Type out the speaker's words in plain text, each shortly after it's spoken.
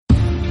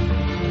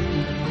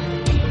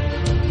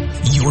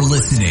You're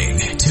listening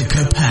to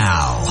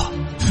Kapow,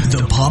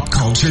 the pop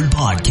culture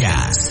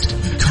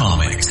podcast.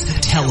 Comics,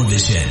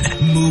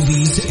 television,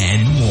 movies,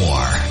 and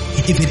more.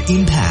 If it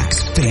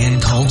impacts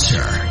fan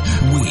culture,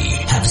 we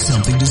have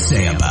something to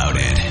say about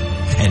it.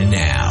 And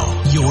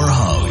now, your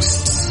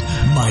hosts,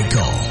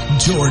 Michael,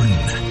 Jordan,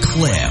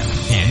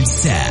 Cliff, and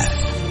Seth.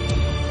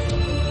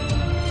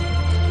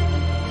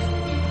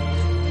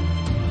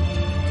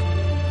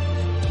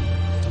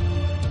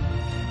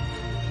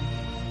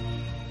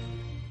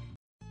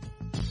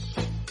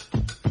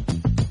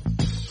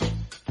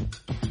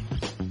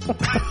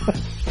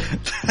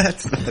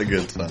 That's not a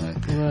good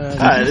sign.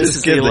 Hi, this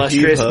is the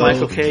illustrious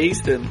Michael K.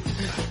 Easton.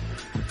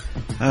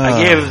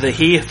 I gave the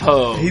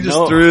heave-ho. He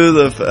just threw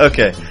the...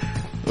 Okay,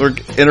 we're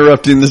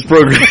interrupting this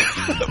program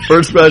for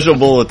a special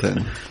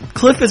bulletin.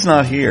 Cliff is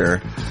not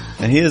here,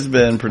 and he has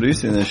been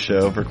producing this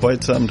show for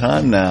quite some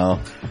time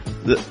now,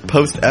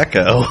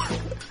 post-Echo.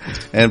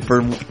 And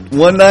for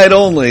one night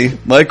only,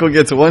 Michael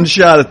gets one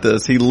shot at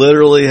this. He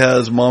literally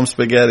has mom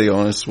spaghetti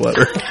on his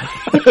sweater.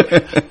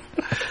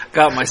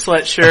 Got my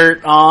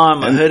sweatshirt on,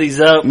 my hoodie's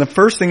up. And the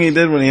first thing he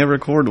did when he hit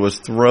record was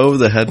throw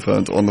the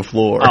headphones on the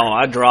floor. Oh,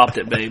 I dropped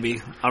it,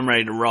 baby. I'm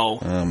ready to roll.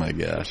 Oh my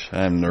gosh.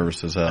 I'm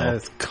nervous as hell.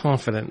 That's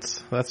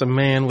confidence. That's a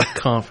man with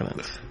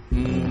confidence.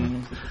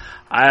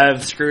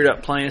 I've screwed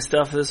up plenty of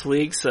stuff this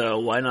week, so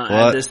why not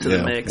add this to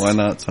the mix? Why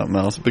not something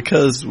else?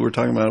 Because we're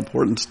talking about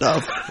important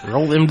stuff.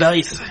 Roll them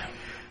dice.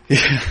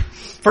 Yeah.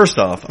 First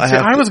off,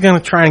 I was going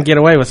to try and get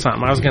away with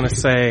something. I was going to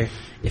say,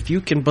 if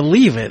you can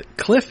believe it,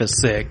 Cliff is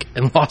sick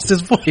and lost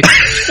his voice.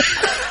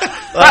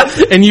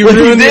 And you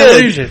ruined the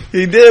illusion.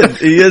 He did.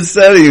 He is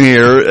sitting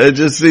here. It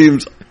just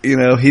seems,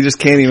 he just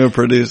can't even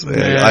produce it.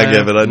 Yeah, I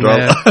give it. I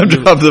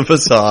drop the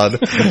facade.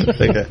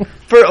 Okay.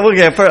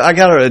 I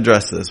got to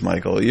address this,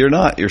 Michael. You're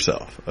not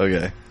yourself.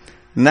 Okay.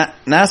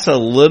 NASA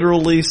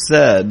literally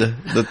said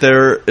that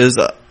there is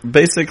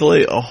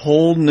basically a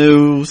whole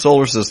new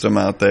solar system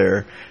out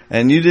there,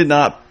 and you did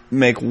not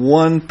make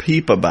one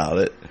peep about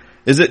it.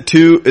 Is it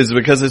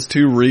because it's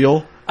too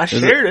real? I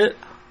shared it.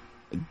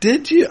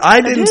 Did you? I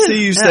didn't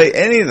see you say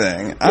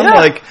anything.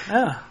 I'm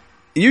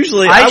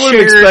usually I would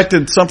have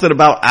expected something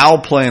about owl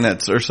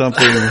planets or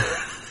something.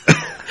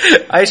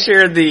 I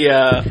shared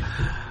the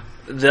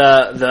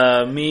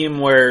meme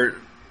where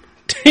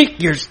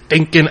take your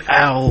stinking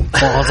owl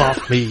paws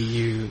off me,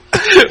 you.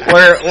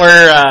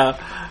 where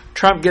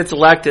Trump gets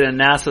elected and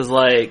NASA's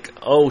like,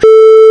 oh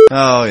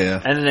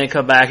yeah, and then they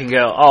come back and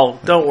go, oh,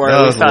 don't worry,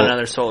 we found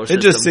another solar system.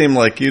 It just seemed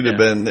like you'd have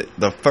been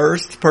the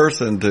first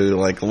person to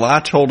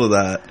latch hold of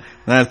that,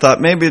 and I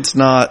thought maybe it's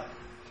not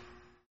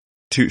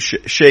too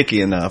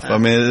shaky enough. I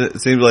mean,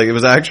 it seems like it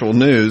was actual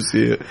news.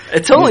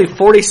 It's only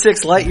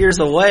 46 light years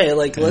away.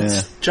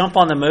 Let's jump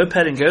on the moped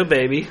and go,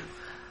 baby.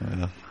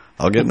 Yeah.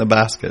 I'll get in the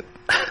basket.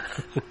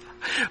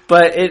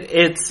 But it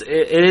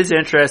is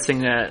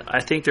interesting that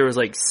I think there was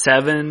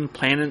 7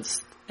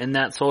 planets in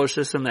that solar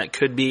system that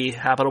could be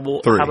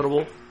habitable.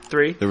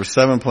 3. There were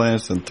 7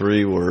 planets and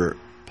 3 were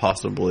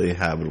possibly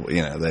habitable.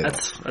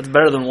 That's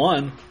better than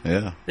 1.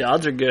 Yeah, the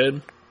odds are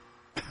good.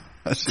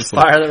 That's just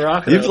fire the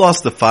rocket. You've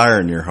lost the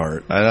fire in your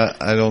heart.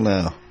 I don't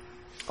know.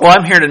 Well,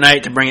 I'm here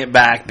tonight to bring it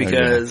back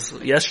because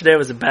yesterday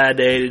was a bad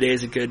day.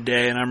 Today's a good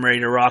day, and I'm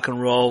ready to rock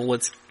and roll.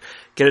 Let's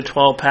get a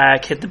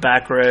 12-pack, hit the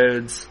back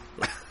roads.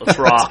 Let's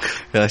rock.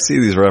 I see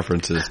these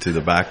references to the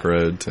back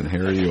roads, and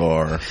here you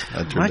are.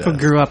 Michael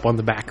grew up on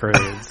the back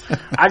roads.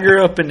 I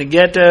grew up in the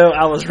ghetto.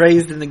 I was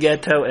raised in the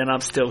ghetto, and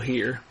I'm still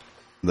here.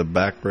 The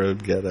back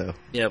road ghetto.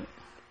 Yep.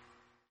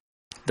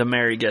 The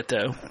merry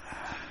ghetto.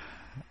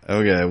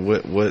 Okay,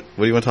 what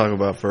do you want to talk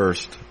about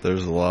first?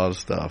 There's a lot of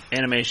stuff.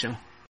 Animation.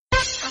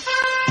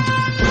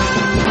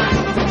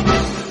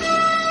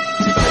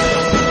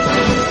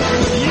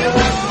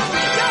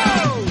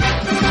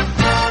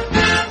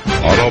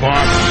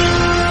 Autobots,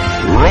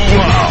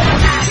 roll out!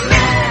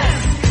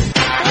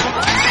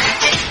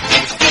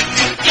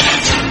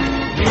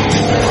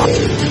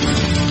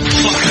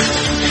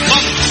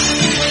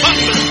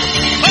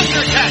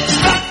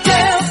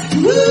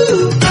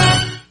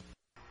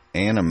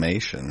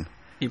 Animation?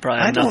 You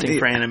probably have nothing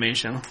for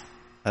animation.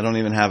 I don't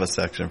even have a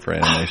section for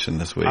animation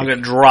this week. I'm going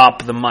to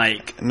drop the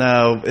mic.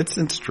 No, it's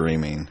in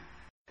streaming.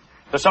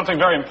 There's something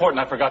very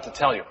important I forgot to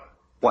tell you.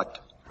 What?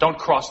 Don't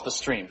cross the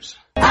streams.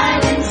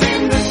 Islands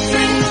in the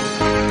stream,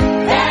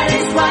 that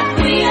is what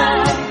we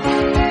are.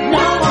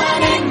 No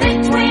one in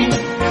between.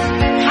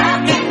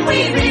 How can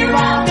we be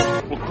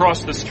wrong? We'll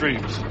cross the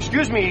streams.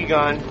 Excuse me,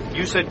 Egon.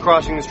 You said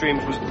crossing the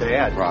streams was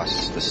bad.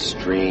 Cross the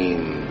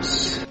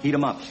streams. Heat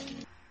them up.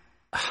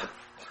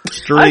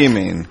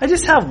 Streaming. I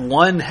just have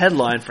one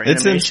headline for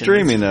animation. It's in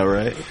streaming though,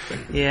 right?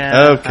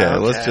 Yeah. Okay,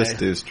 let's just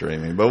do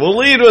streaming. But we'll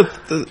lead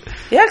with the...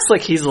 He acts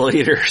like he's a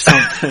leader or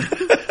something.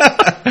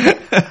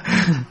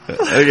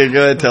 Okay,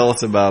 go ahead, tell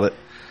us about it.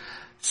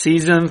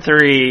 Season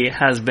 3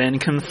 has been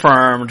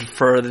confirmed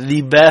for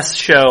the best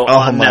show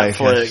on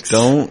Netflix. Gosh,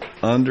 don't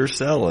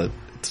undersell it.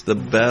 It's the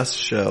best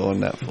show on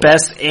Netflix.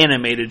 Best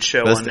animated show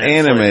on Netflix. Best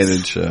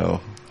animated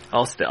show.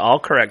 I'll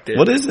correct it.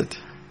 What is it?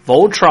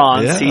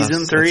 Voltron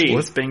Season 3.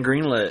 It's been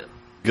greenlit.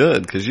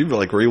 Good, because you've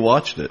like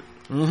rewatched it.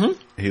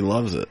 Mm-hmm. He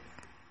loves it.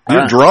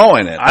 You're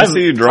drawing it. I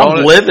see you drawing it.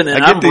 I'm living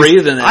it. I'm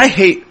breathing it. I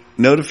hate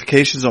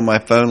notifications on my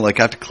phone. Like,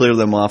 I have to clear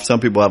them off. Some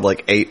people have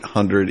like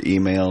 800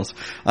 emails.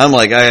 I'm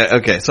like,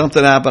 okay,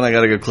 something happened. I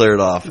got to go clear it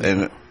off.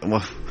 And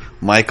well,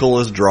 Michael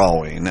is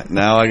drawing.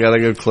 Now I got to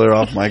go clear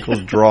off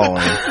Michael's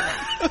drawing.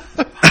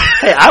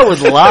 Hey, I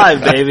was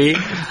live, baby.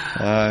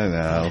 I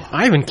know.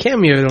 I even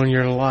cameoed on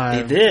your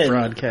live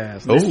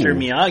broadcast. Mr.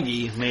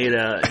 Miyagi made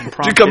a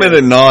impromptu. Did you come in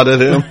and nod at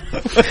him?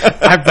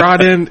 I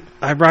brought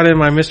in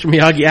my Mr.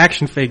 Miyagi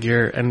action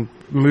figure and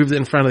moved it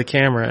in front of the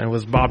camera and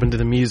was bobbing to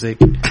the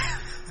music.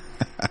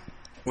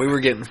 We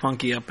were getting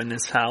funky up in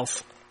this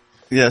house.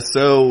 Yeah,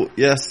 so,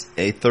 yes,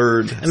 a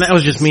third. And that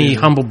was just me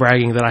humble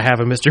bragging that I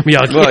have a Mr.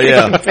 Miyagi. Well,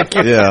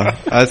 yeah.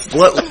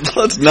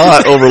 Let's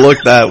not overlook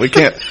that. We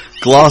can't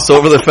gloss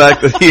over the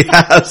fact that he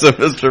has a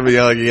Mr.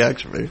 Miyagi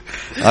action figure.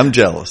 I'm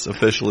jealous,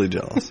 officially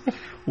jealous.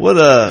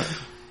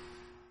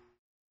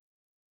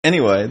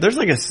 Anyway, there's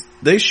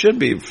they should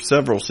be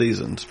several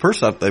seasons.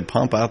 First up, they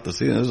pump out the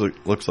season. This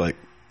looks like,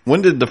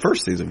 when did the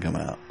first season come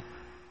out?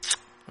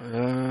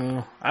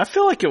 I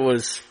feel like it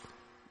was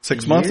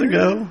 6 months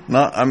ago?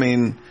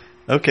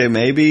 Okay,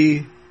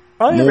 maybe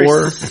probably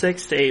more.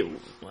 6 to 8.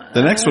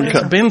 The next one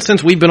It's been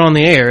since we've been on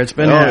the air. It's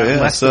been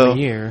less than a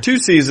year. 2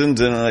 seasons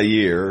in a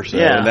year or so.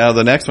 Yeah. Now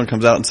the next one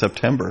comes out in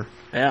September.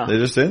 Yeah. They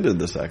just ended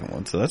the second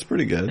one, so that's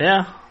pretty good.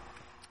 Yeah.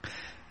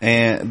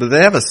 But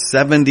they have a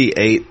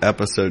 78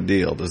 episode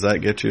deal. Does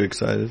that get you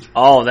excited?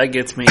 Oh, that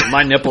gets me.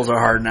 My nipples are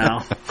hard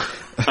now.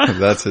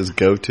 That's his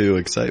go-to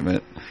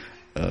excitement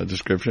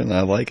description.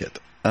 I like it.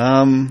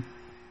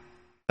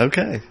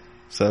 Okay,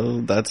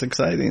 so that's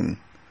exciting.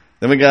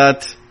 Then we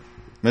got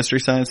Mystery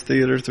Science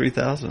Theater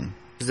 3000.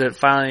 Is it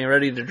finally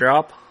ready to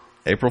drop?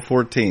 April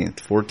 14th,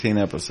 14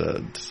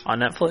 episodes. On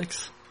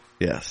Netflix?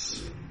 Yes.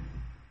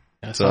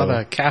 I saw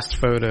the cast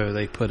photo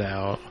they put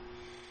out.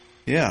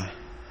 Yeah.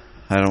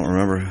 I don't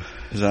remember.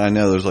 I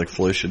know there's like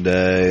Felicia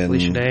Day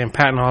and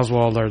Patton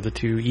Oswalt are the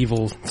two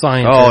evil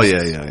scientists. Oh,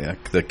 yeah.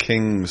 The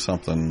King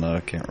something, I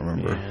can't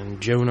remember. And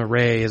Jonah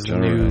Ray is the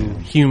new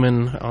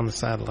human on the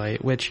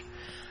satellite, which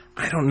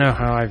I don't know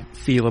how I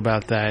feel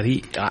about that.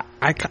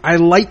 I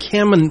like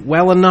him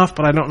well enough,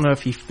 but I don't know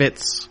if he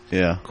fits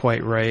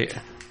quite right.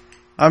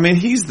 I mean,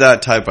 he's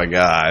that type of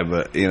guy,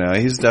 but,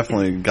 he's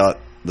definitely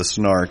got the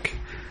snark,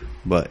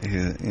 but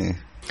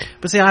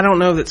But see, I don't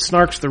know that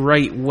snark's the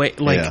right way.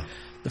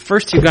 The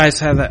first two guys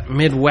have that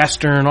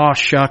Midwestern, aw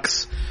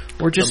shucks,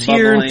 we're just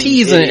here and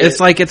teasing. It's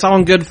like, it's all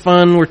in good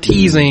fun, we're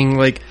teasing,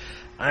 like,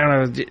 I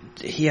don't know,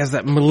 he has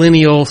that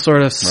millennial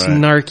sort of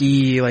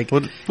snarky, like,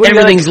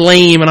 everything's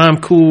lame and I'm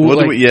cool.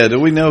 Do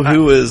we know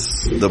who is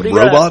the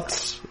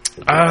robots?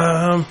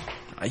 I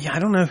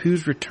don't know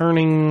who's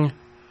returning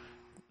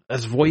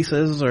as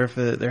voices or if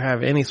they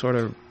have any sort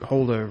of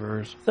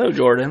holdovers. So,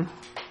 Jordan,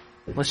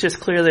 let's just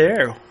clear the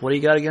air. What do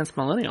you got against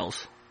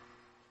millennials?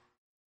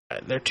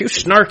 They're too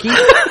snarky.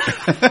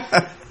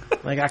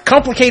 They got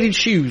complicated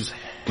shoes.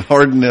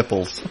 Hard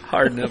nipples.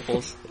 Hard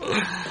nipples.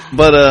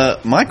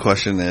 But my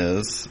question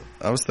is,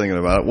 I was thinking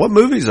about it, what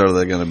movies are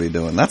they going to be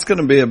doing? That's going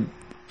to be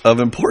of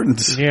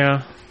importance.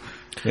 Yeah.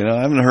 I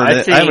haven't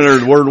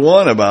heard word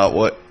one about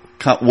what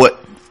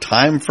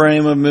time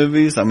frame of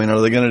movies. I mean,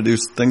 are they going to do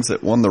things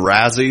that won the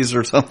Razzies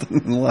or something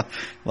in the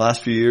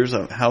last few years?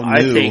 How new?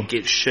 I think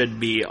it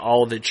should be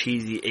all the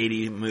cheesy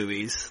 80s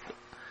movies.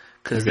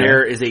 Because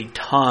there is a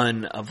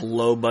ton of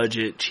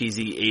low-budget,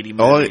 cheesy 80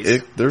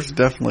 movies. There's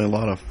definitely a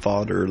lot of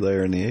fodder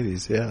there in the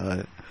 80s,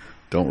 yeah.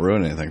 Don't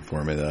ruin anything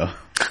for me, though.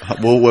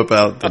 We'll whip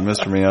out the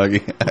Mr.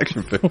 Miyagi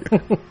action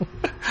figure.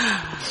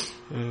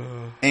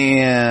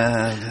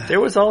 And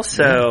there was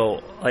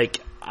also,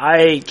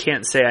 I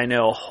can't say I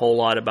know a whole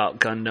lot about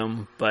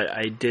Gundam, but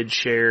I did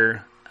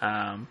share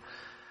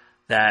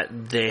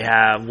that they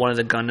have one of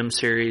the Gundam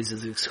series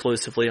is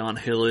exclusively on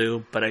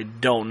Hulu, but I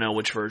don't know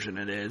which version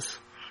it is.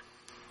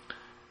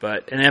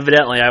 And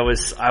evidently I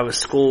was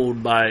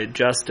schooled by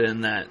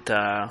Justin that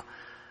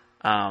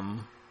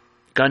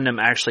Gundam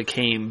actually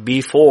came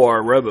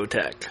before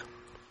Robotech.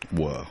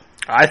 Whoa.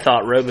 I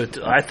thought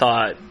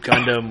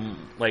Gundam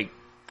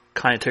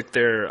kind of took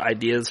their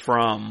ideas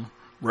from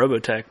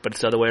Robotech, but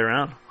it's the other way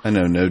around. I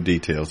know no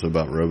details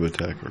about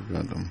Robotech or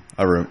Gundam.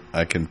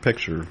 I can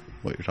picture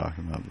what you're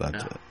talking about, but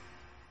that's it.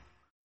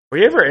 Were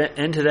you ever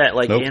into that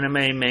Nope.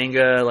 anime,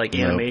 manga,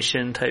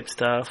 animation type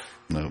stuff?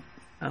 Nope.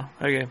 Oh,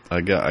 okay.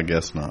 I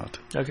guess not.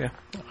 Okay.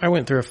 I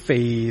went through a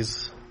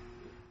phase,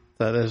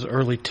 those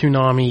early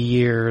Toonami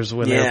years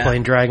when they were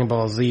playing Dragon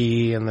Ball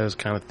Z and those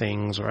kind of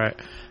things, where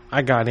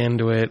I got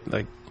into it.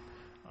 Like,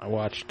 I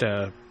watched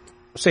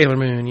Sailor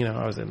Moon,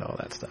 I was into all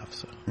that stuff.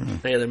 So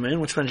Sailor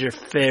Moon? Which one's your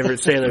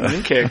favorite Sailor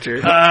Moon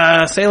character?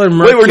 Sailor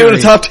Mercury. Wait, we're doing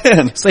a top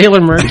 10.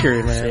 Sailor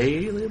Mercury, man.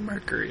 Sailor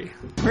Mercury.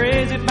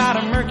 Crazy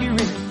about a Mercury.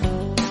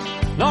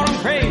 Lord, I'm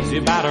crazy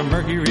about a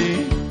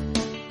Mercury.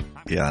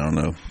 Yeah, I don't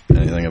know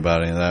anything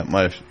about any of that.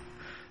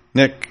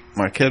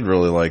 My kid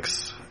really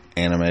likes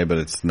anime, but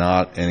it's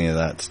not any of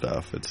that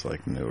stuff. It's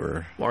like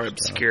newer, more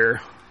obscure.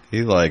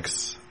 He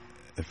likes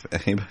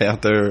if anybody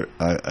out there,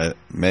 I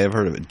may have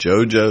heard of it.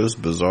 JoJo's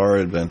Bizarre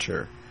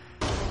Adventure.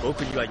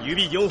 僕には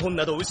指4本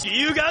など教え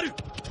理由がある。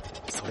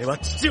それは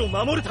父を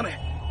守るため、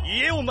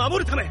家を守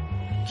るため。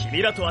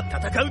君らとは戦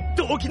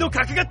う動機の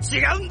格が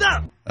違うん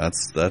だ。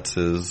That's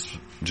his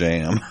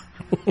jam.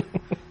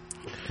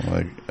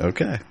 Like,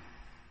 okay.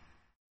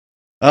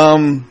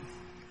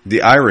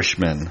 The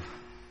Irishman.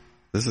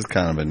 This is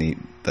kind of a neat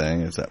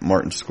thing. It's that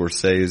Martin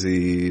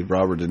Scorsese,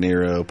 Robert De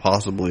Niro,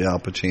 possibly Al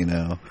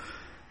Pacino.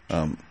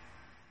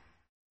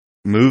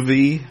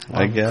 Movie,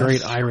 I guess.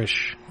 Great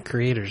Irish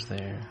creators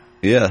there.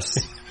 Yes,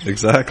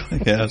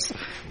 exactly. Yes,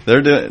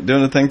 they're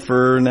doing a thing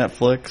for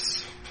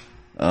Netflix.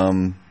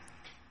 And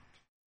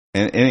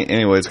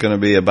anyway, it's going to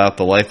be about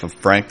the life of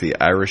Frank the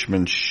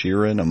Irishman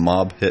Sheeran, a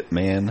mob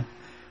hitman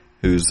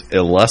whose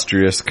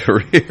illustrious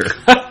career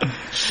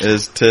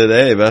is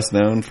today best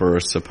known for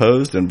a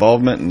supposed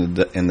involvement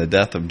in the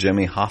death of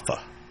Jimmy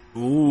Hoffa.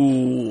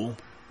 Ooh.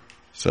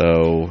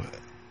 So,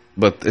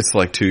 but it's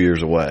like 2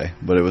 years away.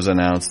 But it was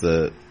announced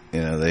that,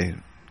 they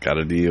got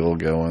a deal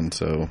going,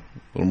 so a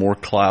little more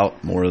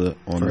clout, more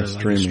on the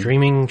streaming. A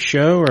streaming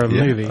show or a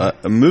movie?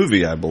 A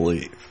movie, I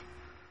believe.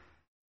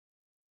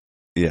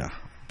 Yeah.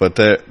 But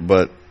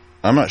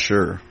I'm not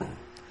sure.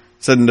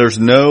 Said there's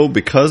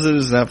because it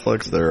is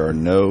Netflix, there are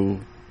no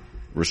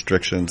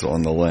restrictions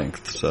on the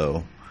length,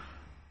 so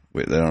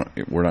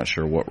we're not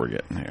sure what we're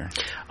getting here.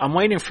 I'm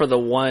waiting for the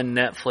one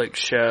Netflix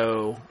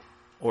show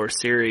or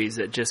series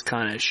that just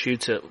kind of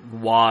shoots at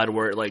wad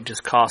where it like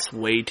just costs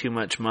way too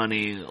much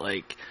money,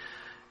 like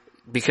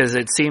because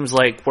it seems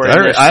like we're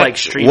in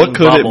this streaming what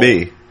could bubble.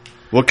 it be?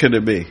 What could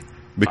it be?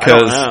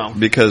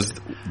 Because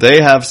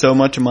they have so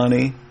much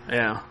money.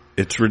 Yeah.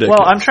 It's ridiculous.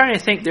 Well, I'm trying to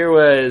think. There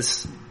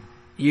was,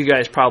 you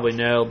guys probably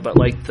know, but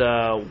like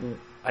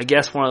I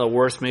guess one of the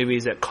worst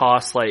movies that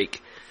cost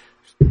like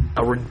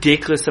a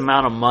ridiculous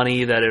amount of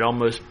money that it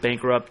almost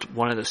bankrupted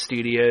one of the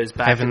studios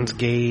back Heaven's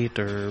Gate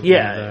or one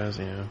of those,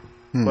 yeah.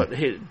 But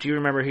do you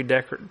remember who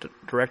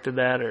directed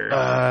that? Or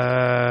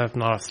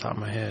not off the top of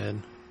my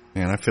head.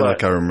 Man, I feel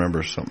like I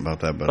remember something about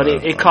that, but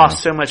it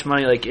cost so much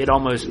money, like it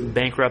almost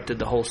bankrupted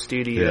the whole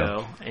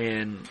studio. Yeah.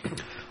 And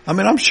I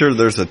mean, I'm sure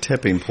there's a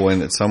tipping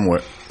point at some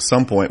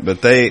point,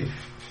 but they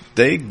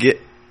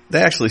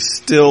actually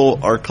still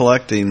are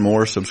collecting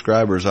more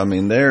subscribers. I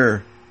mean,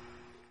 they're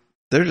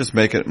just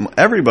making,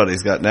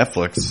 everybody's got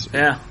Netflix.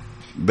 Yeah.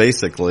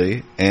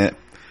 Basically. And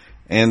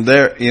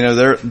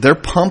they're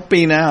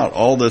pumping out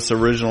all this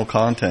original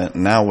content.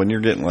 And now when you're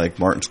getting like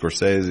Martin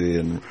Scorsese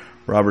and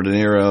Robert De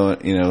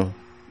Niro,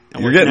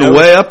 you're getting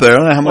way up there. I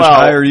don't know how much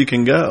higher you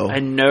can go.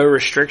 And no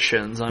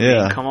restrictions. I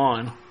mean, come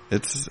on.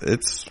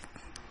 It's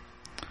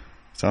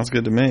sounds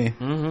good to me.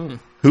 Mm-hmm.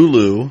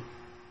 Hulu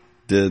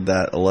did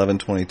that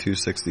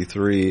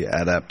 11/22/63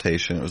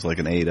 adaptation. It was like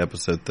an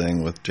 8-episode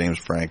thing with James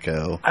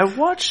Franco. I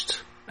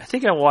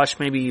think I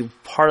watched maybe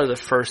part of the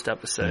first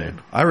episode.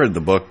 Yeah. I read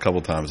the book a couple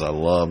times. I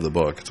love the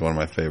book. It's one of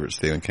my favorite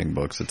Stephen King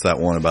books. It's that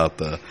one about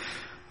the,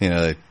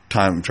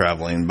 time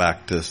traveling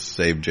back to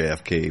save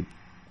JFK,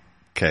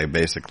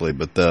 basically,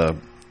 but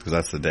because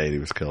that's the date he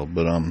was killed.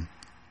 But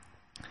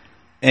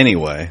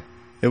anyway,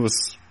 it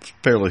was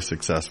fairly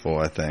successful,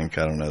 I think.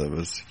 I don't know that it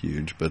was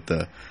huge, but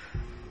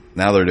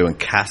now they're doing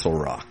Castle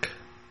Rock,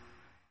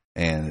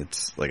 and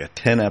it's like a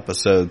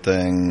 10-episode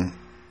thing.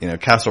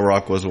 Castle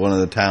Rock was one of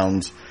the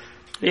towns.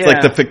 It's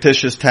like the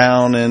fictitious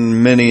town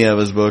in many of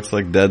his books,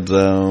 like Dead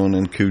Zone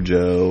and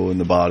Cujo and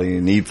The Body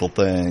and Needful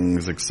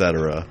Things,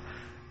 etc.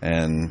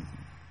 And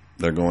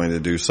they're going to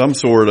do some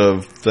sort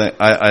of thing.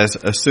 I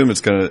assume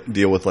it's going to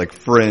deal with like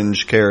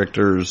fringe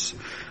characters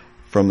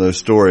from those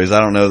stories. I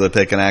don't know that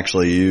they can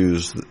actually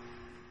use,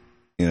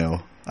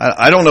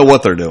 I don't know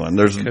what they're doing.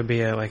 Could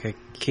be like a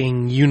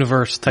King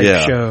Universe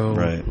type show.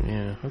 Right.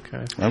 Yeah,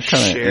 okay. I'm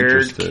kind of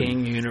interested.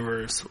 King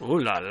Universe. Ooh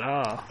la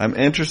la. I'm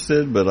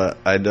interested, but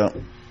I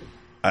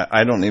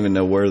don't even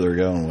know where they're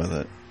going with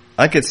it.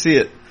 I could see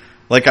it,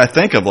 like I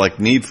think of like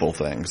Needful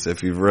Things,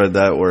 if you've read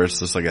that, where it's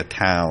just like a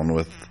town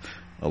with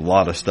a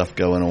lot of stuff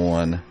going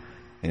on,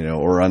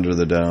 or Under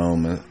the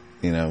Dome,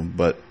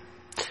 but.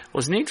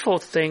 Was Needful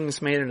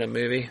Things made in a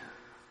movie?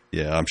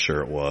 Yeah, I'm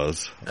sure it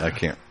was.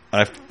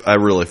 I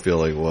really feel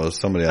like it was.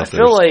 Somebody out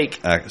there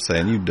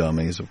saying, you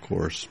dummies, of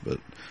course, but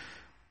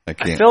I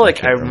can't. I feel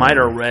like I might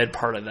have read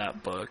part of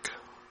that book.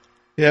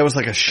 Yeah, it was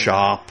like a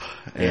shop.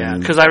 Yeah,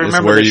 because I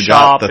remember the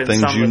shop and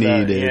things you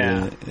needed.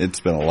 Yeah. It's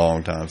been a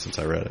long time since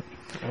I read it.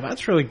 Well,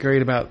 that's really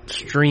great about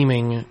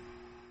streaming.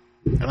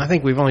 And I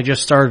think we've only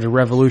just started to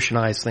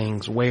revolutionize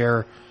things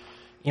where,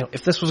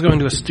 if this was going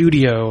to a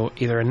studio,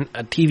 either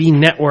a TV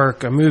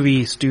network, a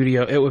movie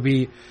studio, it would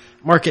be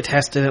market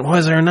tested. And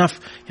was there enough?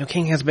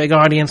 King has a big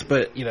audience,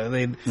 but,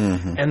 they'd,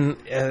 and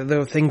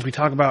the things we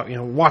talk about,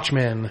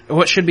 Watchmen,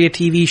 what should be a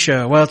TV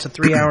show? Well, it's a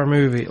 3-hour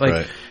movie.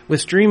 Like,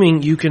 with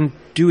streaming, you can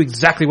do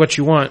exactly what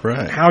you want,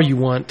 how you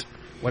want,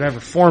 whatever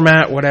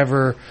format,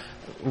 whatever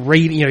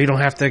rating, you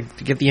don't have to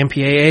get the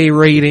MPAA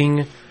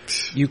rating.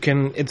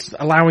 It's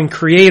allowing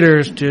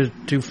creators to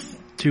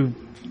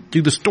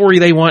do the story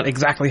they want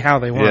exactly how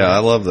they want. Yeah, I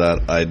love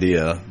that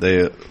idea.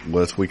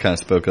 We kind of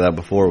spoke of that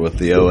before with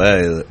the OA.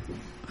 That,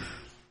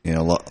 you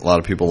know, a lot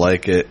of people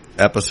like it.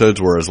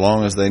 Episodes were as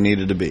long as they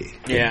needed to be.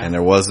 Yeah. And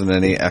there wasn't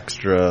any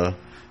extra.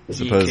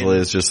 Supposedly,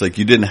 it's just like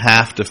you didn't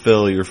have to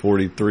fill your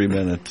 43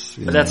 minutes.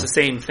 But that's the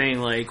same thing.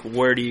 Like,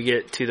 where do you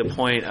get to the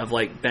point of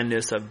like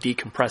Bendis of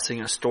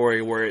decompressing a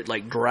story where it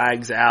like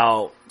drags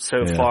out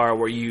so far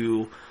where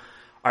you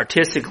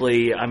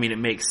artistically, I mean, it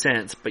makes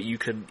sense, but you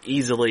could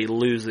easily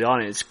lose the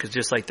audience because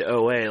just like the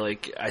OA,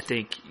 like I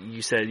think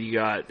you said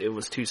it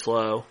was too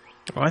slow.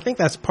 Well, I think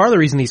that's part of the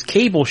reason these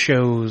cable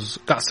shows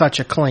got such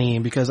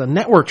acclaim, because a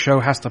network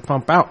show has to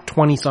pump out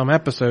 20 some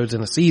episodes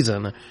in a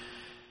season.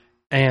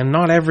 And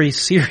not every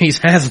series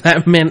has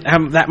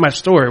that much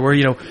story. Where,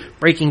 you know,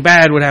 Breaking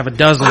Bad would have a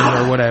dozen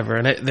or whatever,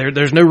 and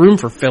there's no room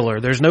for filler.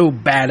 There's no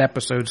bad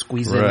episode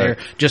squeezed in there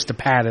just to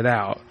pad it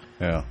out.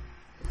 Yeah.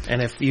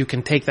 And if you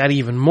can take that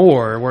even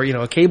more, where, you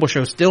know, a cable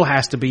show still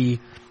has to be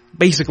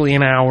basically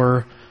an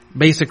hour,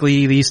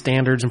 basically these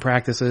standards and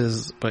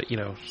practices, but, you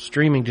know,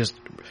 streaming just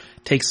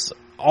takes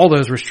all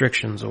those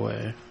restrictions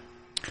away.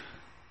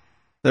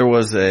 There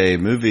was a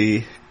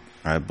movie,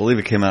 I believe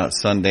it came out at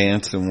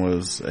Sundance and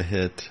was a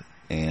hit,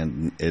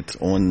 and it's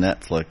on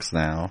Netflix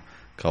now,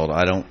 called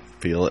I Don't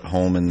Feel at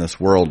Home in This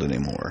World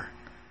Anymore.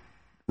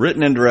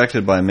 Written and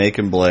directed by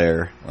Macon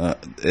Blair.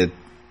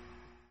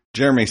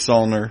 Jeremy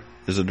Saulnier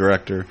is a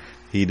director.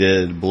 He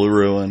did Blue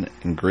Ruin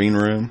and Green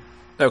Room.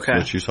 Okay.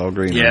 Which you saw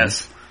Green Room.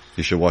 Yes.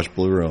 You should watch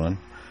Blue Ruin.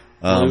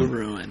 Blue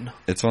Ruin.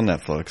 It's on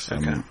Netflix.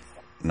 Okay. I'm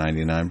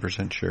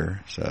 99%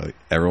 sure. So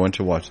everyone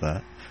should watch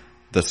that.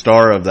 The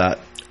star of that.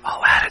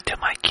 I'll add it to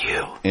my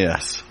queue.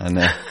 Yes, I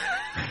know.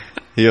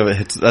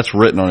 That's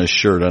written on his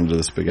shirt under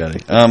the spaghetti.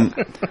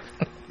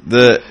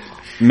 The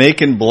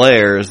Macon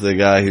Blair is the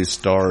guy who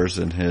stars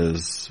in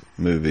his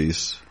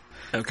movies.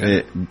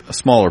 Okay. A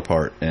smaller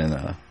part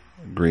in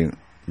Green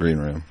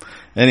Room.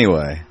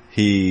 Anyway,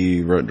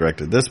 he wrote and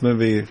directed this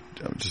movie.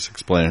 I'm just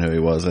explaining who he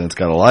was. And it's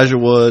got Elijah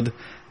Wood,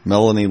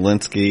 Melanie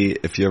Linsky.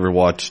 If you ever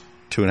watched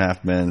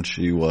 2.5 Men,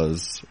 she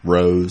was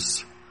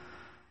Rose.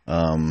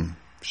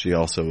 She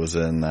also was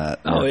in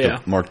that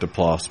Mark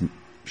Duplass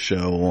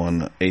show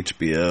on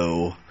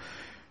HBO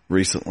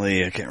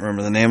recently. I can't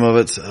remember the name of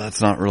it, so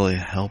that's not really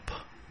help.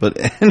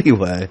 But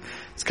anyway,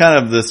 it's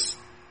kind of this,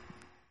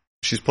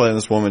 she's playing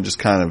this woman just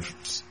kind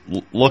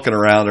of looking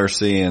around her,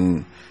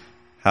 seeing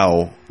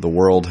how the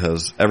world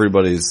has,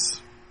 everybody's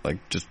like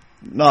just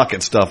knocking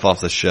stuff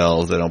off the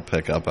shelves. They don't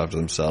pick up after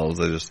themselves.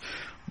 They just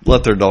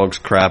let their dogs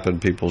crap in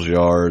people's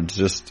yards.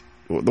 Just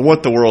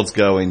what the world's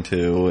going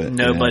to.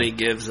 Nobody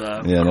gives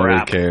a crap.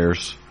 Nobody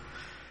cares.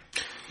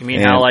 You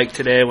mean how, like,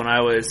 today when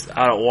I was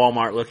out at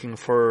Walmart looking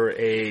for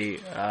a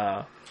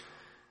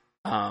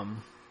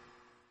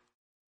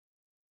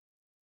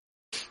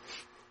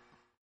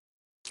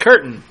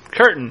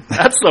curtain.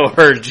 That's the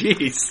word.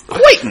 Jeez.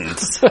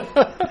 Acquaintance.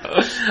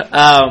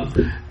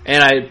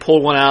 And I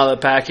pulled one out of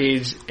the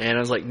package, and I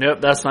was like,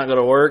 nope, that's not going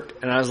to work.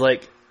 And I was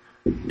like,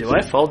 do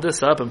I fold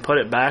this up and put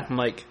it back? I'm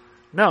like,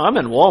 no, I'm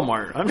in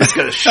Walmart. I'm just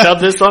going to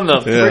shove this on the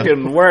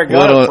freaking where I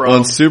got it from.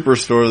 On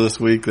Superstore this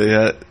week, they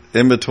had,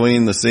 in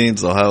between the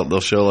scenes, they'll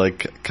show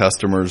like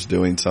customers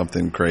doing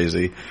something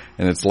crazy,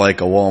 and it's like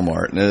a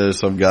Walmart. And there's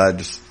some guy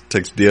just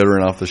takes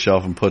deodorant off the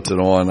shelf and puts it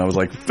on. I was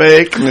like,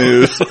 fake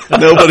news.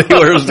 Nobody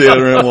wears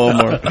deodorant at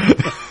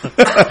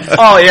Walmart.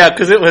 Oh yeah,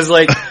 because it was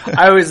like,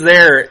 I was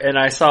there and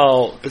I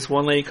saw this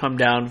one lady come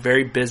down,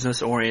 very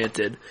business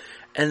oriented.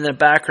 And in the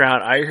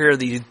background, I hear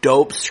these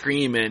dopes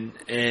screaming,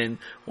 and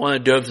one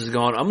of the dopes is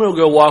going, I'm going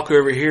to go walk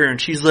over here.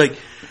 And she's like,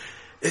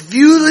 if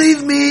you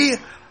leave me,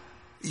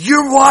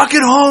 you're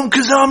walking home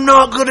because I'm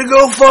not going to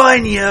go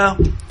find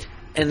you.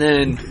 And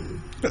then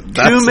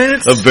That's 2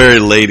 minutes. A very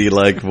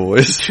ladylike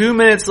voice. 2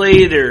 minutes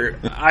later,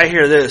 I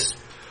hear this.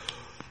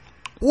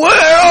 Where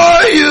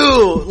are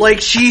you?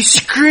 Like, she's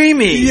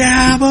screaming.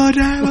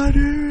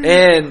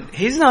 And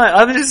he's not,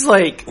 I'm just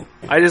like,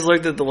 I just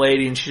looked at the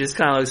lady and she just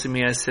kind of looks at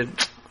me. I said,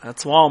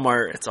 that's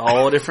Walmart. It's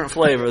all different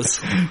flavors.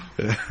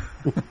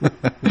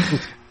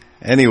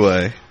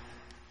 Anyway,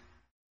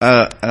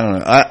 I don't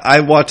know. I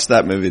watched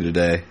that movie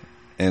today,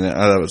 and I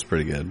thought it was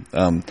pretty good.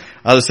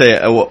 I'll just say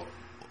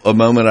a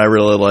moment I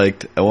really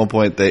liked. At one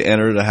point, they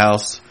entered a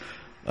house.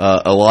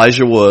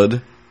 Elijah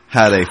Wood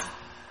had a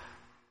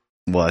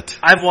what?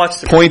 I've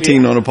watched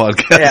pointing on a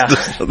podcast.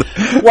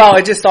 Yeah. Well,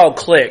 it just all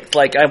clicked.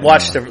 Like I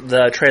watched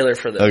the trailer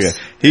for this. Okay.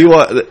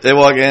 They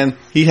walk in.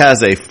 He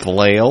has a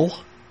flail.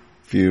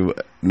 If you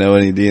know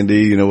any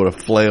D&D, you know what a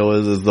flail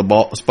is. It's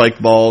the spiked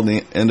ball on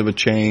the end of a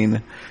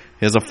chain.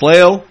 He has a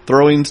flail,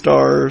 throwing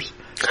stars,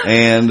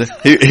 and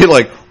he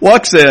like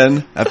walks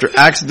in after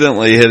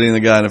accidentally hitting the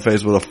guy in the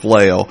face with a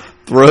flail,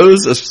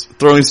 throws a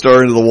throwing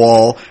star into the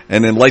wall,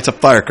 and then lights a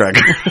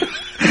firecracker.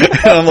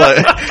 And I'm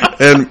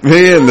like, and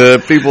me and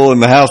the people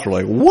in the house were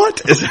like,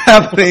 what is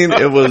happening?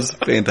 It was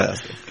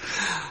fantastic.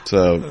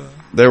 So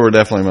there were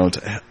definitely moments,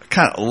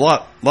 kind of a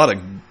lot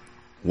of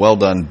well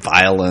done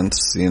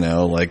violence, you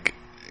know, like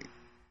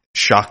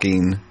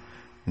shocking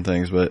and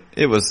things, but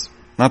it was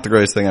Not the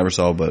greatest thing I ever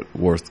saw, but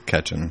worth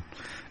catching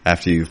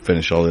after you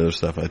finish all the other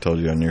stuff I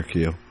told you on your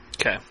queue.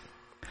 Okay.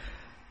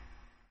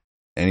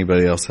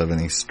 Anybody else have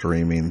any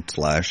streaming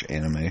 /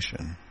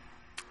 animation?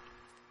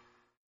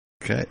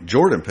 Okay.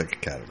 Jordan, pick a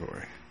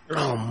category.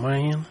 Oh,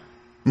 man.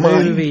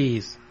 Mine.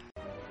 Movies.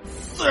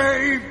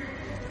 Save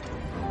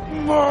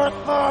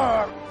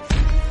Martha!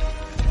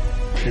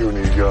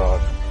 Puny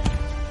God.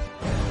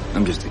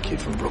 I'm just a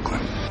kid from Brooklyn.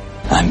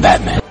 I'm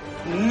Batman.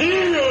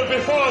 Kneel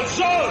before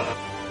Zod!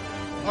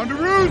 On the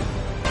road!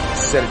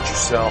 Said it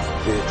yourself,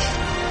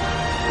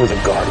 bitch. We're the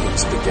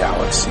Guardians of the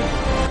Galaxy.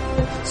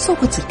 So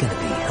what's it gonna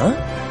be,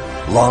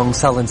 huh? Long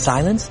sullen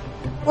silence?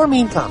 Or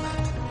mean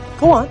comment?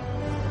 Go on.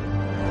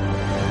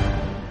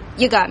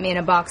 You got me in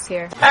a box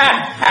here.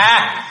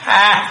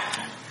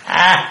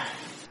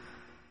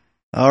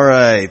 All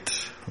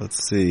right.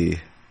 Let's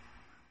see.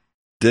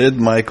 Did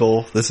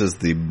Michael, this is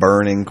the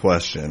burning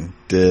question,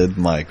 did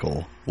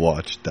Michael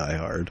watch Die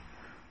Hard?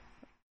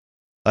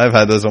 I've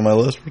had this on my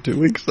list for 2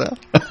 weeks now.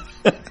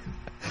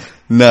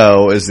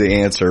 No is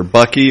the answer.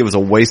 Bucky, it was a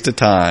waste of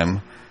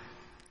time.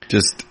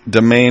 Just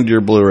demand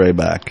your Blu-ray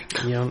back.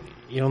 You'll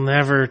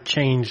never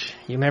change.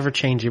 You'll never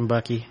change him,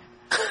 Bucky.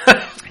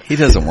 He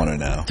doesn't want to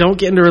know. Don't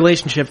get into a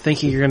relationship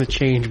thinking you're going to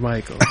change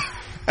Michael.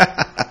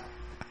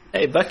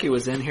 Hey, Bucky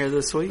was in here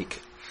this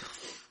week.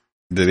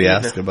 Did he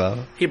ask about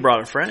it? He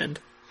brought a friend.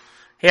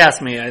 He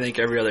asked me, I think,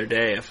 every other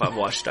day if I've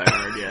watched Die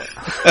Hard yet.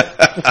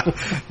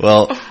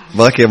 Well,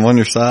 Bucky, I'm on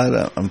your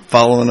side. I'm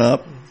following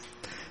up.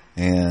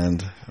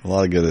 And a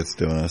lot of good it's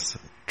doing us.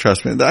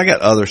 Trust me, I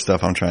got other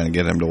stuff I'm trying to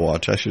get him to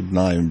watch. I should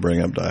not even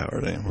bring up Die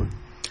Hard anymore.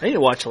 I need to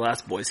watch The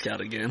Last Boy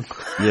Scout again.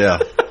 Yeah.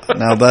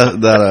 Now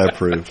that I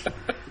approve.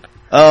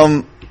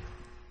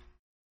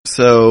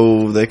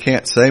 So they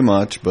can't say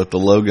much, but the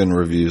Logan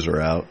reviews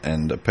are out,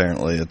 and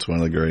apparently it's one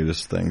of the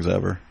greatest things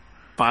ever.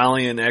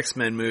 Finally, an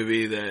X-Men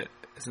movie that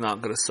is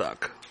not going to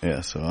suck.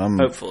 Yeah, so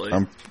hopefully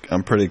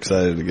I'm pretty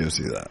excited to go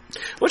see that.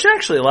 Which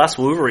actually, the last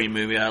Wolverine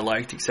movie I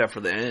liked, except for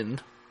the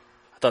end.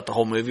 I thought the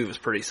whole movie was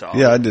pretty solid.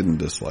 Yeah, I didn't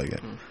dislike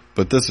it,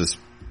 but this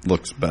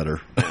looks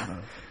better.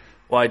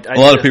 Well, a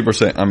lot of people are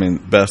saying,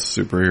 best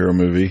superhero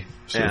movie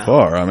so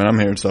far. I'm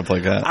hearing stuff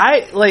like that.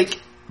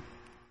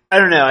 I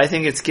don't know. I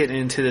think it's getting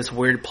into this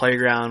weird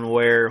playground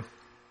where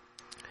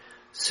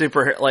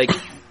superhero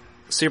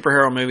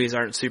movies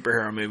aren't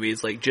superhero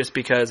movies. Like, just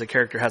because a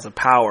character has a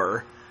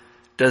power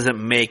doesn't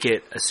make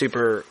it a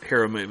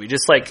superhero movie.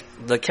 Just like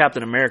the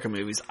Captain America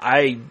movies,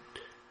 I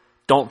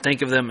don't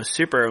think of them as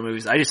superhero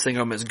movies. I just think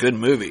of them as good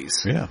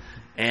movies. Yeah.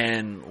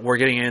 And we're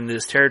getting into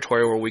this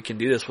territory where we can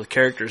do this with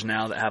characters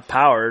now that have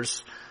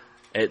powers.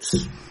 It's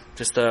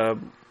just it's a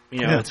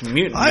mutant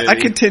movie. I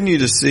continue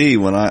to see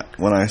when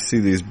I see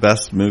these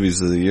best movies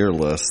of the year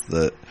lists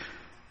that,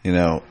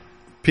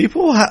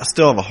 people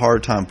still have a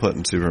hard time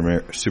putting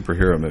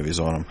superhero movies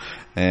on them.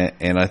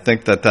 And I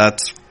think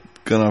that's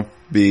going to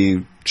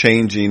be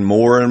changing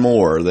more and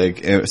more.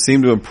 They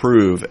seem to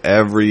improve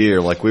every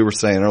year. Like we were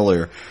saying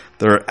earlier,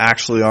 there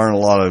actually aren't a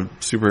lot of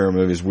superhero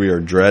movies we are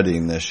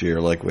dreading this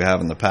year like we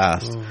have in the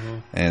past. Mm-hmm.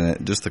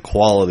 And just the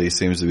quality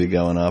seems to be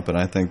going up. And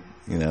I think,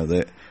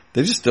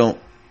 they just don't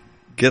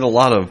get a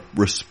lot of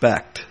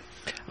respect.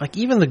 Like,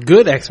 even the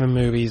good X-Men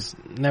movies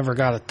never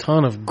got a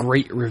ton of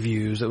great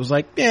reviews. It was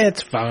like,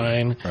 it's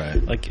fine.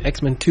 Right. Like,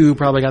 X-Men 2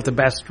 probably got the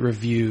best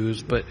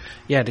reviews. But,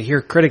 yeah, to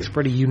hear critics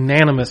pretty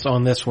unanimous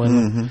on this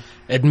one,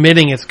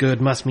 admitting it's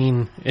good must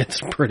mean it's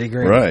pretty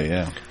great. Right,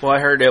 yeah. Well, I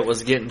heard it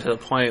was getting to the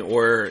point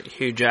where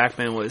Hugh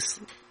Jackman was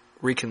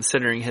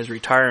reconsidering his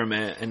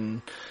retirement.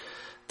 And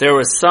there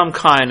was some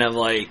kind of,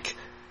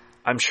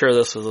 I'm sure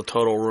this was a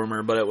total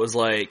rumor, but it was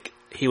like,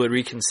 he would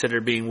reconsider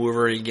being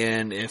Wolverine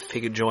again if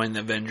he could join the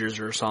Avengers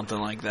or something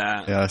like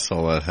that. Yeah, I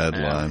saw that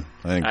headline.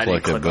 I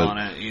didn't click on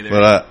it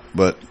either.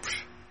 But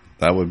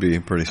that would be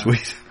pretty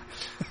sweet.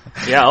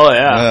 Yeah, oh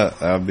yeah.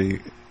 That would be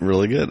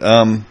really good.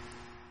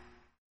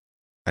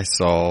 I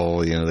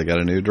saw, they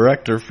got a new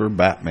director for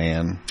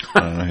Batman. I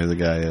don't know who the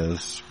guy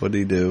is. What did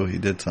he do? He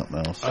did something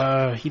else.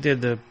 He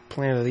did the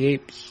Planet of the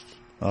Apes.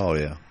 Oh,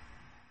 yeah.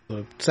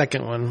 The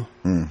second one.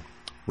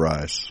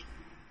 Rise.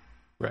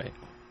 Right.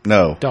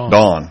 No,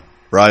 Dawn.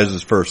 Rise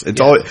is first. It's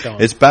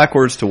it's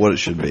backwards to what it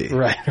should be.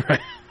 Right.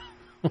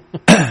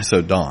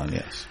 So Dawn,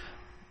 yes.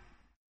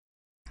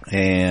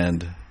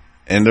 And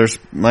there's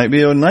might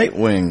be a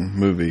Nightwing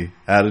movie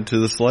added to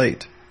the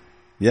slate.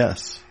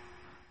 Yes.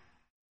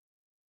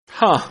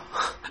 Huh.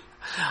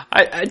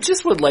 I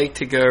just would like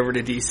to go over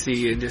to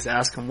DC and just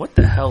ask them what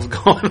the hell's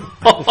going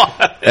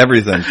on.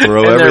 Everything.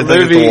 Throw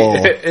everything at the wall.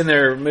 In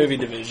their movie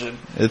division.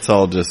 It's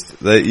all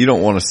just, you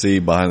don't want to see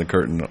behind the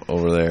curtain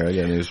over there. I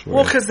got news for you.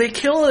 Well, because they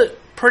kill it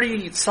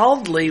pretty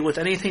solidly with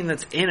anything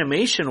that's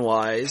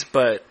animation-wise,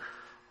 but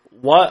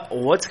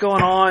what's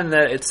going on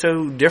that it's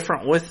so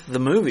different with the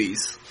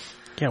movies?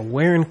 Yeah,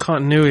 where in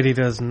continuity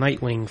does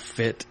Nightwing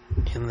fit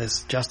in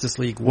this Justice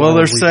League world? Well,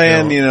 they're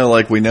saying,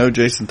 we know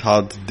Jason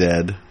Todd's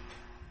dead.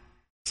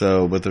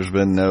 So, but there's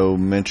been no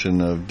mention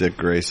of Dick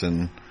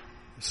Grayson.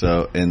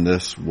 So, in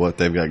this, what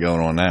they've got going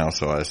on now.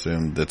 So, I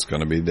assume that's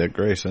going to be Dick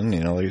Grayson,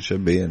 like it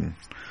should be. And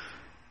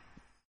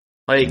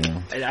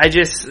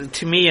Like,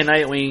 to me, a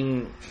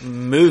Nightwing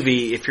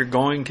movie, if you're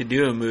going to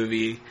do a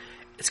movie,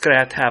 it's going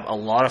to have a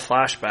lot of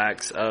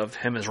flashbacks of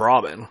him as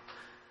Robin.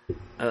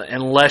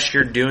 Unless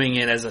you're doing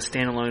it as a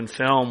standalone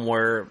film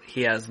where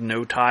he has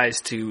no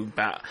ties to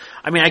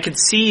I mean, I could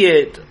see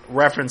it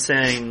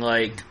referencing,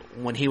 like,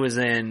 when he was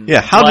in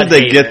how did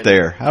they get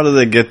there? How did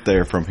they get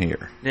there from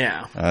here?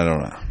 Yeah. I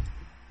don't know.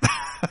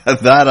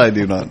 That I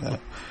do not know.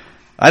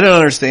 I don't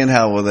understand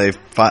how they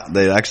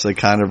actually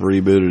kind of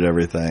rebooted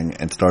everything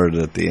and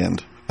started at the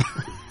end.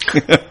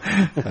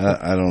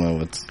 I don't know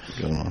what's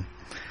going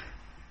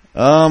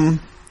on.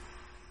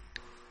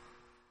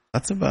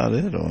 That's about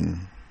it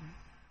on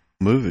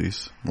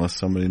movies, unless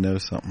somebody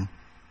knows something.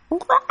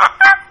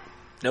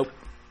 Nope.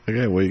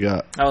 Okay, what you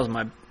got? That was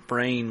my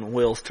brain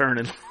wheels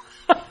turning.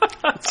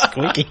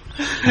 Squeaky.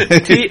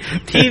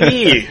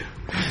 TV.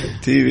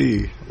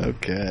 TV.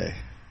 Okay.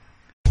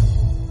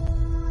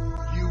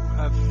 You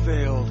have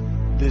failed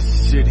this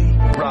city.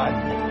 Run,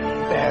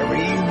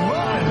 Barry,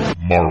 run!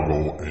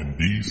 Marvel and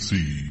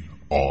DC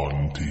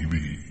on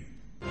TV.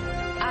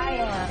 I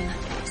am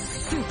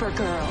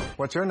Supergirl.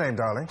 What's your name,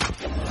 darling?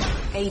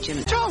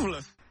 Agent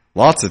Jovelin.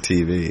 Lots of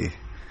TV.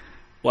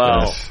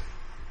 Well, yes.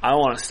 I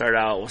want to start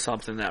out with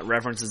something that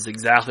references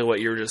exactly what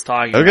you were just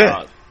talking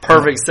about.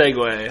 Perfect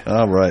segue.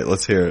 All right,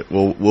 let's hear it.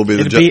 We'll be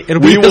the judge.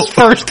 It'll be his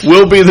first.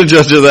 We'll be the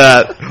judge of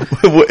that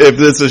if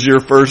this is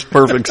your first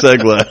perfect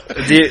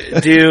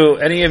segue. Do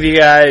any of you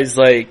guys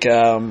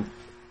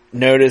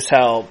notice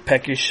how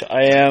peckish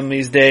I am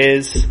these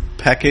days?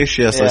 Peckish?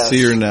 Yes. I see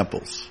your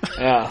nipples.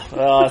 Yeah,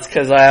 well, that's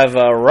because I have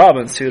a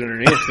Robin suit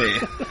underneath me.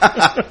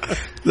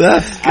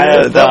 That's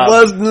good. That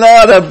was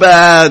not a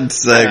bad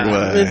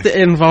segue. It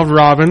involved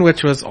Robin,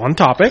 which was on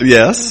topic.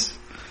 Yes.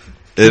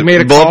 He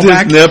made a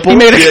callback. He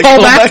made a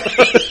callback.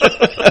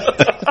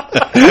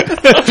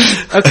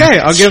 Okay,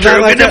 I'll give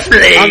that like a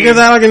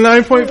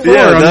 9.4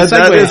 on the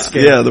segue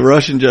scale. Yeah, the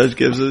Russian judge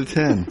gives it a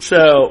 10.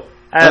 So,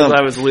 as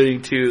I was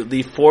alluding to,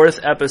 the 4th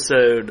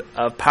episode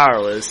of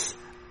Powerless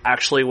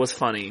actually was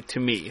funny to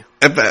me.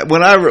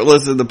 When I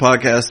listened to the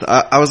podcast,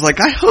 I was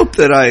like, I hope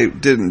that I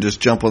didn't just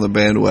jump on the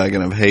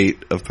bandwagon of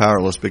hate of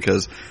Powerless,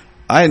 because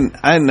I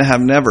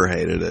have never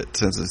hated it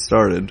since it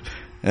started.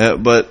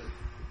 But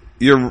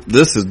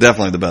this is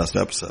definitely the best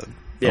episode.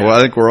 Yeah. Well, I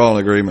think we're all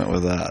in agreement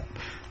with that.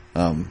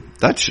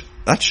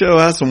 That show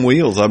has some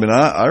wheels. I mean,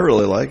 I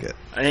really like it.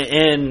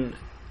 And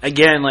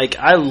again,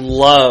 I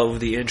love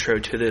the intro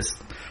to this.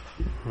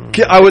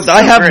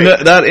 I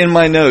have that in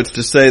my notes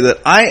to say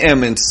that I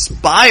am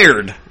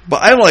inspired,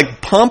 but I'm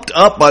pumped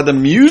up by the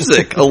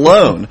music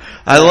alone.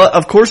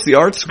 Of course, the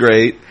art's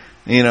great,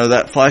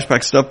 that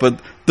flashback stuff,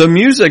 but the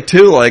music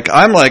too.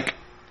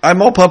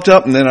 I'm all pumped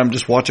up, and then I'm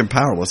just watching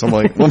Powerless. I'm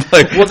like, wait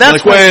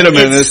a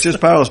minute, it's just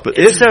Powerless, but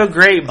it's so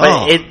great,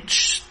 but it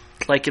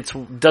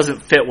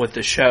doesn't fit with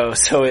the show,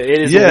 so it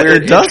is a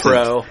weird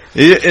intro.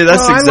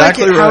 That's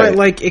exactly right.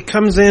 How it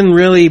comes in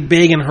really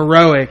big and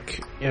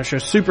heroic.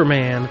 Shows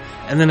Superman,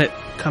 and then it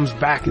comes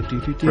back, and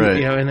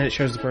then it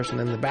shows the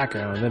person in the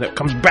background, and then it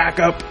comes back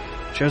up,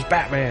 shows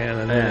Batman,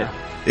 and then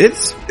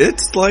it's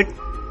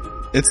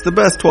the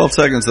best 12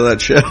 seconds of that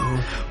show,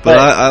 but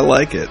I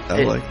like it.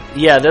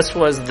 Yeah, this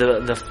was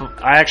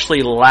I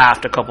actually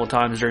laughed a couple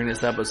times during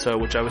this episode,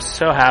 which I was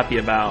so happy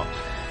about,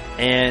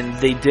 and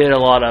they did a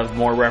lot of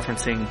more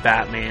referencing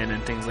Batman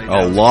and things like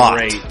that. A lot.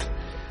 Great.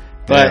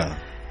 But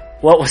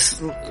what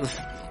was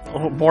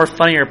more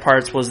funnier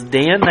parts was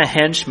Dan the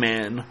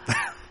henchman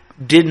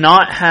he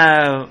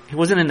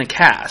wasn't in the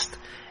cast,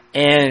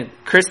 and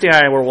Christy and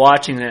I were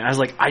watching it. I was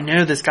like, I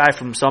know this guy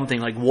from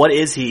something. What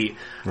is he?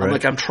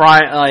 Right. I'm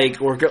trying.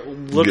 We're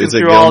looking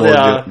through all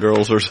the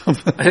girls or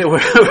something.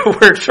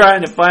 we're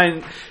trying to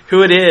find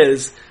who it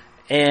is,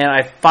 and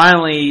I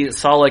finally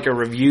saw a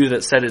review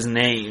that said his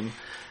name,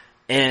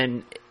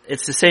 and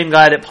it's the same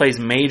guy that plays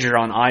Major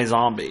on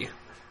iZombie.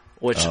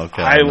 Which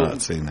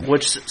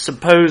which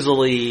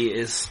supposedly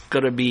is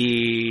going to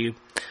be,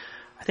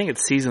 I think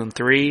it's season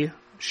 3,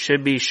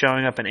 should be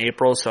showing up in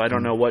April, so I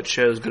don't know what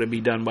show is going to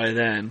be done by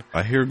then.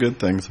 I hear good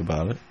things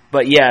about it.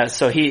 But yeah,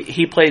 so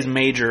he plays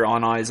Major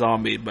on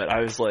iZombie, but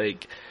I was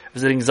it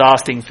was an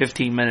exhausting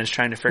 15 minutes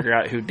trying to figure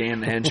out who Dan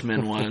the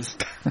henchman was.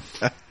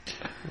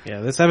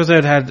 Yeah, this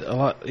episode had a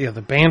lot,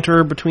 the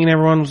banter between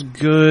everyone was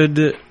good.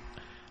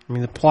 I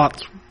mean, the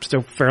plot's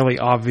still fairly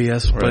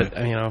obvious, but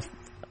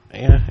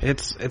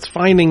it's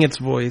finding its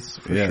voice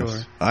for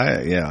sure.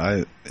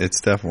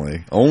 It's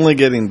definitely only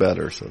getting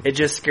better. So it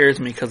just scares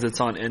me because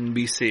it's on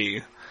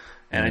NBC,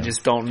 and I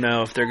just don't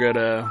know if they're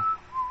gonna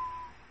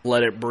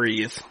let it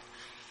breathe.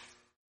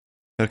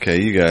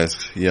 Okay, you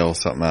guys yell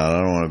something out.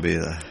 I don't want to be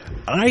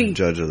the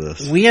judge of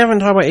this. We haven't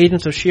talked about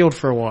Agents of S.H.I.E.L.D.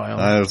 for a while.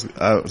 I was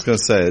going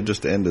to say it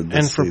just ended this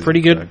and for season,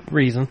 pretty good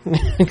reason,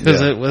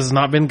 because it has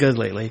not been good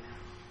lately.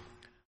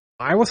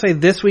 I will say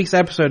this week's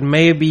episode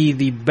may be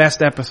the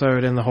best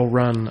episode in the whole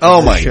run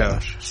of the show.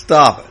 Gosh.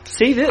 Stop it.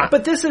 See,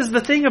 but this is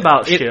the thing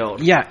about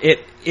S.H.I.E.L.D. Yeah,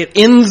 it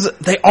ends,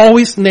 they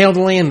always nail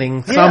the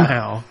landing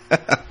somehow.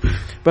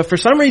 But for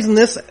some reason,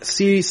 this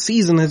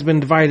season has been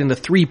divided into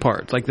 3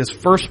 parts. Like, this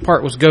first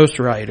part was Ghost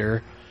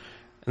Rider,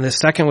 and the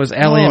second was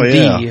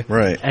LMD,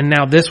 right. And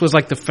now this was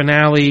like the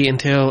finale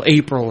until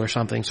April or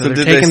something. So they're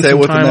did taking they say some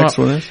what time the next off.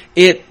 one is?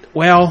 I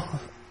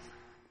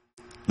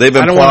They've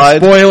don't want to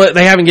implied. spoil it.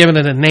 They haven't given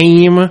it a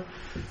name,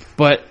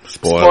 but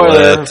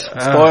Spoiler.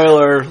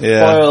 Spoiler.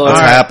 Yeah, what's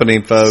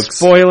happening, folks?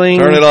 Spoiling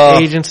Turn it off.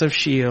 Agents of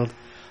S.H.I.E.L.D.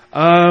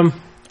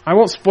 I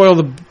won't spoil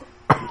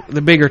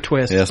the bigger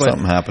twist. Yeah, but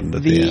something happened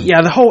at the end.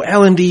 Yeah, the whole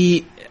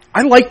LMD.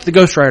 I liked the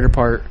Ghost Rider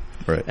part.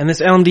 Right. And this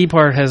LMD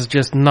part has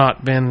just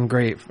not been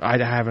great. I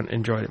haven't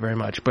enjoyed it very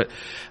much. But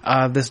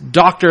this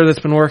doctor that's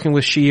been working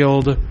with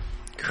S.H.I.E.L.D.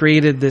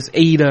 created this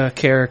Ada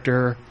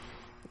character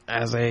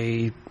as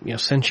a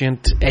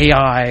sentient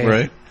AI.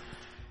 Right.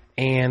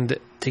 And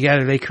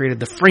together they created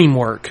the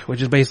framework,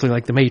 which is basically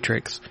like the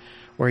Matrix,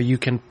 where you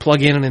can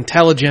plug in an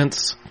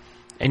intelligence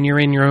and you're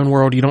in your own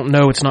world. You don't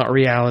know it's not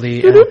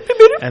reality.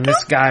 And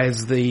this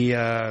guy's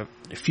the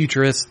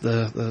futurist,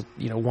 the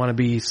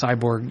wannabe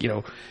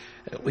cyborg,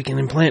 we can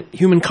implant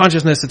human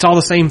consciousness. It's all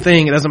the same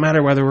thing. It doesn't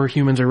matter whether we're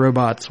humans or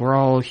robots. We're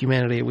all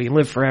humanity. We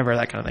live forever,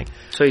 that kind of thing.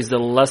 So he's the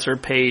lesser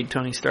paid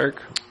Tony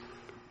Stark?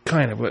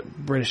 Kind of, but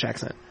British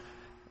accent.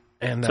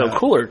 And so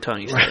cooler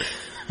Tony Stark.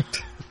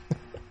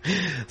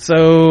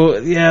 So,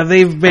 yeah,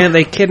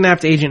 they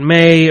kidnapped Agent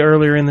May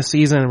earlier in the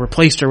season and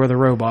replaced her with a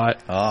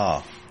robot.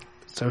 Oh.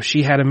 So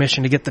she had a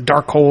mission to get the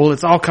Darkhold.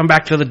 It's all come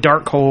back to the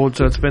Darkhold,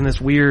 so it's been this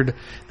weird,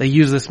 they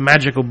use this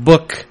magical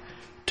book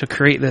to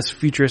create this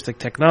futuristic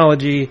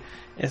technology.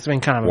 It's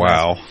been kind of a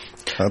mess.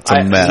 That's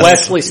a mess.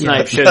 Wesley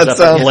Snipes shows up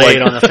and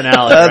Blade on the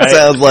finale, that right?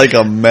 sounds like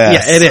a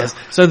mess. Yeah, it is.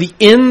 So the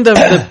end of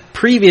the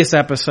previous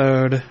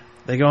episode,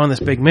 they go on this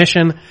big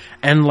mission,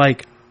 and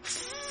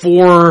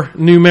 4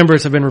 new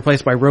members have been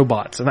replaced by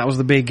robots, and that was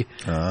the big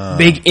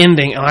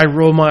ending. And I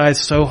rolled my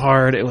eyes so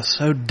hard; it was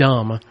so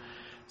dumb.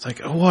 It's like,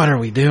 what are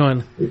we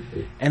doing?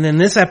 And then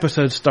this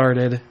episode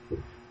started,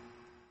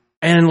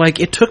 and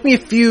it took me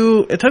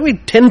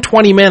 10,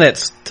 20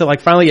 minutes to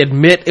finally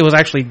admit it was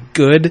actually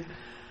good.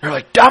 You're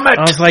like, damn it!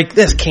 I was like,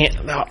 this can't.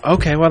 Oh,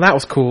 okay, well that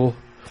was cool.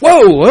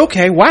 Whoa,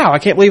 okay, wow, I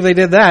can't believe they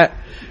did that.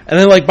 And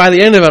then by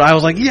the end of it, I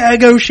was like, yeah,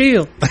 go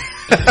S.H.I.E.L.D.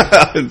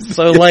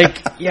 So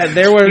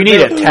there were. You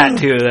need a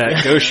tattoo of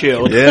that. Go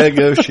S.H.I.E.L.D. Yeah,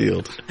 go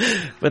S.H.I.E.L.D.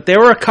 But there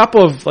were a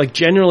couple of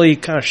generally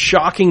kind of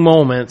shocking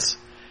moments,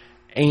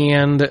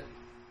 and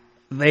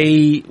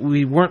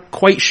we weren't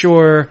quite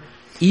sure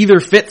either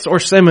Fitz or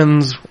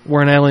Simmons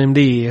were an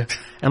LMD,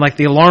 and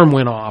the alarm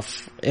went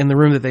off in the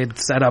room that they'd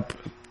set up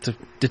to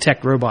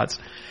detect robots,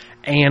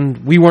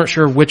 and we weren't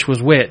sure which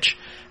was which.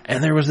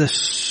 And there was this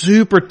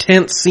super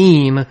tense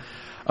scene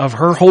of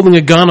her holding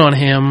a gun on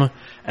him,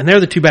 and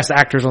they're the 2 best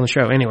actors on the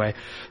show anyway.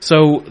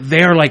 So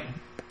they're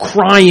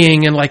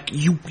crying and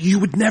you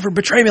would never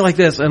betray me like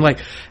this, and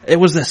it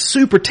was this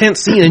super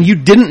tense scene and you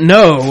didn't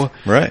know.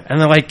 Right.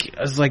 And they're I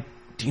was like,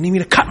 do you need me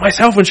to cut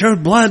myself and show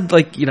blood?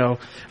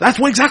 That's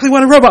exactly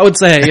what a robot would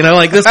say,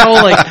 this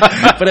whole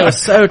but it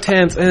was so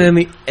tense.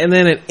 And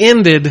then it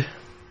ended.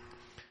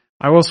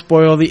 I will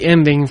spoil the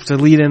ending to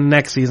lead in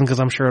next season because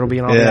I'm sure it'll be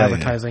in all the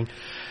advertising. Yeah.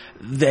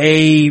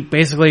 They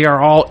basically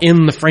are all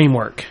in the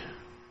framework.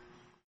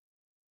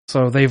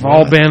 So they've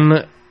all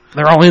they're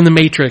all in the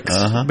Matrix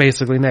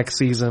basically next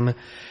season.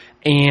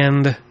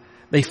 And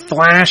they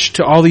flash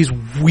to all these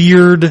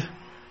weird,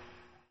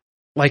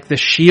 the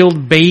S.H.I.E.L.D.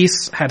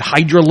 base had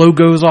Hydra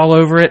logos all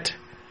over it.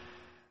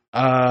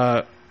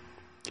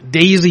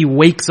 Daisy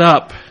wakes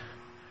up.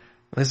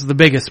 This is the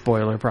biggest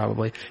spoiler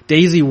probably.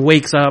 Daisy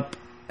wakes up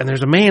and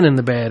there's a man in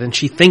the bed, and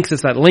she thinks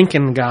it's that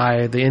Lincoln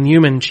guy, the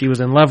Inhuman she was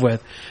in love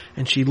with.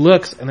 And she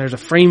looks, and there's a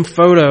framed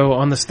photo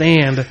on the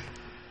stand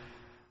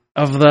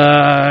of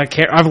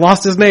I've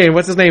lost his name.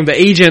 What's his name? The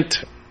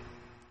agent,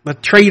 the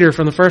traitor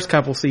from the first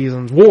couple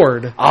seasons,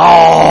 Ward.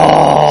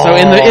 Oh! So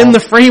in the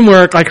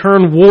framework, her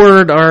and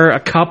Ward are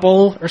a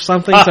couple or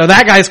something. So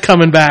that guy's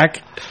coming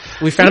back.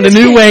 We found a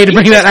new way to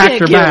bring that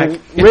actor back.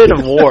 Rid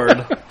of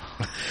Ward.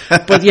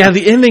 But yeah,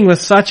 the ending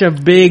was such a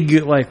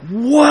big,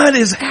 what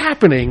is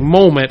happening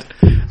moment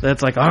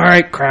that's all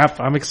right, crap,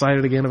 I'm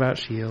excited again about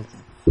S.H.I.E.L.D.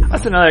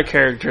 That's another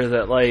character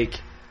that,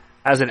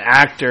 as an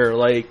actor,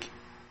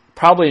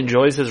 probably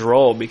enjoys his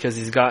role because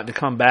he's gotten to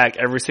come back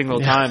every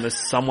single time as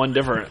someone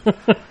different.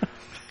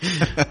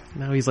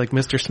 Now he's like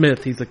Mr.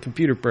 Smith. He's a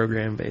computer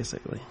program,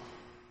 basically.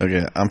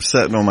 Okay, I'm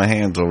sitting on my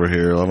hands over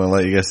here. I'm going to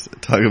let you guys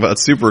talk about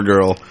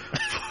Supergirl.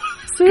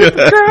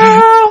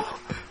 Supergirl!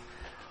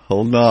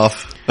 Holding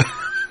off.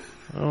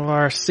 Oh,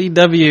 our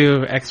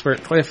CW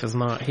expert Cliff is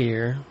not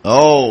here.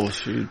 Oh,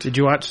 shoot. Did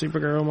you watch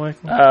Supergirl,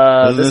 Michael?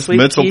 Is this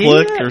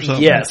Mitzelplick or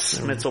something? Yes,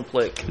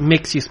 Mitzelplick.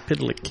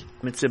 Mixispidlick.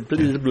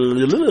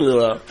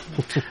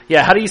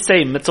 Yeah, how do you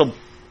say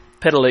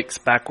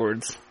Mitzelpidlicks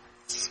backwards?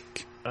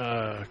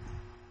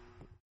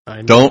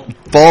 Don't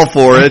fall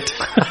for it.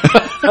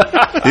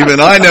 Even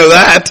I know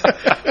that.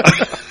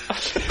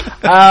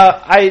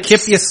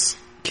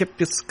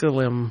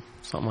 Kipiascalim,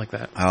 something like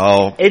that.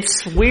 Oh.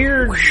 It's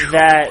weird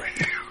that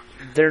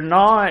they're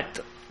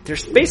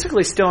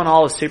basically stealing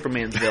all of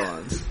Superman's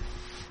villains.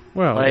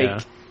 Well,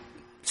 like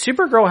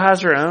Supergirl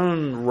has her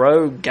own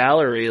rogue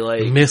gallery.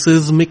 Like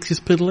Mrs.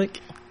 Mxyzptlk.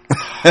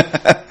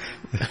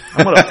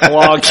 I'm gonna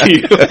flog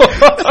you.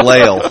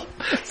 Flail.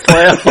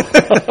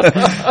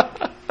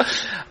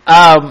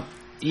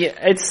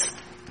 Yeah,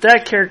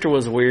 that character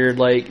was weird.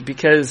 Like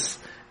because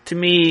to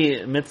me,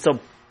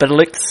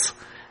 Mxyzptlk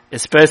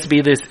is supposed to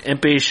be this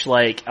impish,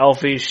 like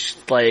elfish,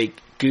 like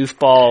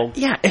goofball.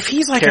 Yeah, if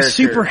he's like character. a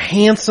super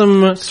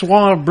handsome,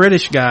 suave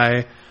British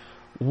guy,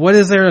 what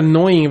is there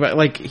annoying about?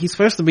 Like he's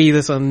supposed to be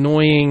this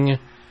annoying.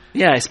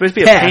 Yeah, he's supposed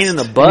to be pest. a pain in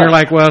the butt. And you're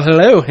like, well,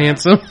 hello,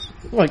 handsome.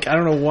 Like I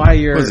don't know why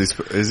you're.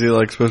 Is he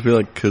like supposed to be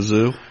like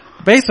Kazoo?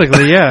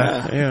 Basically,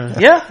 yeah.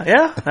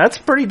 Yeah, that's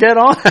pretty dead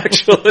on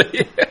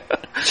actually.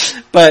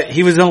 But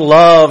he was in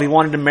love. He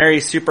wanted to marry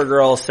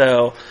Supergirl,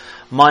 so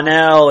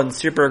Mon-El and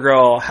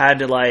Supergirl had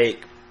to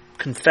like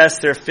confess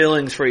their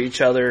feelings for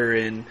each other.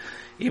 And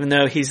even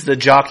though he's the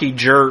jockey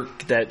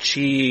jerk, that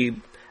she,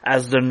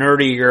 as the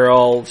nerdy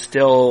girl,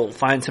 still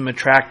finds him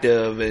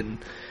attractive. And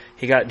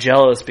he got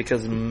jealous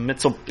because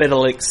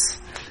Mxyzptlk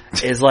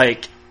is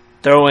like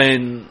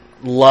throwing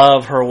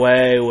love her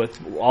way with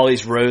all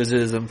these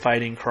roses and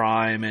fighting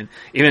crime, and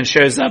even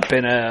shows up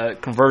in a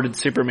converted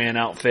Superman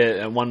outfit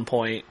at one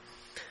point.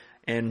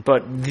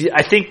 But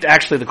I think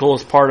actually the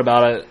coolest part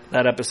about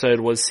that episode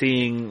was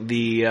seeing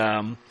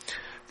the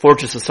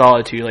Fortress of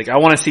Solitude. Like I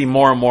want to see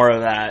more and more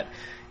of that,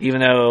 even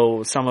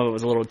though some of it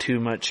was a little too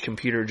much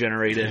computer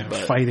generated. Yeah,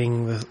 but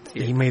fighting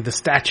he made the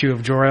statue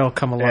of Jor-El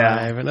come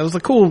alive, and it was a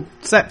cool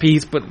set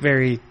piece, but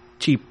very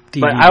cheap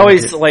TV. But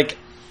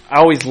I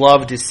always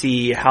love to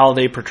see how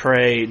they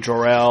portray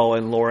Jor-El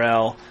and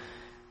Laurel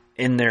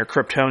in their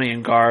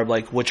Kryptonian garb,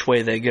 like which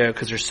way they go,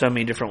 because there's so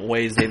many different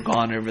ways they've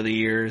gone over the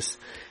years.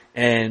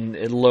 And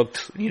it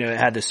looked, it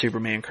had the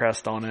Superman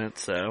crest on it,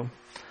 so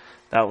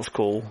that was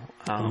cool.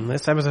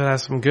 This episode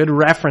has some good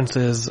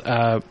references.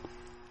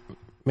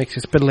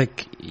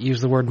 Mxyzptlk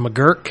used the word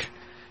McGurk.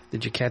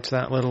 Did you catch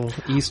that little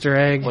Easter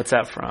egg? What's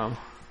that from?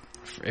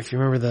 If you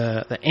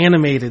remember the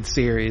animated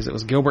series, it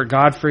was Gilbert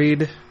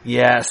Gottfried.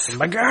 Yes.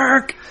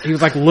 McGurk! He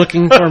was like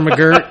looking for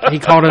McGurk. He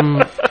called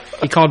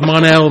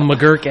Mon-El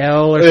McGurk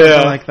L or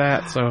something like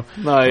that. So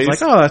nice.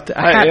 It's like,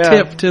 a hat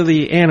tip to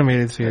the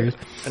animated series.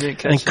 I didn't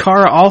catch and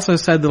Kara also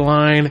said the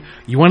line,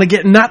 "You want to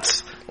get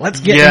nuts?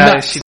 Let's get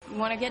nuts." You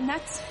want to get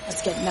nuts?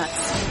 Let's get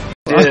nuts.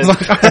 I was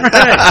like, all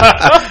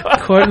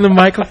right. Quoting the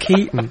Michael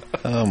Keaton.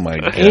 Oh my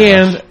god.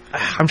 And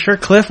I'm sure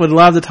Cliff would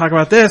love to talk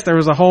about this. There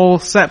was a whole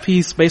set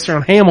piece based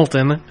around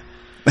Hamilton.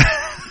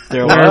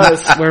 There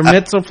was. Where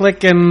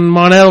Mxyzptlk and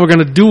Mon-El were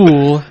going to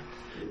duel.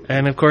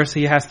 And of course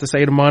he has to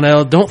say to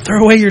Mon-El, "Don't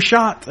throw away your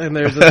shot." And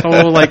there's this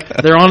whole, like,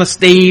 they're on a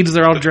stage,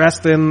 they're all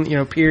dressed in,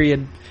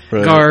 period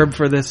garb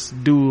for this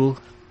duel.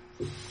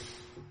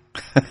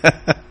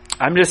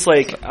 I'm just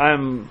like,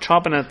 I'm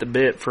chomping at the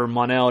bit for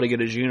Mon-El to get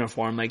his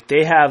uniform. Like,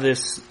 they have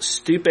this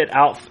stupid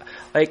outfit.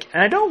 Like,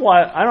 and I don't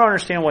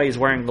understand why he's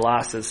wearing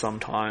glasses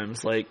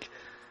sometimes. Like,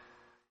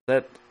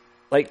 that,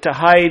 like, to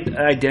hide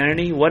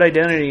identity. What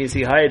identity is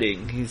he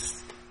hiding? He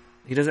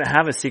doesn't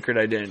have a secret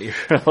identity,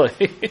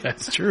 really.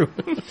 That's true.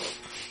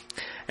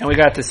 And we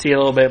got to see a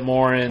little bit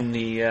more in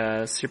the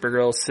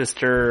Supergirl's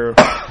sister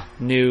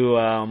new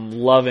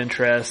love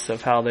interest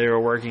of how they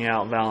were working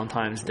out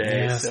Valentine's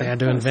Day. Yes, they had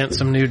to invent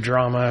some new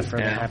drama for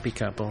the happy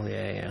couple.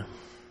 Yeah.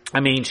 I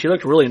mean, she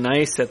looked really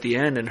nice at the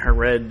end in her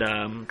red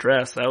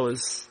dress. That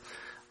was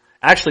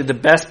actually the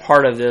best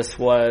part of this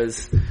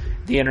was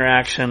the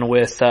interaction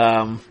with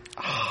the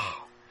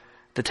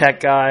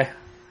tech guy.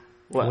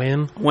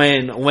 Win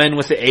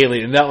with the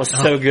alien. That was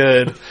so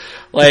good.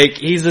 Like,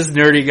 he's this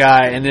nerdy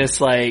guy and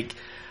this like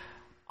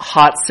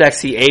hot,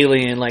 sexy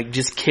alien like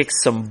just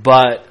kicks some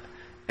butt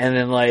and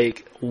then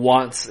like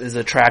is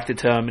attracted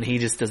to him and he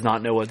just does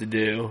not know what to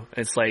do.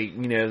 It's like,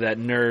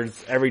 that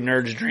every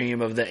nerd's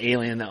dream of the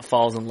alien that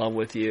falls in love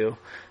with you.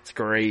 It's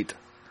great.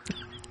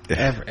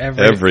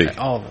 Every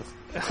all of us.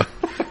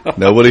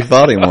 Nobody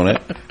fought him on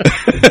it.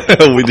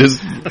 We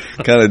just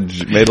kind of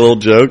made a little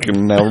joke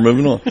and now we're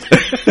moving on.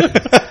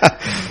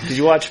 Did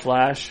you watch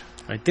Flash?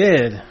 I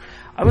did.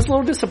 I was a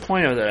little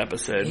disappointed with that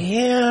episode.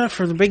 Yeah,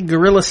 for the big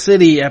Gorilla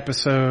City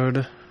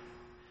episode,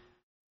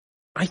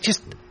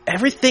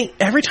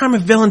 every time a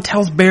villain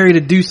tells Barry to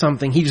do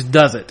something, he just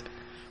does it.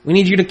 We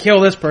need you to kill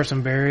this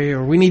person, Barry,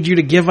 or we need you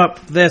to give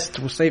up this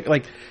to save,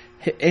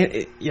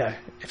 yeah.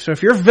 So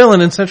if you're a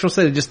villain in Central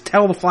City, just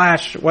tell the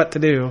Flash what to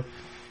do,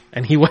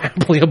 and he will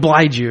happily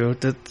oblige you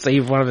to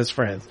save one of his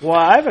friends. Well,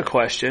 I have a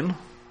question.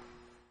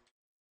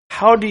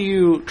 How do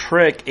you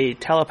trick a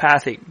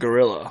telepathic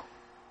gorilla?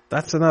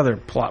 That's another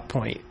plot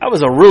point. That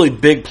was a really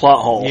big plot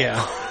hole.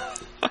 Yeah.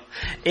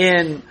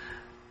 And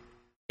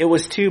it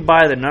was too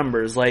by the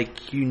numbers.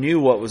 Like, you knew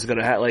what was going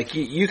to happen. Like,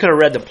 you could have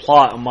read the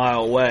plot a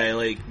mile away.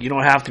 Like, you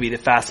don't have to be the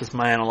fastest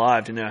man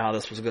alive to know how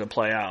this was going to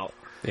play out.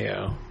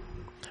 Yeah.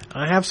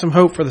 I have some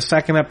hope for the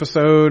second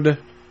episode.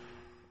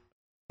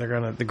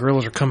 The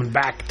gorillas are coming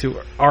back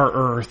to our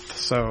Earth,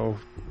 so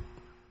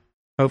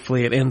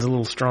hopefully it ends a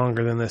little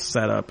stronger than this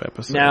setup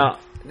episode. Now,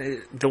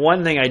 the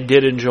one thing I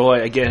did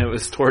enjoy, again, it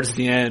was towards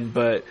the end,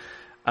 but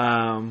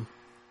what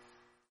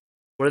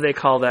do they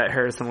call that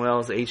Harrison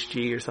Wells,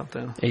 HG or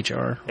something?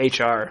 HR.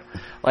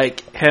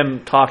 Like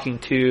him talking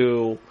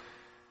to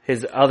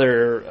his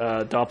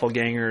other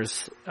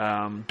doppelganger's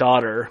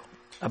daughter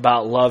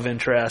about love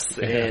interest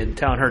and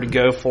telling her to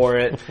go for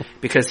it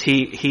because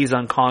he's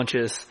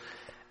unconscious.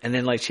 And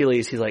then like she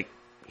leaves, he's like,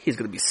 he's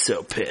going to be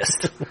so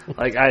pissed.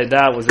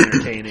 That was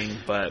entertaining,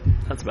 but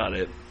that's about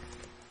it.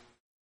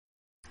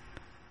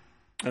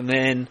 And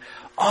then,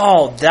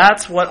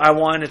 that's what I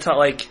wanted to talk.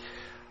 Like,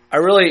 I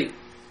really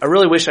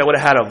wish I would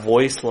have had a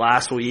voice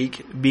last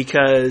week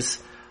because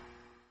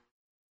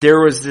there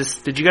was this.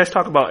 Did you guys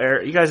talk about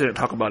Arrow? You guys didn't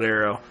talk about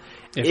Arrow.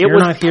 If it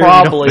was here,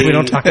 probably we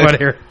don't talk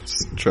about Arrow.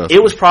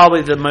 It was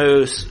probably the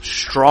most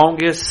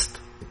strongest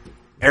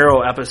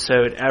Arrow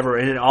episode ever,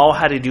 and it all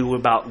had to do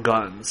about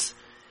guns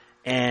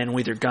and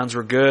whether guns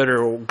were good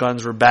or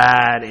guns were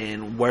bad,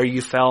 and where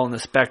you fell in the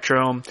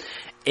spectrum.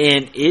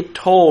 And it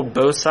told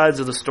both sides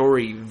of the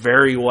story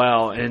very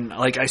well. And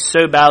like, I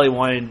so badly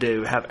wanted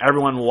to have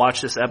everyone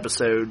watch this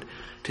episode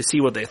to see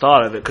what they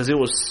thought of it, because it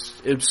was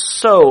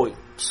so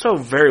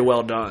very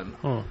well done.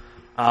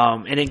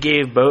 And it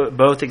gave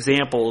both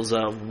examples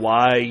of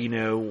why,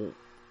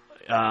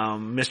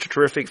 Mr.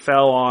 Terrific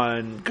fell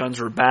on guns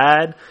were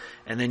bad,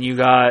 and then you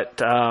got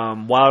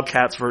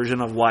Wildcat's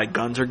version of why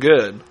guns are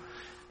good.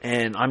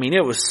 And I mean,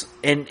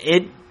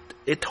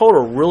 it told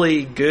a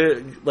really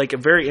good, like a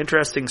very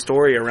interesting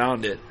story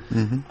around it.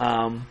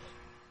 Mm-hmm.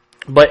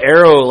 But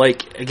Arrow,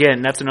 like,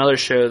 again, that's another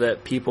show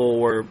that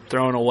people were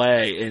throwing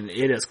away, and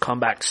it has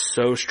come back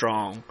so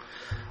strong.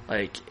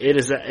 Like, it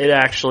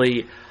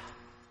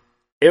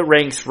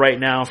ranks right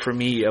now for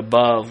me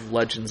above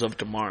Legends of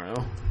Tomorrow.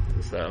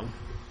 So,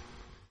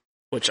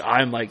 which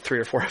I'm like 3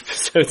 or 4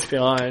 episodes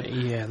behind.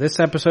 Yeah, this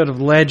episode of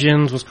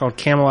Legends was called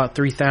Camelot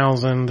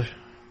 3000.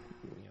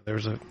 There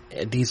was a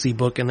DC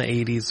book in the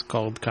 80s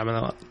called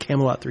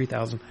Camelot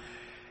 3000.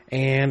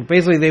 And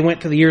basically they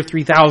went to the year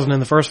 3000 in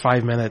the first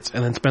 5 minutes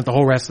and then spent the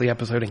whole rest of the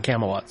episode in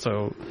Camelot.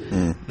 So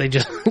they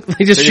just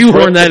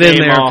shoehorned that in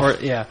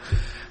there.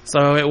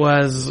 So it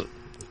was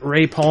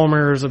Ray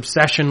Palmer's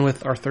obsession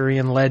with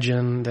Arthurian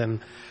legend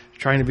and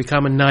trying to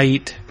become a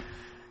knight.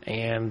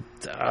 And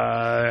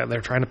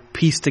they're trying to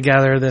piece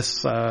together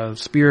this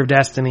Spear of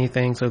Destiny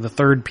thing. So the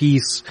third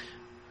piece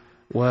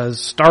was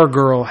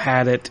Stargirl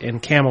had it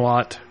in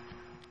Camelot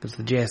because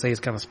the JSA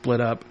is kind of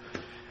split up,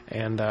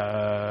 and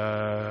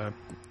I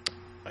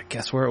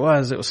guess where it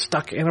was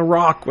stuck in a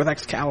rock with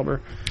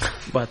Excalibur.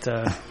 But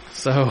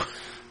so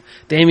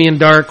Damien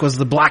Dark was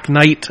the Black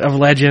Knight of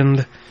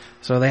legend,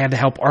 so they had to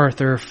help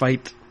Arthur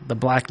fight the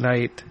Black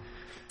Knight.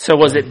 So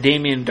was it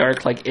Damien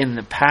Dark like in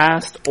the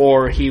past,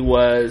 or he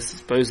was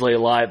supposedly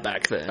alive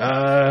back then?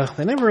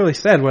 They never really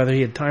said whether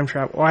he had time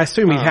travel. Well, I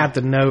assume he'd have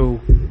to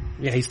know.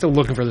 Yeah, he's still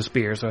looking for the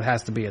spear, so it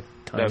has to be a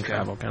time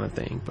travel kind of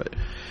thing. But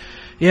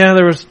yeah,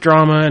 there was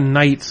drama and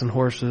knights and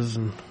horses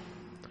and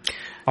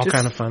all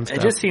kind of fun stuff.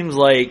 It just seems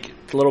like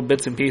the little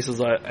bits and pieces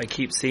I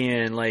keep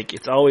seeing, like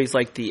it's always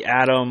like the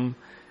Atom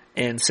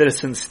and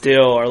Citizen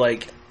Steel are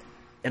like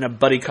in a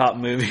buddy cop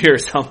movie or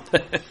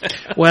something.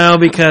 Well,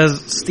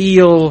 because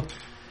Steel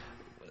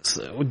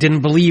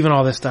didn't believe in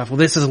all this stuff. Well,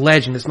 this is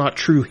legend. It's not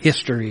true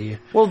history.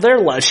 Well, they're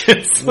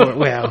legends.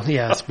 Well,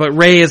 yes. But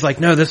Ray is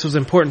like, no, this was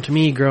important to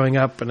me growing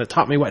up, and it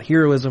taught me what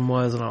heroism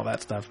was and all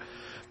that stuff.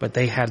 But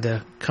they had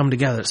to come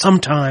together.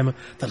 Sometime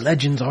the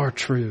legends are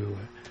true.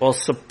 Well,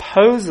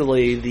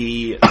 supposedly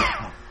the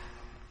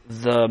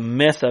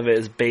myth of it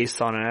is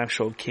based on an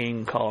actual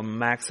king called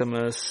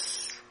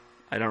Maximus.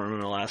 I don't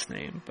remember the last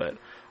name, but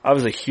I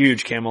was a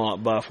huge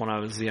Camelot buff when I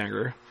was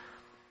younger.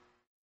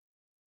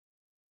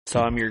 So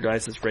I'm your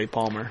guys' Ray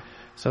Palmer.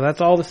 So that's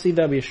all the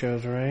CW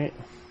shows, right?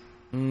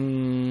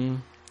 Wait,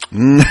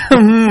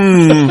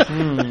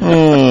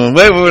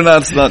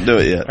 let's not do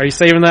it yet. Are you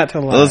saving that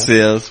till last?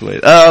 Let's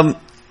wait.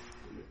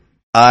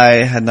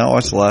 I had not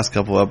watched the last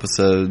couple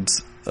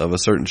episodes of a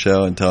certain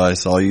show until I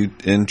saw you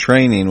in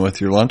training with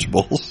your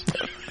Lunchables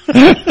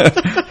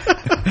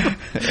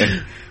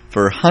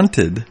for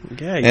Hunted.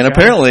 Yeah, and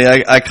apparently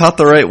I caught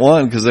the right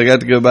one because I got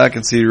to go back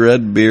and see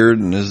Redbeard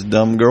and his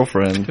dumb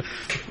girlfriend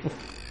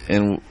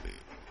in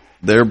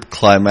their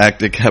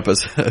climactic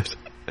episode.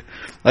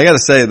 I got to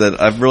say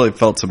that I've really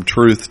felt some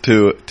truth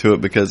to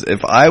it because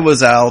if I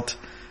was out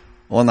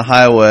on the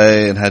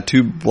highway and had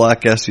 2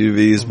 black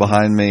SUVs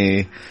behind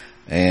me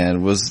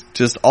and was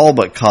just all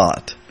but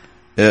caught,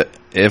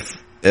 if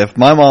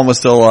my mom was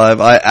still alive,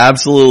 I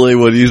absolutely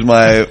would use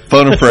my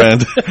phone a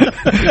friend.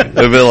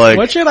 It'd be like,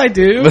 what should I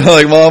do?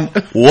 Like, Mom,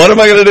 what am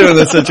I going to do in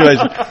this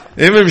situation?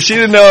 Even if she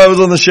didn't know I was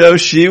on the show,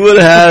 she would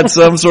have had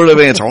some sort of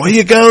answer. Where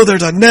you go?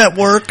 There's a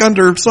network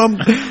under some,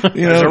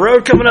 There's a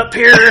road coming up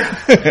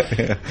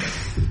here.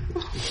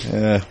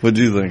 Yeah, what'd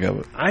you think of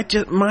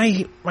it?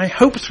 My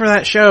hopes for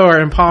that show are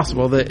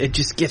impossible. That it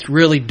just gets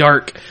really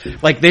dark.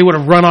 Like they would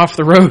have run off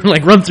the road, and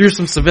like run through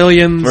some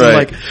civilians, and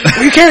like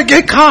you can't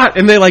get caught,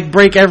 and they like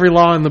break every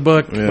law in the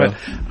book. Yeah. But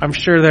I'm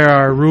sure there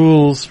are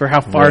rules for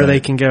how far they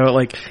can go,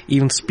 like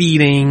even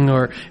speeding,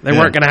 or they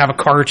weren't going to have a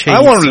car chase.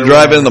 I wanted to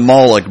drive in the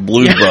mall like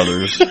Blues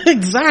Brothers.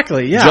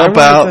 Exactly. Yeah. Jump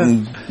out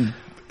and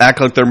act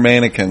like they're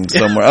mannequins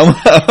somewhere.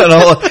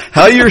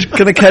 How you're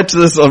going to catch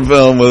this on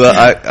film with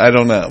I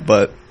don't know,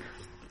 but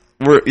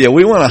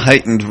we want a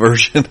heightened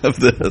version of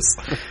this.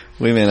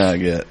 We may not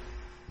get.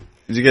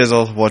 Did you guys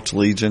all watch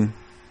Legion?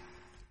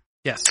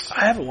 Yes.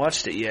 I haven't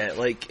watched it yet.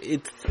 Like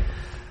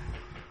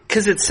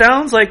because it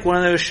sounds like one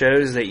of those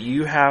shows that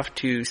you have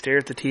to stare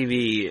at the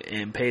TV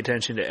and pay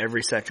attention to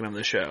every second of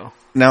the show.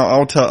 Now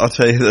I'll tell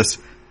you this.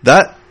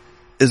 That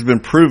has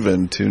been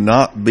proven to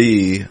not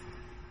be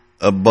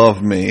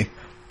above me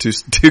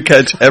to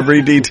catch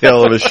every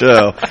detail of a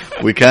show.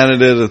 We kind of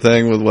did a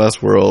thing with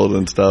Westworld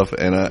and stuff,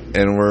 and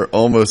we're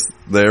almost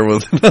there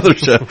with another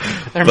show.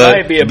 There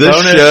might be a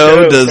bonus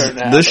show.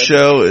 This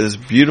show is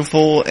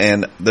beautiful,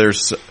 and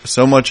there's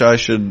so much I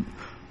should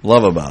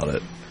love about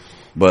it,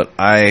 but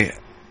I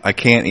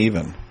can't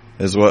even.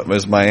 Is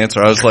my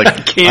answer. I was like, I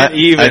can't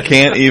even.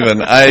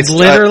 I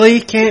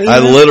literally can't even. I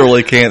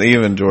literally can't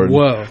even, Jordan.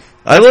 Whoa.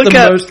 I look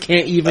at most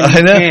can't even.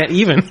 Can't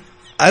even.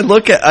 I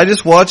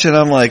just watch it and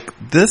I'm like,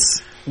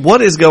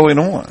 what is going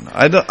on?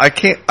 I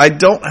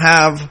don't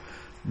have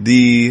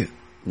the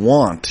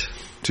want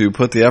to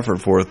put the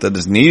effort forth that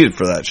is needed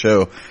for that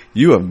show.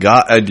 You have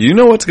got, do you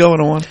know what's going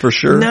on for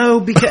sure? No,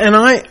 because,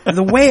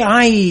 the way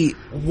I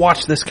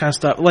watch this kind of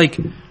stuff, like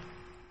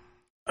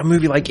a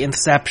movie like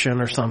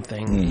Inception or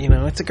something,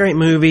 it's a great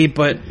movie,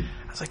 but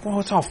I was like, well,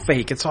 it's all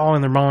fake. It's all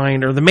in their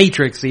mind. Or The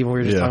Matrix, even, we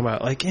were just talking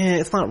about. Like,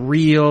 it's not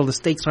real. The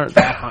stakes aren't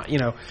that high,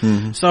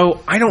 Mm-hmm.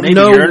 So, I don't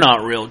know. Maybe you're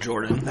not real,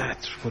 Jordan.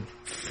 That's what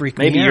freak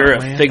me out, Maybe you're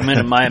a figment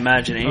of my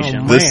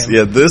imagination.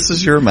 This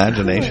is your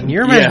imagination.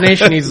 Your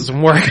imagination needs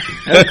some work.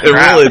 It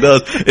really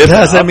does. It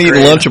has them eating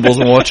Lunchables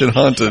and watching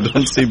Haunted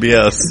on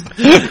CBS.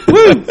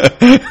 Woo!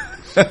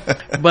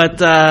 But,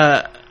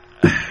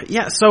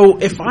 so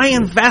if I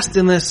invest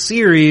in this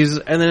series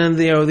and then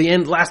the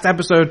end last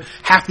episode,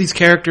 half these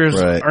characters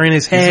are in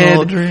his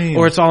head,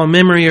 or it's all a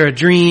memory or a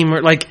dream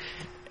or like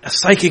a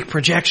psychic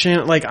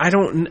projection, like I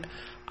don't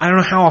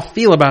know how I'll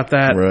feel about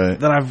that. Right.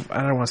 That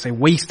I don't want to say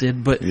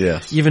wasted, but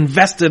you've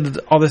invested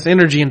all this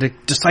energy into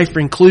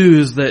deciphering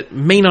clues that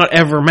may not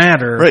ever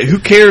matter. Right. Who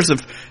cares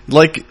if,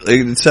 like,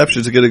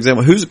 Inception's a good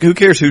example. Who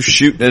cares who's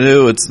shooting at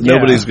who?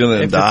 Nobody's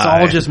going to die. If it's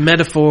all just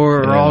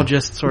metaphor or all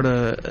just sort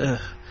of.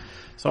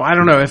 So I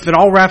don't know. If it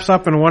all wraps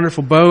up in a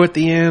wonderful bow at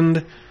the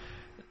end,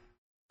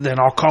 then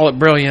I'll call it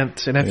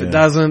brilliant. And if it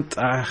doesn't,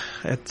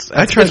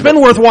 it's been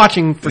worth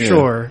watching for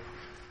sure.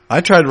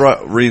 I tried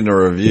reading a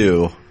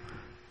review,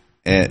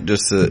 and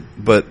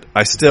but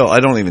I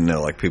don't even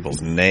know like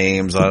people's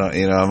names. I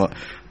don't, I'm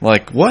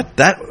like, what?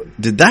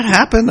 Did that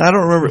happen? I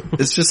don't remember.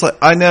 It's just like,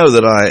 I know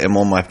that I am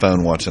on my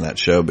phone watching that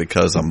show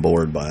because I'm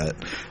bored by it.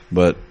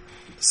 But,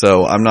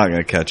 so I'm not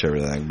going to catch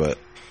everything, but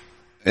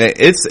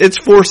it's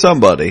for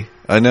somebody.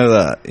 I know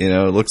that,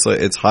 it looks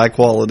like it's high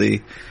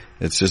quality.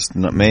 It's just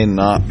may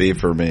not be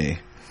for me.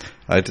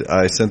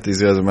 I sent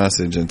these guys a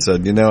message and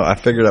said, I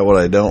figured out what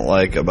I don't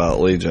like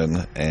about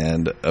Legion,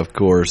 and of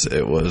course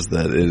it was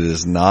that it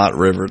is not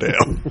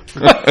Riverdale.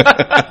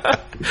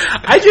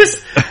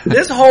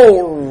 This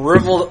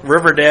whole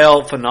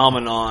Riverdale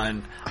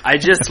phenomenon, I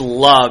just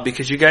love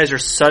because you guys are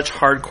such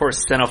hardcore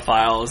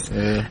cinephiles,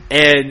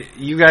 and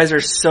you guys are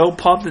so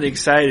pumped and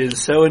excited and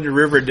so into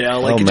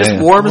Riverdale. Like, it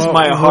just warms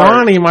my heart.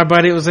 Ronnie, my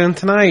buddy, was in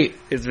tonight.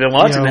 He's been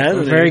watching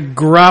that. Very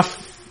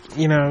gruff,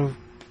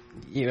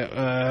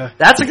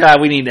 that's a guy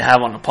we need to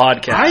have on the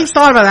podcast. I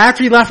thought about it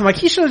after he left. I'm like,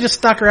 he should have just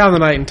stuck around the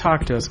night and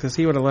talked to us because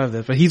he would have loved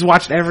it. But he's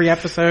watched every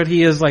episode.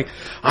 He is like,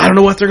 I don't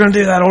know what they're going to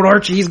do. That old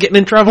Archie, he's getting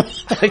in trouble.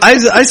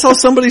 I saw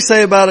somebody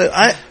say about it.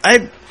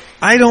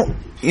 I don't.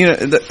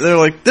 They're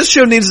like, this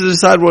show needs to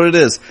decide what it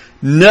is.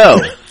 No.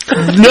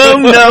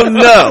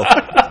 No.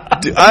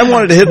 Dude, I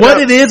wanted to hit what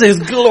it is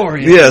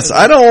glorious. Yes,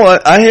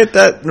 I hit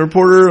that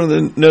reporter on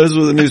the nose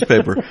with a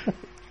newspaper.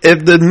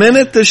 If the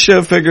minute the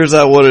show figures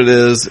out what it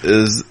is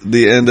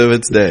the end of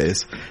its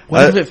days.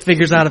 What if it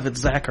figures out if it's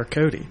Zach or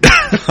Cody?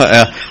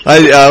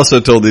 I also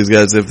told these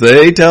guys, if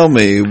they tell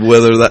me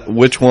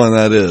which one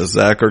that is,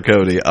 Zach or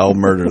Cody, I'll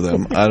murder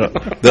them.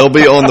 They'll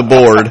be on the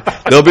board.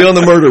 They'll be on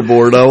the murder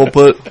board. I will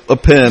put a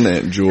pin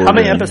in Jordan. How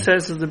many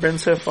episodes has there been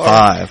so far?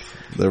 5.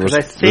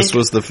 This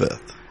was the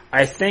 5th.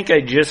 I think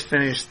I just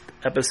finished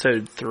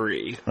episode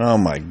 3. Oh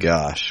my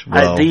gosh.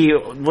 Well, wait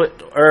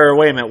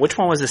a minute. Which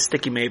one was the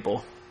Sticky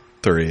Maple?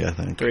 3, I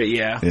think. 3,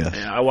 yeah.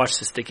 I watched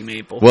the Sticky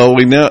Maple. Well,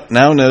 we now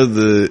know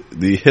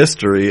the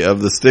history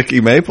of the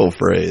Sticky Maple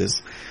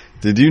phrase.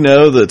 Did you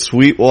know that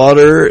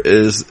Sweetwater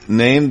is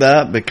named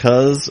that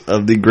because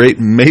of the great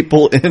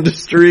maple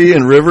industry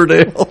in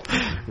Riverdale?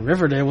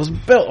 Riverdale was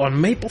built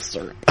on maple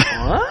syrup.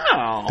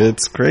 Wow.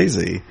 It's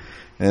crazy.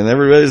 And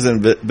everybody's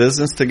in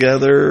business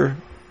together.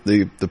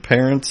 the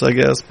parents, I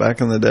guess,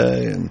 back in the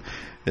day, and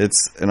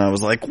I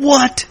was like,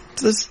 what?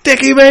 It's a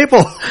Sticky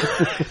Maple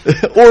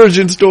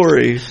origin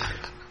story.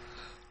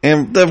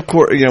 And of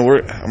course, you know,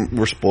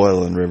 we're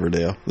spoiling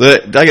Riverdale. I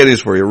got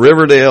news for you.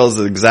 Riverdale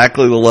is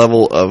exactly the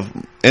level of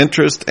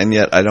interest, and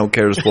yet I don't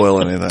care to spoil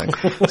anything.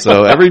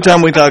 So every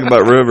time we talk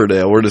about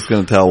Riverdale, we're just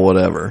going to tell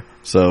whatever.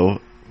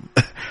 So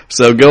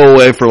go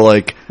away for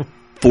like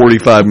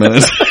 45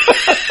 minutes.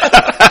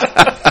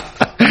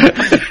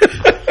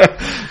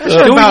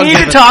 Do we need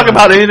to talk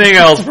about anything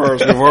else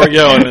first before we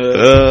go into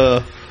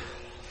this?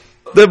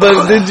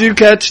 But did you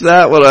catch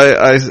that? What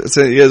I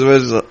sent you guys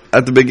was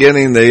at the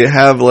beginning, they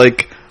have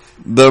like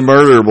the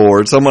murder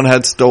board. Someone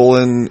had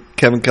stolen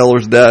Kevin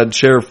Keller's dad,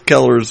 Sheriff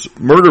Keller's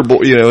murder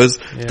board, you know, his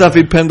stuff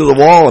he'd pinned to the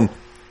wall,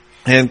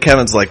 and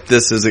Kevin's like,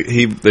 this is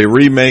they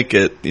remake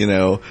it, you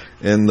know,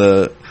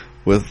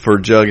 for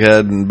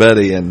Jughead and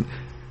Betty, and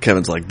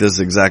Kevin's like, this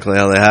is exactly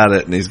how they had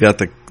it, and he's got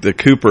the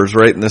Coopers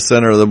right in the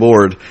center of the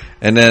board,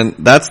 and then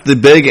that's the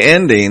big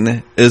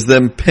ending, is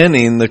them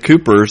pinning the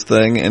Coopers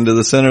thing into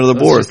the center of the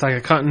board. It's just like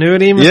a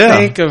continuity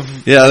mistake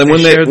of... Yeah, and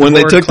when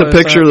they took the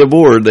picture of the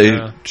board, they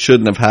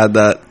shouldn't have had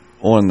that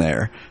on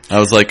there. I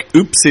was like,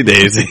 oopsie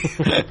daisy.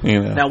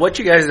 You know. Now, what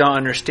you guys don't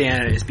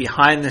understand is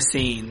behind the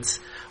scenes,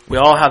 we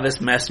all have this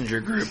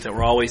messenger group that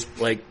we're always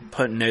like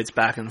putting notes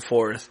back and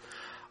forth.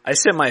 I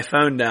set my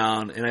phone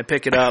down and I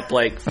pick it up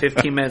like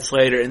 15 minutes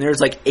later, and there's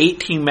like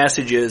 18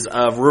 messages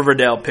of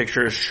Riverdale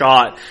pictures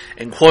shot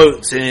and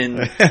quotes and,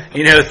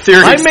 you know,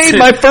 theories. I made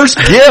my first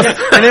GIF,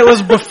 and it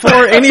was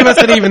before any of us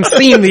had even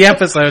seen the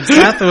episode.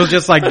 Seth was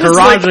just like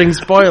barraging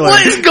spoilers.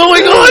 What is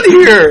going on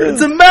here?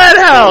 It's a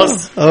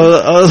madhouse.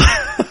 I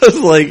was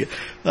like,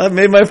 I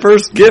made my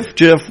first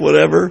GIF,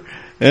 whatever.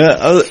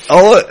 Yeah,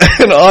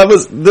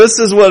 this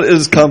is what it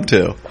has come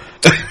to.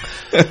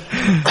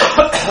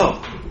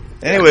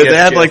 Anyway, they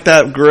had like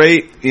that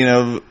great, you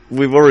know,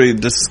 we've already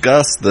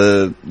discussed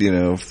the, you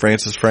know,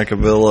 Francis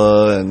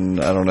Francavilla,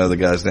 and I don't know the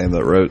guy's name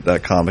that wrote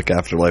that comic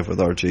Afterlife with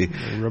Archie.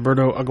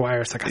 Roberto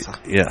Aguirre Sacasa.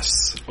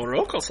 Yes.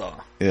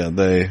 Orocosa. Yeah,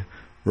 they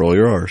roll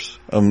your R's.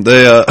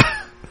 They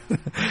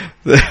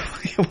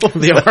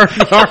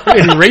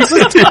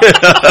racist?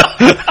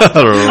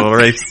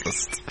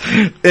 Racist.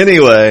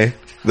 Anyway,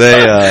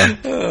 they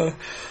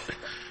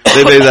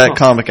made that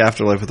comic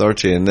Afterlife with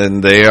Archie, and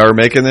then they are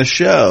making this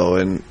show,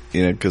 and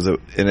you know,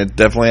 and it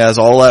definitely has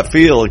all that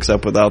feel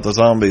except without the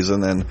zombies.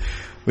 And then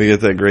we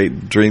get that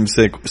great dream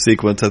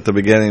sequence at the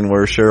beginning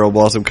where Cheryl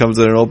Blossom comes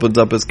in and opens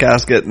up his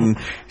casket, and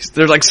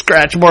there's like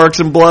scratch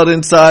marks and blood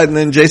inside, and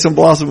then Jason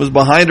Blossom was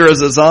behind her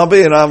as a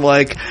zombie, and I'm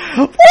like,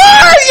 what?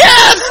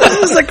 Yes!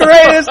 This is the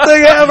greatest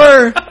thing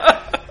ever!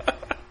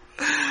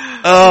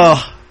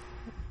 Oh.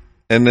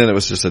 And then it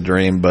was just a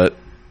dream, but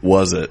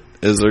was it?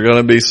 Is there going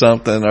to be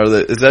something?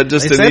 Is that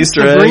just an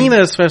Easter egg?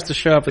 Sabrina is supposed to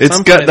show up at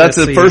some point. That's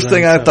the first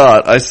thing I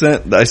thought. I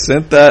sent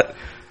the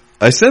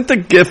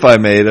GIF I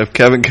made of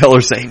Kevin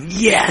Keller saying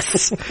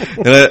yes,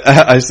 and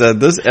I said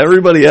this.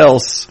 Everybody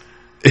else,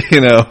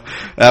 you know,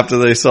 after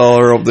they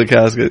saw her open the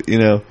casket, you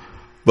know,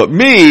 but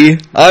me,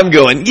 I'm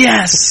going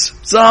yes,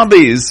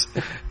 zombies,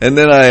 and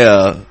then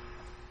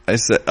I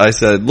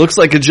said, looks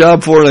like a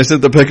job for it. And I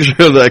sent the picture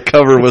of that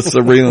cover with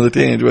Sabrina the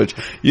Teenage Witch.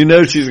 You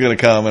know she's going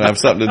to come and have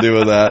something to do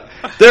with that.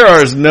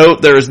 There is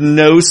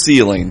no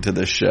ceiling to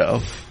this show.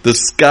 The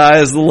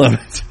sky is the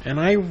limit. And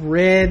I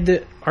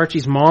read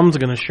Archie's mom's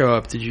going to show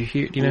up. Did you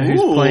hear? Do you know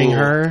who's playing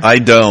her? I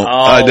don't.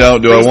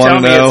 Do I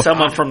want to know? It's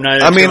someone from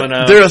I mean,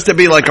 there has to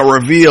be like a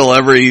reveal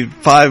every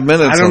 5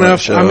 minutes. I don't know.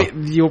 Show.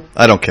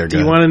 I don't care. Do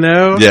you want to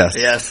know? Yes.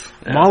 Yes.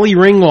 Yeah. Molly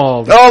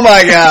Ringwald. Oh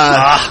my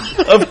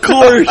God! Of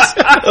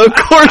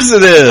course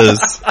it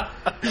is.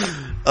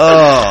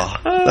 Oh,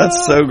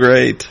 that's so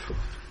great.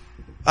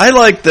 I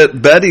like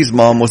that Betty's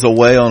mom was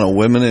away on a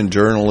women in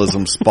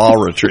journalism spa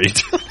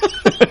retreat.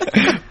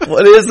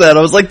 What is that?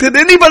 I was like, did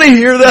anybody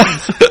hear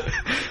that?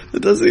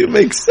 It doesn't even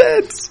make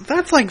sense.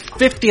 That's like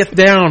 50th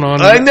down on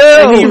I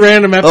know. any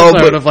random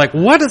episode of like,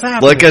 what is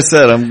happening? Like I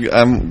said,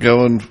 I'm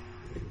going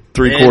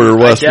 3/4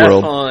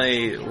 Westworld. I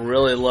definitely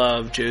really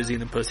love Josie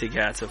and the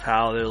Pussycats, of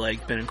how they're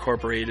like been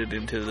incorporated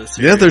into this.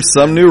 Yeah, there's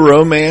some new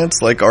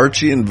romance, like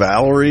Archie and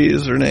Valerie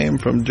is her name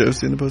from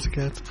Josie and the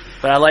Pussycats.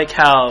 But I like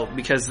how,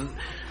 because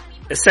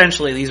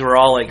essentially these were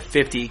all like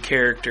 50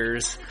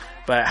 characters,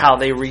 but how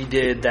they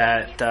redid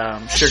that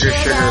Sugar.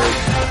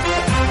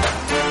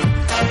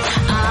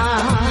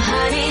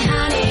 Honey,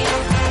 honey,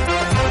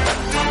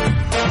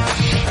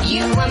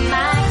 you are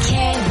my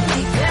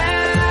candy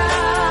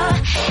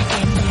girl,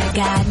 and you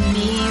got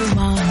me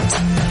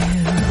wanting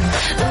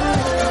you.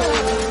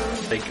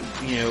 Like,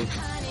 you know,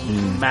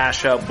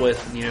 mash up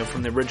with, you know,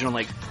 from the original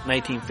like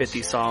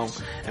 1950 song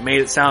and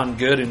made it sound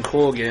good and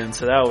cool again.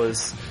 So that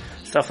was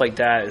stuff like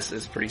that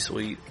is pretty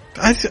sweet.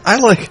 I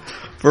like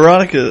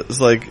Veronica is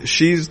like,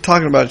 she's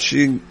talking about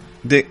she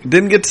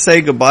didn't get to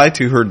say goodbye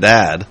to her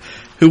dad,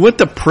 who went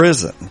to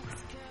prison,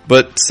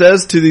 but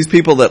says to these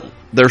people that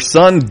their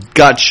son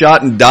got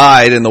shot and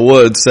died in the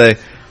woods, say,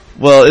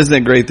 well, isn't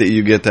it great that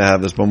you get to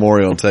have this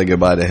memorial and say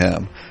goodbye to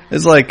him?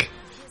 It's like,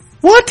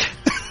 what?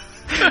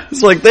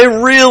 It's like they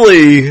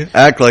really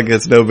act like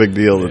it's no big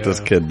deal that this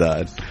kid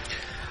died.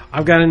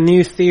 I've got a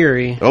new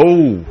theory.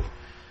 Oh.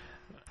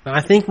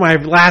 I think my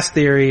last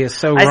theory is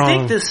so wrong. I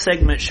think this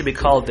segment should be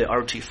called the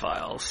Archie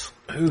Files.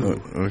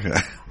 Ooh. Oh, okay.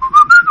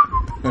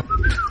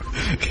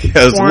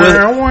 Yes,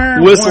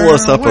 whistle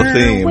us up a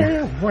theme.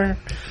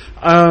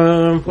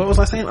 What was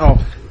I saying? Oh.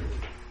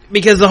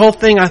 Because the whole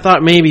thing, I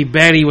thought maybe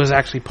Betty was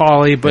actually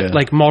Polly, but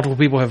like multiple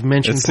people have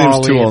mentioned Polly.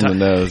 It seems too on the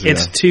nose.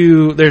 It's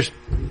too, the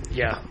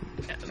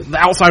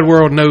outside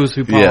world knows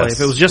who Polly is. If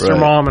it was just her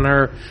mom and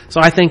her.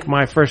 So I think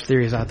my first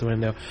theory is out the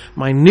window.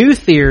 My new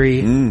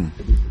theory,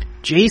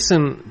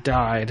 Jason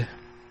died,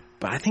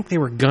 but I think they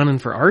were gunning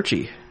for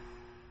Archie.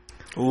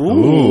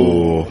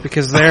 Ooh.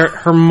 Because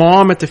her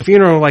mom at the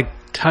funeral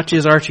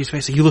touches Archie's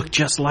face. So you look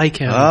just like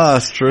him. Ah,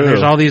 that's true. And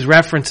there's all these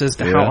references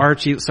to how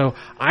Archie. So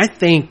I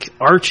think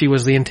Archie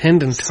was the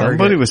intended target.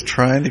 Somebody was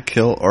trying to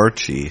kill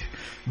Archie.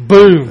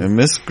 Boom. And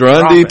Miss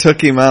Grundy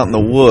took him out in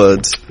the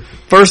woods.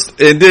 First,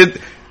 it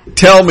did.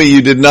 Tell me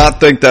you did not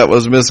think that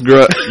was Miss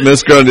Grundy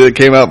that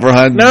came out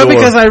behind the door. No,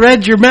 because I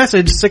read your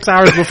message 6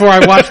 hours before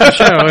I watched the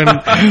show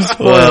and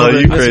spoiled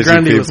that Miss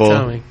Grundy was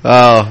coming.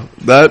 Oh,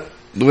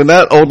 when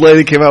that old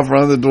lady came out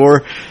front of the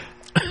door,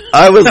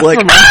 I was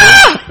like,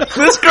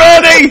 Miss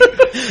Grundy!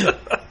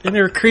 In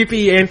her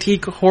creepy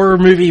antique horror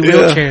movie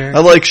wheelchair. I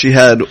like she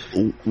had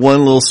one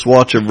little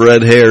swatch of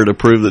red hair to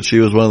prove that she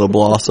was one of the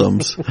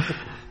Blossoms.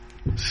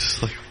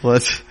 She's like,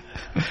 what?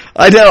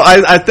 I know,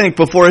 I think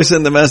before I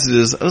sent the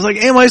messages, I was like,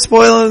 am I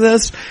spoiling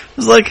this? I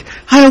was like,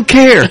 I don't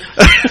care.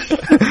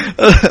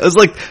 I was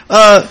like,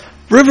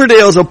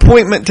 Riverdale's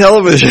appointment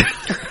television.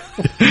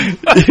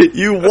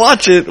 You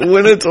watch it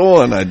when it's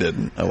on. I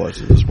didn't. I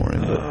watched it this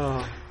morning.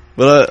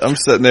 But I'm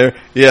sitting there.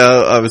 Yeah,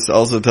 I was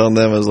also telling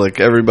them, I was like,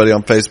 everybody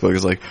on Facebook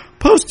is like,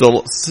 post a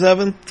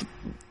 7th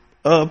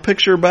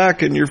picture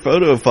back in your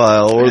photo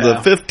file, or the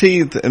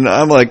 15th, and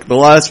I'm like, the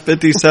last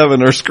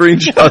 57 are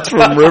screenshots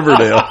from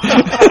Riverdale.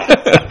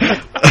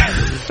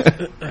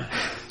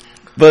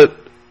 But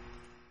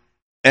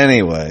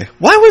anyway,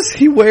 why was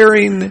he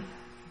wearing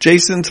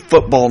Jason's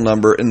football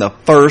number in the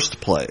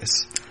first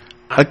place?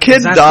 A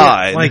kid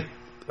died.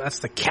 That's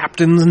the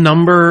captain's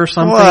number or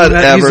something.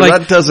 Whatever.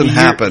 That doesn't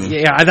happen.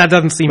 Yeah, that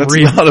doesn't seem That's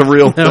real. That's not a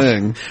real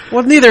thing.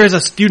 Well, neither is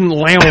a student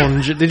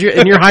lounge. Did you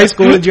in your high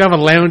school? Did you have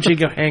a lounge you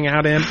go hang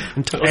out in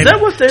and talk to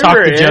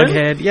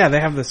Jughead? Yeah,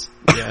 they have this.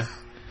 Yeah.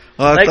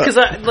 Well, I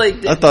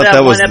thought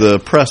that was the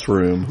press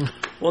room.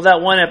 Well,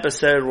 that one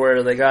episode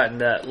where they got in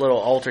that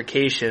little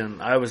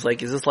altercation, I was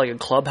like, is this like a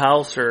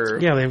clubhouse or?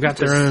 Yeah, they've got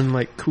their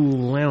own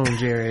cool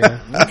lounge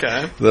area.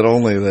 Okay. That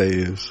only they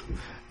use.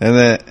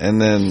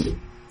 And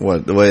then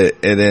what? The way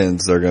it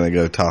ends, they're going to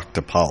go talk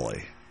to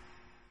Polly,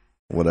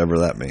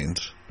 whatever that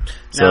means.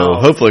 So now,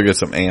 hopefully, get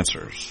some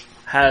answers.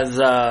 Has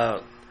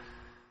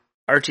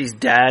Archie's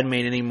dad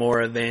made any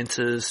more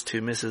advances to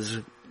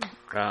Mrs.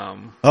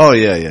 Oh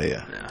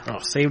yeah. Oh,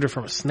 saved her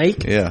from a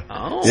snake. Yeah.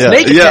 Oh, yeah.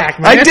 Snake attack,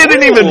 man. I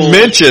didn't even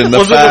mention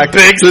the fact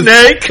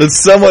that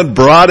someone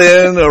brought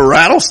in a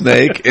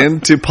rattlesnake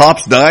into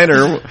Pop's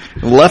diner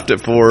and left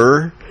it for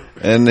her,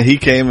 and he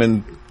came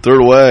and threw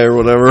it away or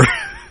whatever.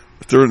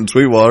 Threw it in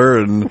Sweetwater,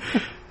 and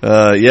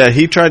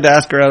he tried to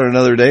ask her out on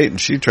another date,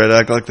 and she tried to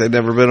act like they'd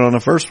never been on the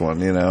first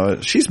one. You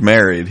know, she's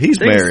married. He's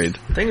married.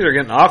 Things are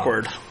getting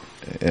awkward.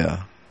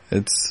 Yeah,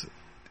 it's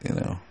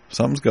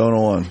something's going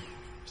on.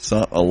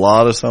 A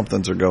lot of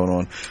somethings are going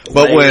on.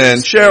 But when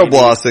Cheryl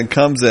Blossom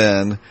comes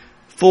in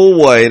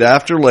full weight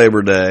after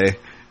Labor Day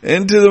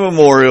into the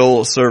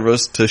memorial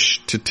service to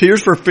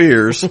Tears for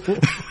Fears,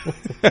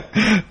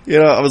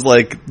 I was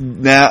like,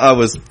 I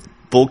was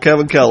full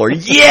Kevin Keller.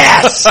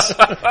 Yes!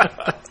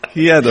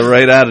 He had the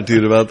right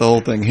attitude about the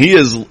whole thing. He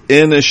is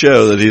in a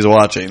show that he's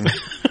watching.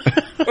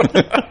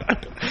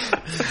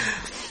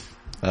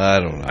 I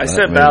don't know. I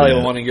said Valley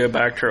will want to go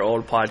back to our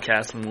old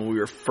podcast when we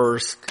were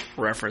first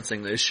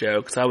referencing this show,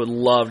 because I would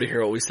love to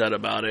hear what we said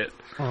about it.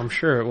 Well, I'm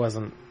sure it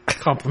wasn't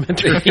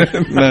complimentary.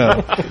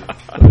 No.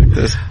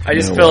 I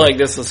just feel like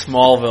this is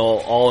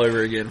Smallville all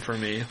over again for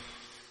me.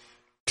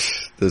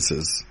 This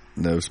is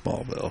no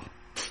Smallville.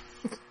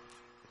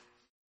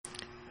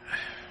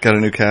 Got a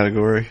new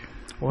category?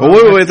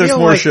 Well, wait, there's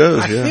more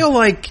shows. I feel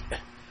like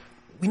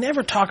we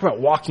never talk about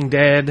Walking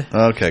Dead.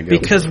 Okay,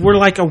 good. Because we're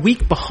like a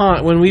week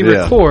behind when we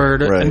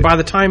record, right. And by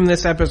the time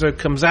this episode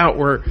comes out,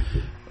 we're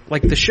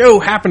like the show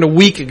happened a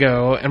week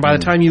ago, and by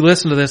the time you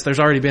listen to this, there's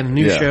already been a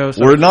new show. So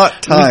we're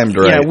not timed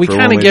right. Yeah, we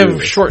kind of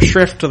give short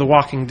shrift to The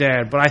Walking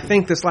Dead, but I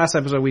think this last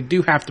episode we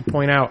do have to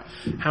point out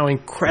how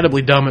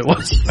incredibly dumb it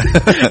was.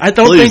 I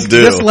don't think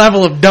this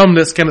level of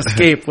dumbness can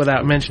escape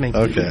without mentioning.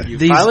 Okay, you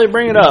finally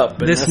bring it up.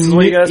 This is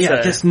what you gotta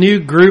say. This new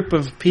group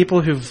of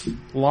people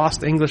who've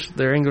lost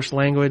their English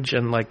language,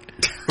 and like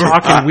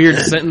talking weird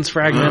sentence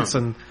fragments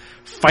and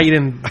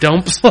fighting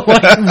dumps.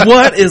 Like,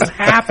 what is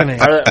happening?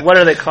 What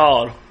are they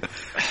called?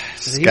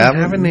 Does he even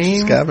have a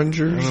name?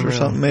 Scavengers or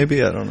something,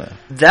 maybe? I don't know.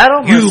 That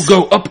almost, you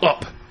go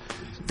up.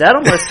 That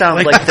almost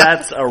sounds like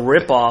that's a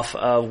ripoff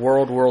of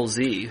World War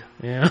Z.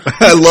 Yeah.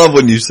 I love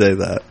when you say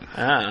that.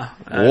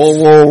 World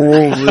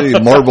War Z,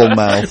 Marble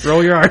Mouth.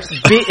 Roll your R's.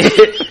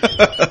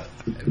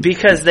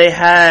 Because they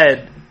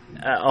had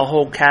a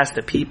whole cast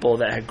of people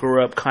that had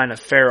grew up kind of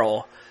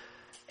feral,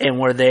 and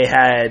where they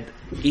had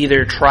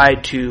either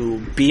tried to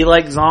be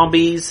like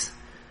zombies,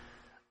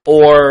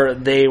 or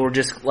they were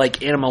just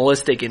like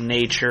animalistic in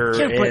nature.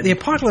 Yeah, but the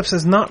apocalypse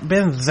has not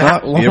been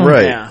that long. You're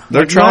right. Yeah.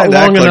 They're trying to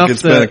act like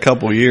it's been a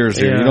couple years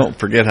here. Yeah. You don't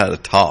forget how to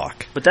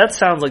talk. But that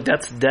sounds like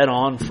that's dead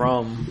on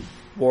from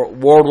World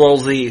War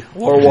Z.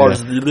 World War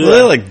Z.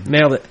 Well, like,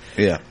 nailed it.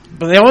 Yeah.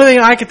 But the only thing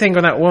I could think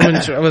of that woman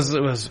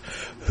was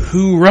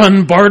who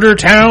run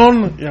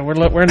Bartertown? You know,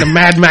 we're in the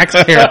Mad Max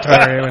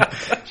territory.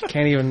 She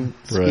can't even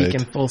speak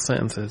in full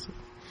sentences.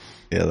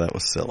 Yeah, that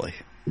was silly.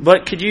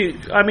 But could you,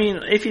 I mean,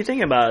 if you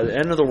think about it, the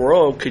end of the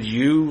world, could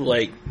you,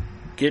 like,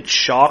 get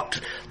shocked?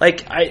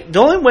 Like, the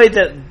only way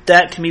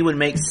that to me would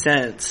make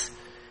sense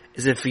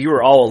is if you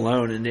were all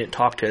alone and didn't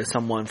talk to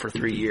someone for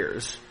 3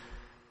 years.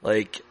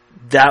 Like,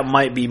 that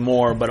might be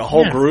more, but a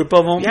whole group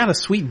of them. You had a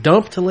sweet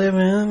dump to live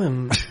in,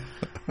 and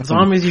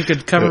zombies you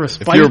could cover a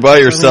spike. If you were by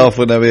yourself,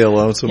 wouldn't that be a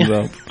lonesome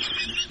dump?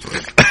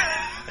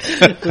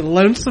 The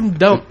lonesome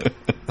dump.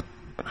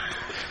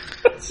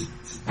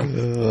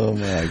 Oh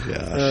my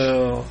gosh.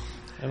 Oh.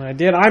 And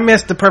I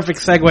missed the perfect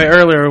segue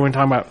earlier when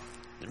talking about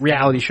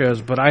reality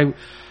shows, but I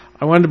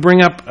wanted to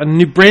bring up a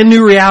brand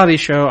new reality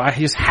show I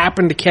just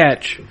happened to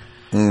catch.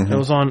 Mm-hmm. It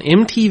was on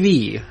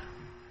MTV,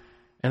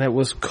 and it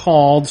was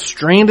called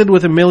Stranded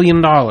with $1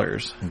 Million.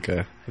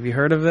 Okay. Have you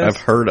heard of this?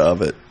 I've heard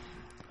of it.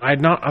 I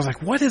was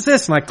like, what is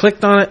this? And I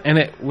clicked on it, and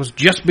it was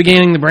just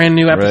beginning the brand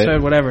new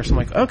episode, whatever. So I'm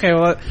like, okay,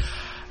 well,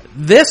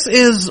 this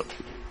is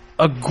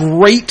a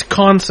great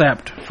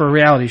concept for a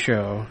reality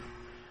show.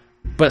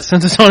 But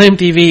since it's on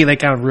MTV, they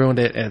kind of ruined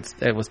it.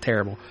 It was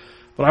terrible.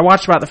 But I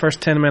watched about the first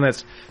 10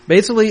 minutes.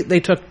 Basically, they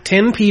took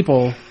 10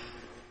 people,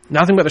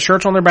 nothing but the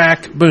shirts on their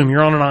back, boom,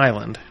 you're on an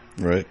island.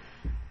 Right.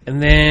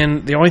 And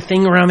then the only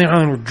thing around the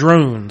island were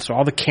drones. So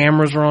all the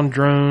cameras were on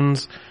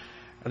drones.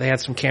 They had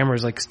some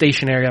cameras like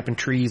stationary up in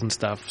trees and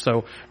stuff.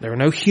 So there were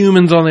no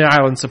humans on the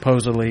island,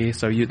 supposedly.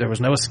 So there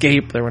was no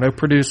escape. There were no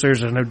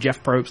producers. There's no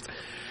Jeff Probst.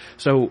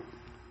 So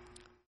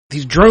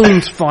these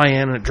drones fly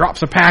in and it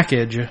drops a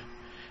package.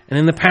 And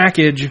in the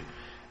package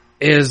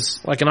is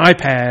like an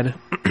iPad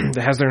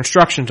that has their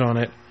instructions on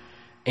it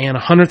and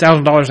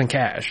 $100,000 in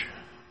cash.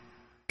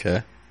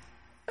 Okay.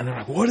 And they're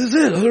like, what is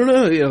it? I don't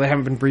know. You know, they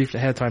haven't been briefed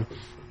ahead of time.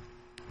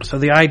 So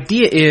the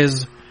idea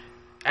is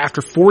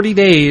after 40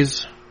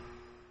 days,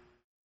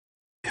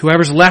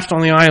 whoever's left on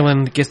the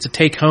island gets to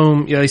take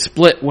home, you know, they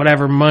split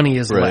whatever money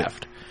is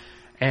left.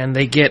 And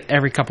they get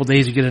every couple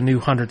days, you get a new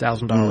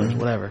 $100,000,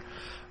 whatever.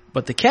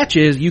 But the catch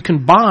is you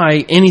can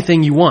buy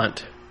anything you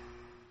want.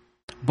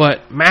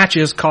 But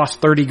matches cost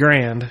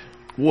 $30,000.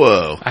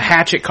 Whoa! A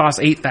hatchet costs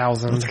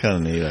 $8,000. That's kind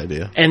of a neat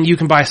idea. And you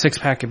can buy a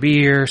 6-pack of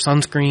beer,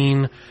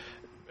 sunscreen,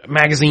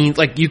 magazines.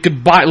 Like you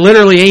could buy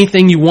literally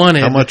anything you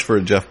wanted. How much for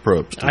a Jeff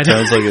Probst? It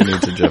sounds like it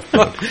needs a Jeff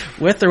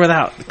Probst. With or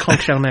without the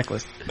conch shell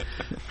necklace.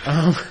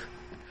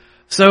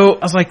 So I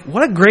was like,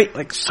 what a great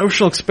like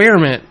social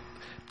experiment.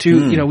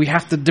 You know, we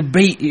have to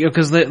debate, you know,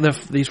 because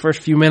these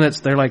first few minutes,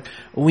 they're like,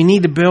 well, we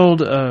need to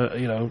build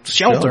a,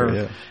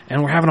 shelter,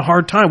 and we're having a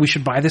hard time. We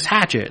should buy this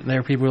hatchet. And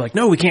there are people who are like,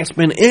 no, we can't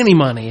spend any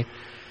money.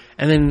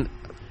 And then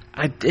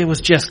it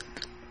was just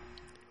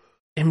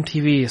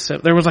MTV. So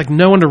there was like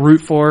no one to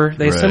root for.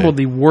 They assembled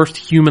the worst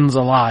humans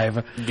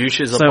alive.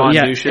 Douches upon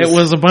douches. It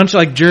was a bunch of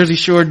like Jersey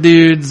Shore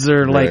dudes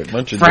or like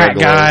frat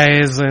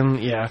guys and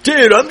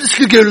Dude, I'm just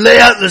gonna go lay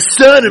out in the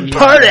sun and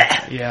party.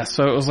 Yeah,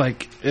 so it was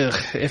like, ugh,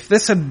 if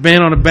this had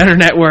been on a better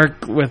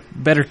network with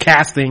better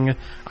casting,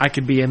 I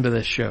could be into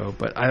this show.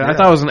 But I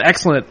thought it was an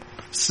excellent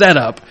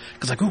setup.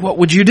 Cause like, what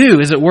would you do?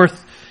 Is it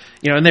worth,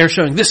 you know, and they're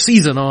showing this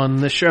season on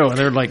this show, and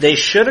they're like, they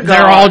should have.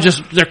 They're all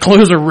just their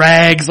clothes are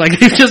rags, like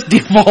they've just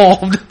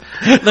devolved.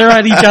 They're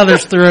at each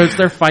other's throats.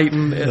 They're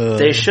fighting.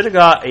 They should have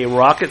got a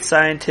rocket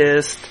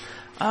scientist,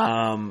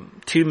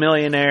 2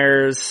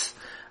 millionaires,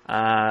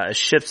 a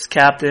ship's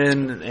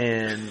captain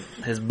and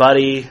his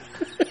buddy,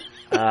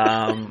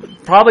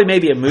 probably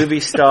maybe a movie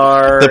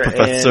star, the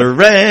Professor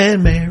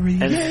and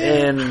Marion.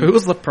 And who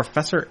was the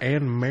Professor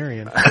and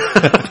Marion?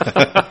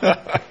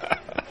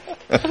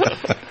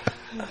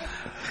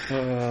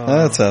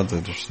 That sounds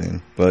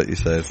interesting, but you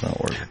say it's not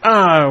working.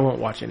 I won't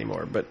watch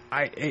anymore, but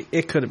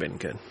it could have been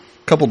good.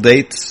 Couple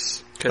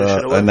dates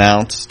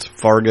announced.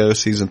 Fargo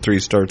season 3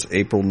 starts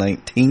April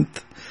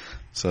 19th,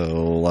 so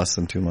less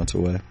than 2 months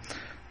away.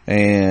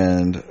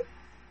 And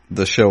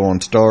the show on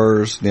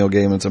Starz, Neil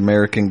Gaiman's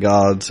American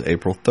Gods,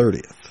 April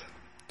 30th.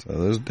 So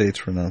those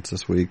dates were announced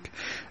this week.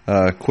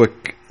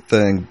 Quick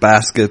thing,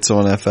 Baskets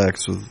on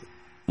FX with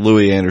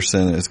Louis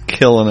Anderson is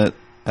killing it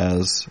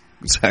as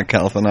Zach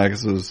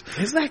Galifianakis was.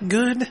 Is that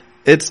good?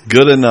 It's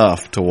good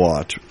enough to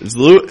watch.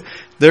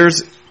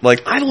 There's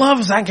like, I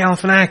love Zach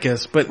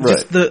Galifianakis, but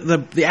just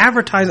the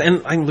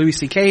advertising, and Louis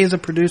C.K. is a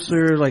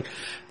producer. Like,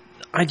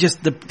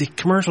 the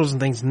commercials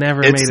and things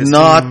never made it It's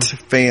not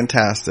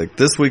fantastic.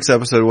 This week's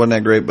episode wasn't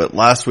that great, but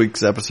last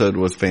week's episode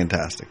was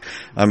fantastic.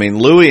 I mean,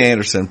 Louis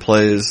Anderson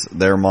plays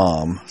their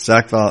mom.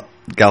 Zach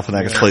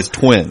Galifianakis plays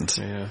twins.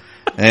 Yeah.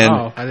 And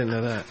I didn't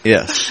know that.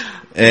 Yes.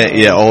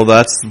 And,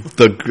 that's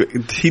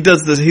he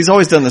does this. He's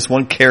always done this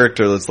one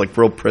character that's like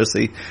real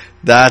prissy.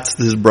 That's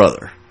his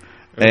brother.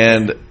 Okay.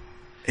 And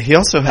he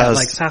also has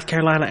like South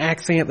Carolina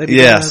accent that he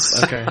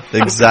does. Okay.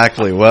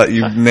 Exactly. Well,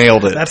 you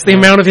nailed it. That's the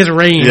amount of his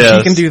range. Yes.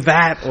 He can do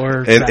that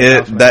or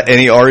and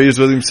he argues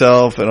with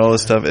himself and all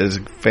this stuff is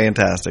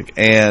fantastic.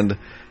 And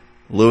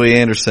Louis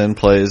Anderson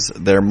plays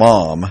their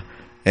mom.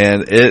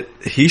 And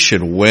he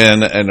should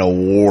win an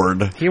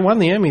award. He won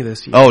the Emmy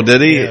this year. Oh,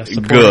 did he? Yeah,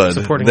 good.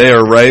 They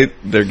are right.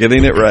 They're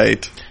getting it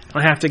right.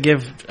 I have to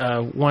give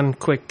one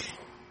quick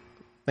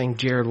thing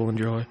Jared will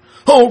enjoy.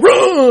 All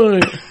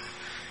right!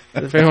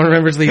 If anyone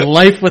remembers the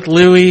Life with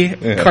Louie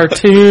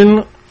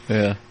cartoon,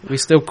 we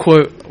still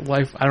quote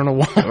Life. I don't know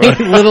why.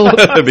 Little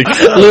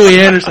Louis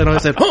Anderson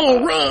always said,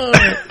 all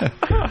right!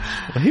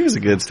 Well, he was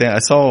a good stand. I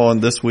saw on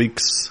this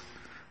week's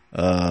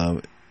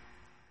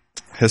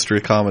History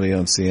of Comedy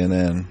on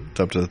CNN. It's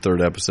up to the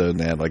 3rd episode, and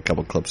they had like a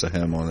couple clips of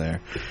him on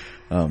there.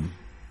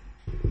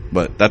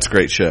 But that's a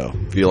great show.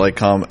 If you like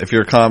if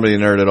you're a comedy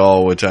nerd at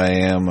all, which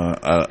I am,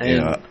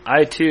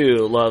 I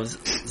too love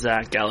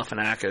Zach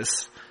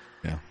Galifianakis.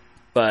 Yeah,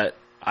 but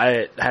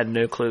I had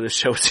no clue the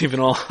show was even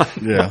on.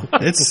 Yeah,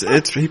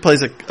 he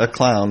plays a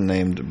clown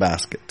named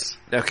Baskets.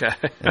 Okay,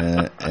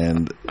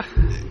 and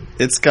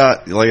it's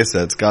got, like I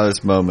said, it's got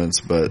its moments,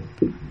 but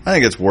I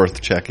think it's worth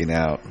checking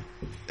out.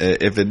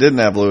 If it didn't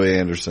have Louis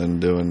Anderson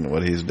doing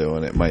what he's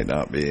doing, it might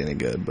not be any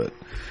good, but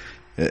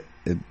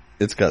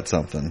it's got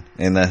something.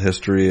 And that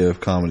History of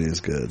Comedy is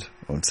good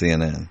on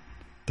CNN.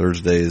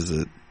 Thursdays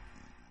at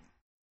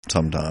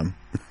sometime.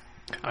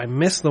 I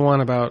missed the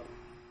one about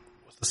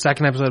the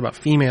second episode about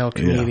female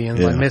comedians.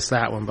 Yeah. I missed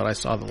that one, but I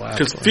saw the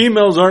last one. Because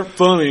females aren't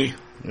funny.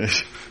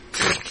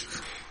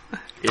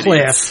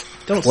 Cliff.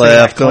 Don't say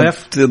that,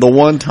 Cliff. The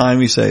one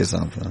time you say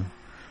something.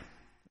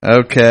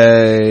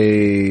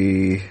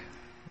 Okay.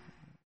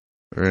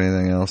 Or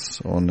anything else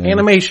on there?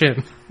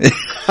 Animation.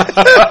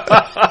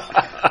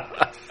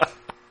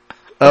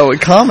 Oh,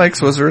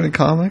 comics. Was there any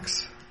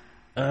comics?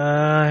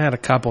 I had a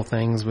couple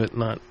things, but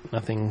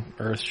nothing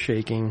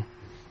earth-shaking.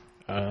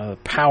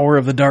 Power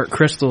of the Dark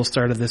Crystal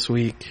started this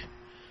week,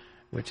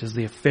 which is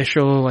the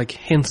official,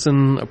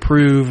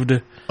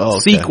 Henson-approved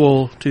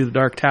sequel to the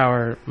Dark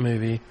Tower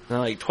movie.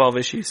 12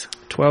 issues?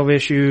 12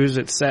 issues.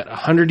 It's set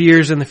 100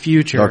 years in the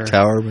future. Dark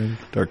Tower, maybe?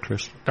 Dark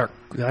Crystal?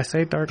 Did I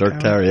say Dark Tower?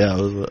 Dark Tower, yeah.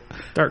 It was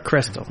Dark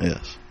Crystal.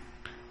 Yes.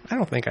 I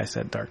don't think I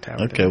said Dark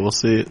Tower. Okay, we'll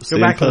see. Go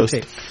back to the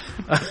tape.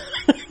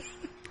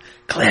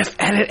 Cliff,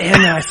 edit in.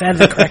 I said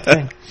the correct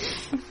thing.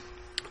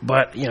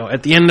 But,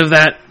 at the end of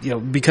that,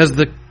 because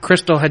the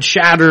crystal had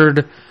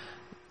shattered,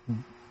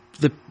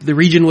 the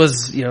region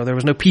was, there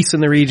was no peace in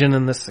the region,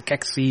 and the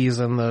Skeksis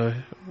and the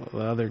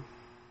other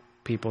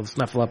people, the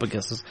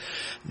Snuffleupagus,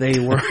 they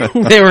were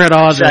at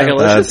odds.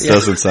 That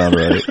doesn't sound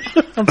right.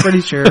 I'm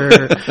pretty sure.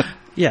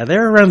 Yeah,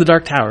 they're around the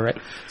Dark Tower, right?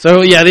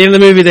 So, at the end of the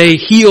movie, they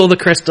heal the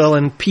crystal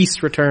and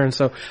peace returns.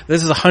 So,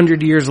 this is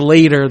 100 years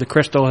later. The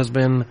crystal has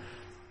been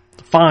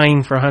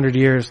fine for 100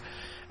 years.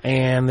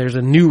 And there's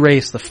a new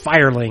race, the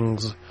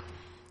Firelings.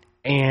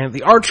 And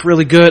the art's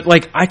really good.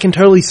 I can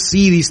totally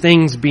see these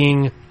things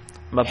being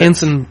Muppets.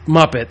 Henson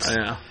Muppets.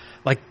 Yeah.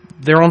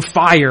 They're on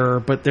fire,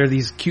 but they're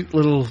these cute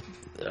little...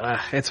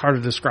 it's hard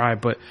to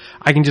describe, but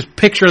I can just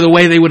picture the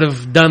way they would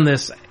have done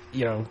this,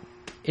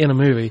 in a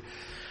movie.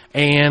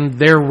 And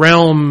their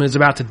realm is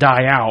about to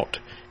die out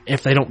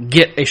if they don't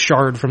get a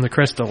shard from the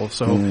crystal.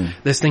 So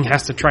this thing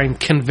has to try and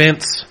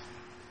convince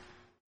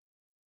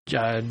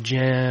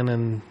Jen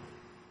and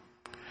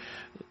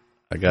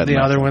I got the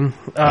other one.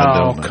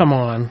 Oh, come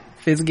on.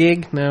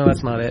 Fizzgig? No,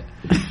 that's not it.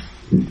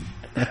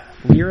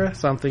 Lyra?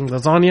 Something.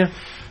 Lasagna?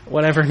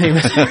 Whatever her name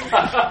is.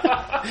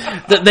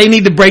 They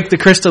need to break the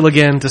crystal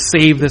again to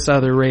save this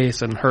other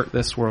race and hurt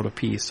this world of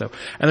peace. So,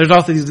 and there's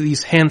also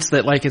these hints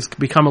that it's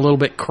become a little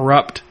bit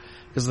corrupt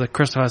because the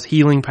crystal has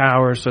healing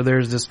powers. So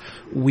there's this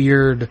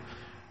weird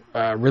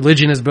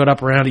religion is built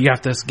up around it. You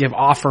have to give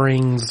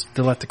offerings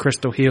to let the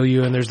crystal heal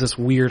you, and there's this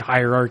weird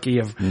hierarchy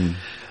of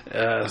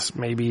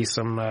maybe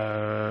some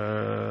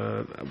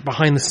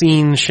behind the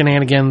scenes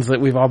shenanigans that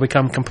we've all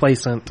become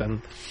complacent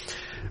and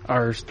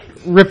are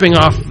ripping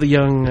off the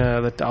young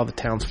all the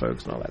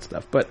townsfolk and all that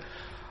stuff. But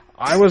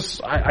I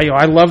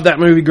loved that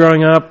movie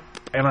growing up,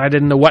 and I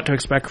didn't know what to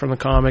expect from the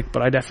comic,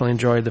 but I definitely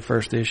enjoyed the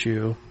first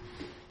issue.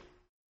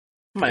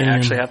 Might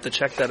actually have to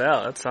check that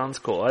out. That sounds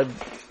cool. I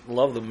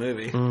love the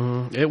movie.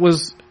 It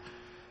was.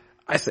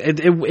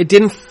 It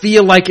didn't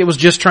feel like it was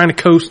just trying to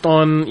coast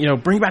on,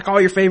 bring back all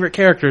your favorite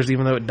characters,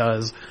 even though it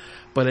does.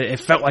 But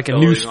it felt like a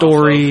new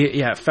story.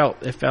 Yeah, it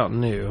felt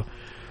new.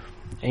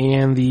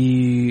 And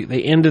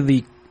they ended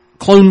the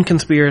clone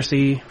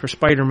conspiracy for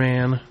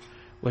Spider-Man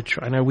which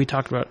I know we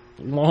talked about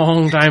a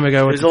long time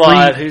ago. Who's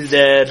alive? Who's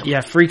dead?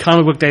 Yeah, Free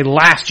Comic Book Day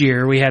last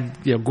year. We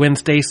had Gwen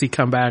Stacy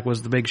come back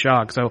was the big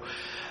shock. So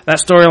that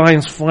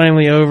storyline's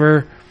finally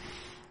over.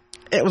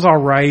 It was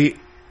all right.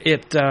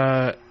 It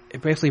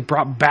basically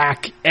brought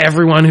back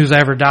everyone who's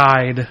ever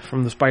died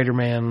from the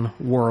Spider-Man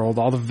world,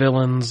 all the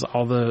villains,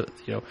 all the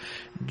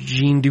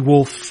Jean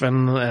DeWolf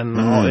and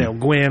all,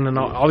 Gwen and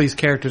all these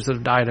characters that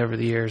have died over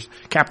the years,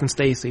 Captain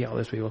Stacy, all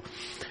those people.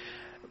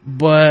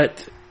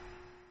 But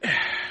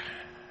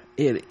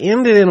it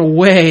ended in a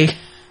way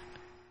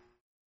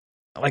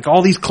like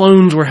all these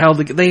clones were held.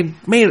 They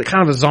made it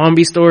kind of a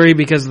zombie story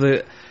because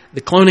the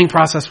cloning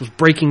process was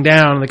breaking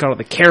down, and they called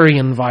it the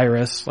carrion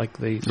virus, like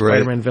the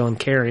Spider-Man villain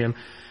Carrion.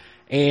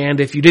 And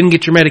if you didn't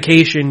get your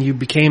medication, you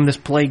became this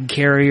plague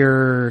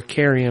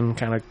carrion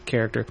kind of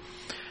character.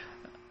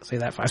 Say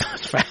that 5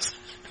 times fast.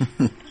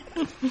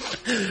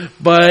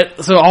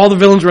 But, so all the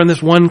villains were in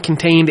this one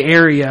contained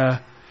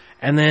area,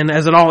 and then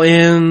as it all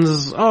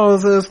ends,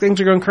 things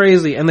are going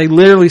crazy. And they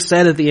literally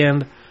said at the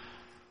end,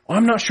 well,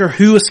 I'm not sure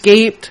who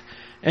escaped,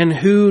 and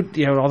who,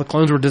 all the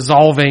clones were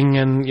dissolving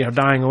and,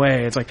 dying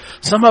away. It's like,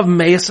 some of them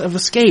may have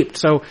escaped,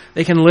 so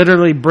they can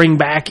literally bring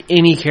back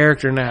any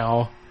character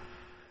now,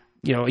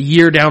 a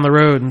year down the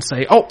road and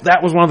say, oh,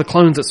 that was one of the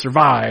clones that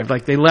survived.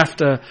 Like, they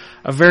left a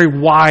very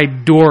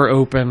wide door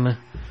open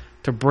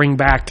to bring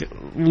back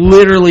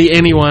literally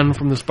anyone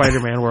from the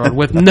Spider-Man world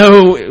with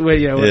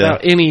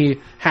without any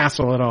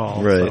hassle at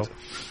all. Right. So,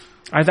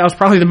 that was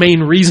probably the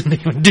main reason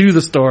they would do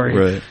the story,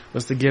 right,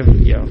 was to give,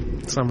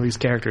 some of these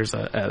characters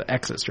an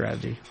exit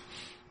strategy.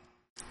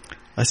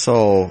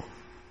 The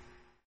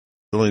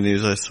only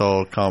news I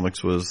saw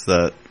comics was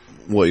that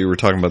what you were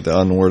talking about, the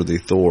Unworthy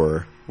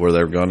Thor, where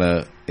they're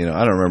gonna, I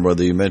don't remember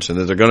whether you mentioned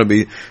it, they're gonna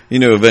be,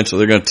 eventually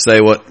they're gonna say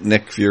what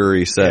Nick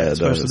Fury said. Yeah, it's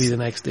supposed to be the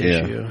next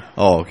issue.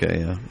 Oh, okay,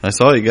 yeah. I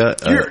saw you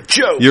got, you're a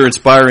joke. Your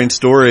inspiring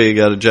story, you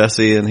got a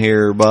Jesse in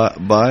here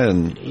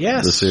buying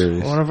the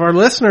series. One of our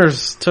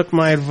listeners took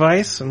my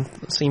advice and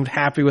seemed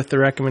happy with the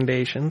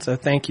recommendation, so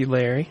thank you,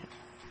 Larry.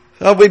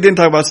 Oh, we didn't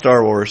talk about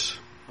Star Wars.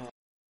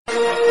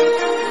 Star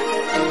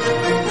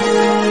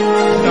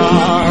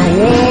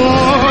Wars!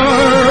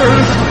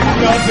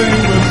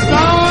 Nothing but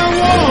Star Wars!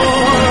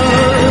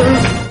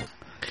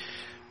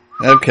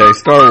 Okay,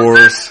 Star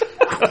Wars.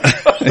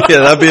 Yeah,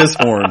 that'd be his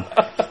horn.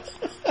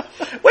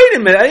 Wait a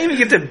minute, I didn't even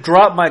get to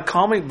drop my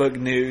comic book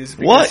news.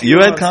 What? You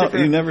had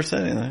you never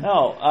said anything.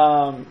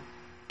 No,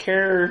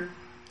 Kara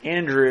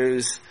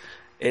Andrews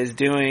is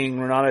doing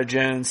Renato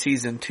Jones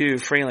Season 2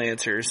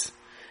 Freelancers.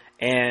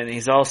 And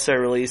he's also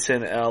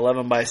releasing an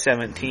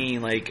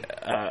 11x17,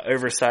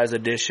 oversized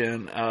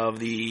edition of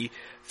the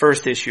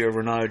first issue of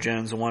Renato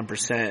Jones and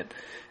 1%.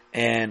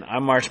 And I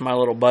marched my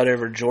little butt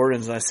over to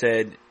Jordan's and I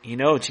said, you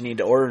know what you need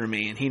to order to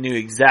me? And he knew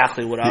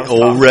exactly what I was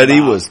talking about. He already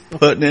was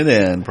putting it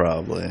in,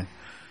 probably.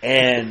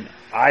 And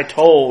I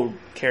told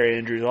Kara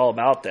Andrews all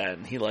about that,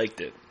 and he liked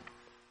it.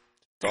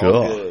 It's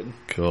all good.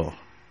 Cool.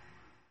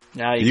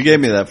 Now you gave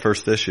me that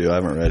first issue. I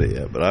haven't read it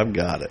yet, but I've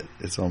got it.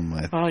 It's on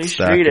my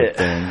stack of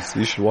things.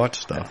 You should watch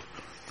stuff.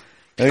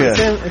 Okay.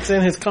 It's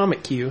in his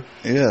comic queue.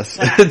 Yes,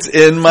 it's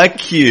in my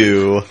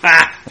queue.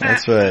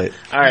 That's right.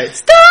 All right,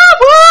 Star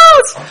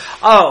Wars!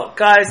 Oh,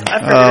 guys, I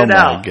figured it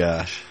out. Oh, my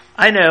gosh.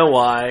 I know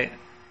why.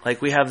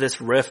 We have this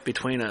rift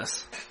between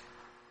us.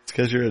 It's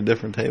because you're at a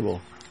different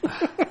table.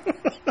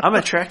 I'm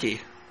a Trekkie.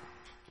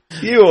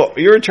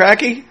 You're a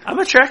Trekkie? I'm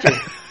a Trekkie.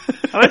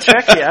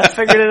 I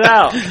figured it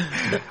out.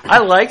 I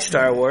like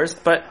Star Wars,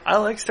 but I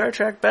like Star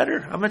Trek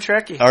better. I'm a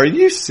Trekkie. Are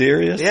you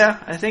serious? Yeah,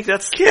 I think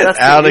that's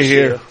out of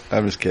here.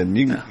 I'm just kidding.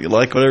 You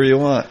like whatever you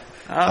want.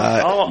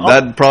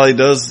 That probably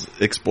does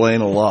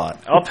explain a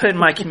lot. I'll put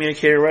my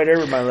communicator right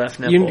over my left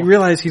nipple. You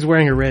realize he's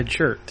wearing a red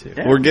shirt, too.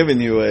 Yeah. We're giving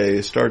you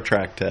a Star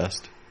Trek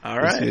test. All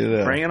right,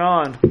 bring it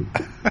on.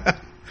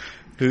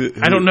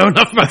 I don't know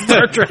enough about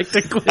Star Trek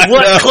to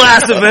what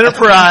class of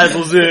Enterprise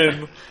was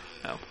in?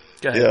 Oh,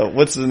 go ahead. Yeah,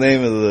 what's the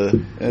name of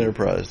the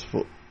Enterprise?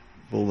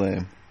 Full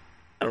name?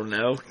 I don't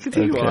know.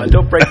 Continue on.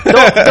 Don't break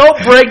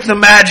the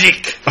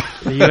magic.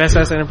 The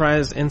USS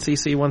Enterprise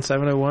NCC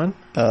 1701.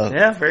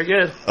 Yeah, very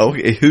good.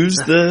 Okay, who's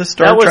the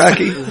Star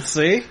Trekkie?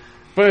 See,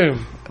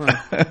 boom.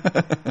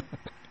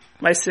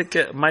 My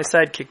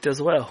sidekick does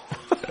well.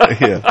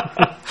 Yeah,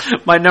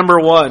 my number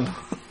one.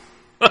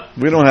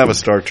 We don't have a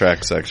Star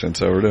Trek section,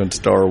 so we're doing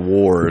Star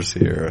Wars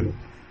here.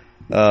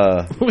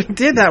 We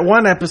did that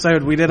one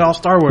episode. We did all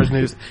Star Wars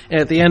news,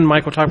 and at the end,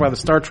 Michael talked about the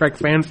Star Trek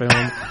fan film,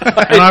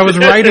 and I was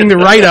writing the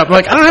write up.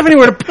 I don't have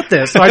anywhere to put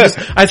this, so I just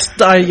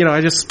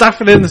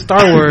stuffed it in the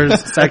Star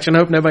Wars section.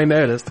 Hope nobody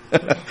noticed.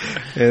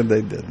 And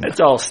they didn't. It's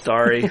all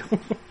starry.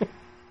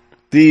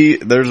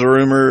 There's a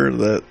rumor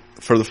that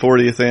for the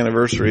 40th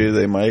anniversary,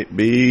 they might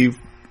be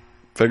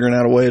figuring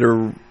out a way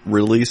to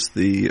release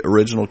the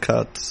original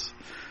cuts.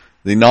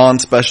 The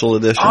non-special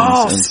editions.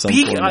 Oh,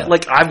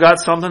 I've got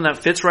something that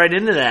fits right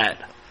into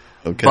that.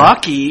 Okay.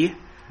 Bucky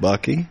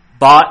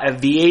bought a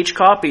VH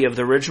copy of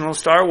the original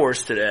Star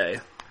Wars today.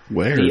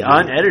 Where? The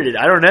unedited.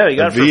 I don't know. He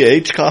got a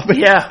VH copy?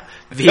 Yeah.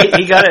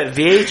 He got it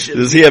VH.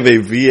 Does he have a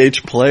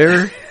VH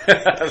player?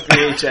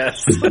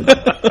 VHS.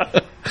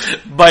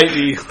 Bite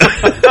me.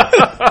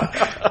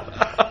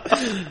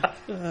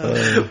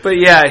 But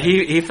yeah,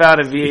 he found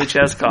a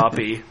VHS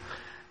copy,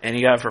 and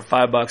he got it for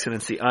 $5, and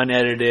it's the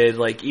unedited.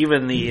 Like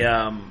even the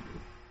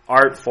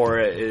art for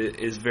it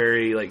is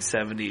very like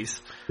 70s.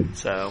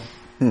 So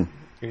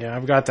yeah,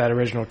 I've got that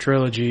original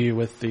trilogy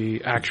with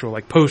the actual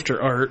like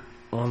poster art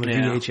on the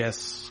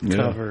VHS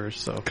covers.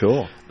 So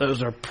cool.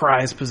 Those are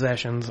prized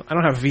possessions. I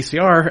don't have a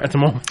VCR at the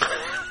moment.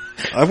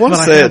 I want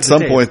to say at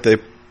some point they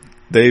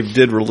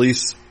did a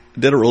release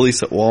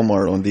at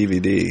Walmart on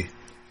DVD.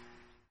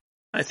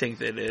 I think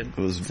they did. It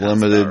was a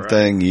limited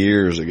thing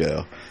years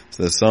ago.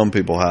 So some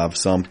people have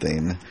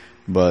something,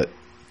 but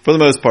for the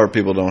most part,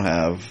 people don't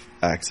have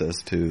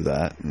access to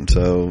that. And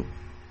so,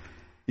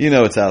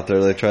 it's out there.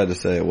 They tried to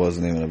say it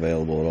wasn't even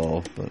available at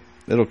all, but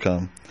it'll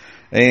come.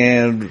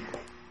 And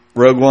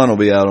Rogue One will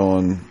be out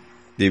on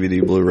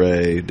DVD,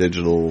 Blu-ray,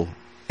 digital,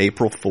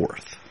 April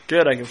 4th.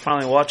 Good, I can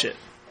finally watch it.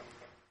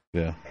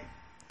 Yeah.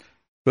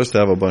 Supposed to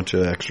have a bunch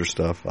of extra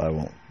stuff. I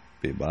won't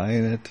be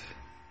buying it.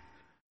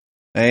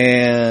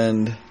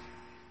 And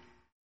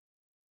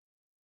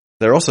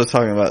they're also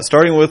talking about,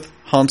 starting with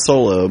Han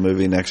Solo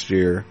movie next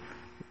year,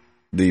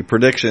 the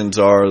predictions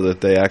are that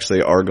they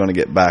actually are going to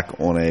get back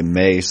on a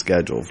May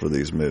schedule for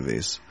these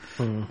movies.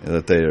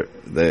 That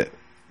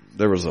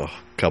there was a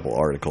couple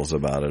articles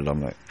about it. I'm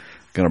not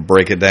going to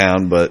break it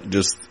down, but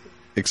just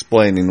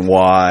explaining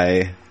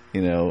why,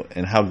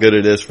 and how good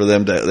it is for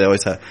them to, they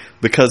always have,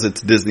 because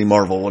it's Disney,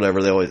 Marvel,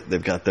 whatever,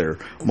 they've got their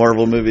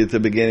Marvel movie at the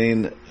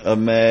beginning of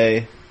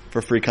May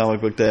for Free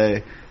Comic Book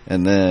Day,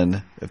 and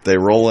then if they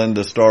roll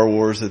into Star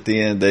Wars at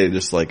the end, they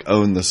just like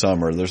own the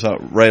summer. There's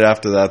not, right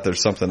after that,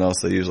 there's something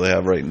else they usually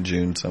have right in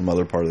June, some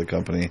other part of the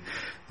company.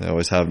 They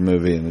always have a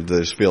movie, and they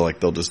just feel like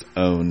they'll just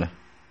own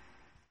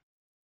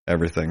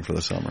everything for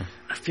the summer.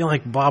 I feel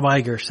like Bob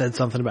Iger said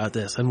something about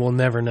this, and we'll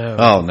never know.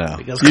 Oh no,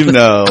 because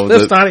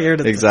that's not here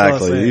to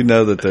exactly. You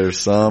know that there's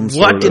some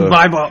what did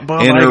Bob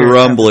Iger inner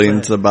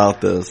rumblings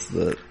about this.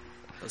 That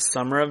the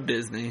summer of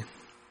Disney.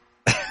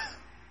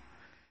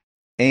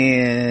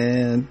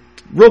 And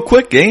real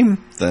quick game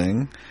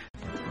thing.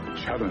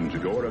 Challenge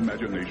your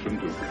imagination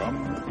to come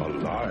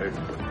alive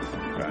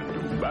and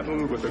to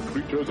battle with the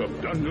creatures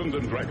of Dungeons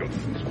and Dragons.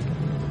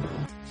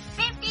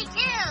 52!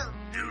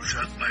 You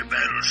shot my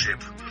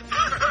battleship.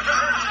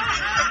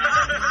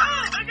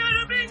 I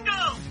got a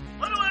bingo!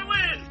 What do I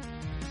win?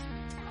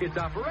 It's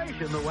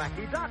Operation the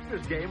Wacky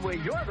Doctor's game where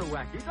you're the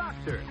Wacky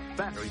Doctor.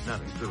 Batteries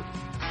not included.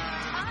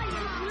 Ah,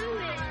 you blew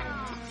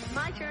it.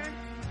 My turn.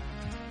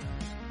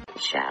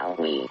 Shall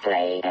we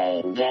play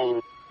a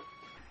game?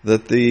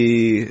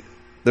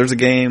 There's a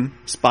game,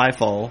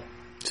 Spyfall.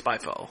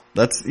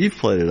 You've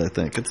played it, I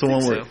think. It's the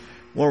one where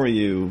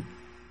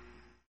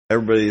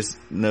everybody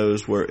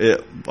knows where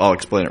it. I'll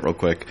explain it real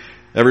quick.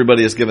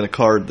 Everybody is given a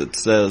card that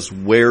says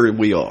where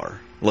we are.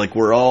 Like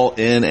we're all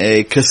in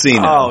a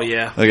casino. Oh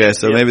yeah. Okay,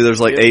 so maybe there's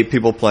like 8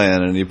 people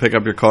playing, and you pick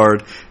up your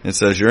card and it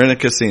says you're in a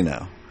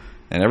casino,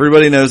 and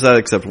everybody knows that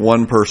except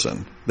one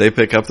person. They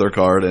pick up their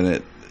card and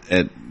it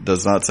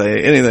does not say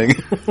anything.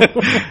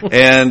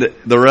 And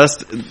the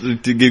rest,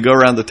 you go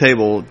around the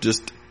table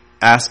just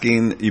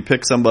asking, you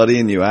pick somebody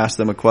and you ask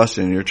them a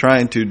question. You're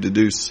trying to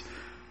deduce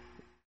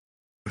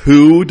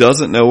who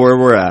doesn't know where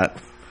we're at.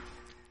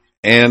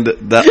 And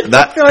that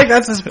I feel like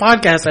that's his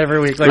podcast every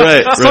week. Like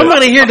right,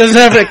 somebody here doesn't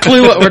have a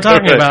clue what we're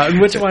talking about,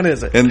 and which one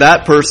is it? And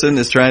that person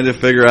is trying to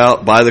figure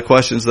out by the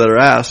questions that are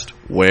asked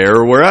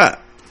where we're at.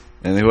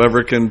 And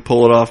whoever can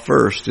pull it off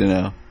first,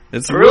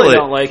 It's I really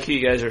don't like who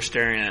you guys are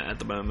staring at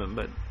the moment,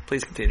 but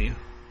please continue.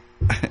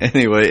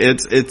 Anyway,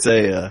 it's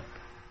a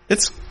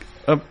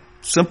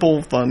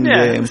simple, fun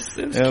game. It's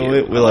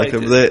cute. We like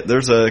it.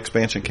 There's an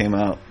expansion came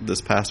out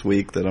this past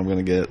week that I'm going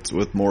to get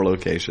with more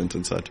locations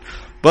and such.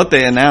 But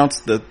they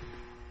announced that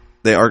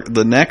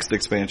the next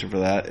expansion for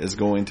that is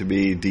going to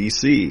be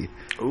DC,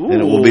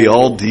 and it will be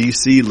all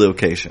DC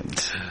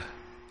locations.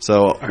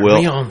 So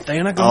we on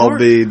Thanagar? I'll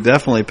be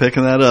definitely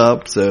picking that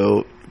up.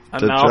 So.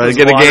 To try to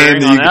get a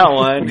game on that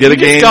one. Get a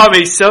game. Just got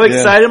me so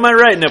excited. My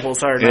right nipple's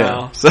hard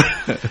now.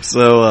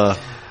 So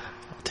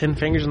 10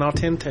 fingers and all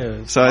 10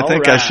 toes. So I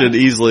think I should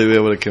easily be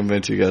able to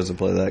convince you guys to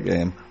play that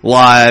game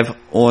live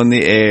on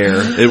the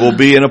air. It will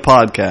be in a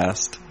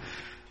podcast.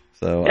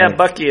 So yeah,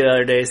 Bucky the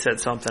other day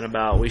said something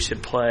about we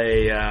should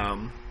play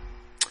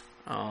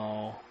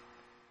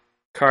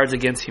Cards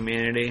Against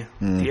Humanity.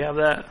 Do you have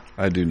that?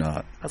 I do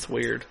not. That's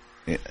weird.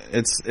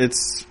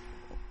 It's.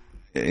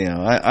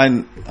 I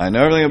know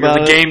everything about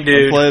You're the game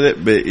dude. I played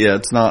it, but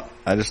it's not.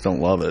 I just don't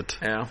love it.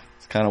 Yeah,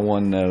 it's kind of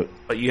one note.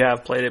 But you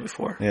have played it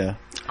before. Yeah,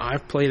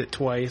 I've played it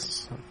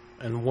twice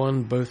and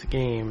won both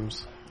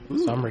games.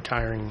 So I'm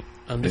retiring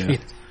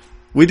undefeated.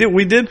 Yeah.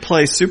 We did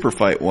play Super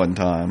Fight one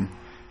time,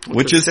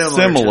 which is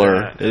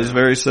similar. It is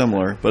very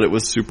similar, but it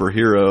was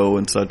superhero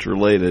and such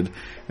related.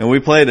 And we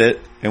played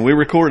it and we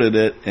recorded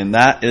it, and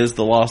that is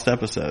the lost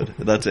episode.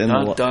 That's in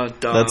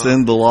that's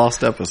in the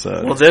lost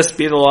episode. Will this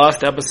be the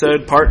lost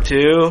episode part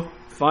 2?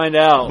 Find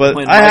out But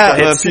when I Michael have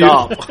hits a few.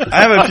 stop.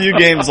 I have a few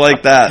games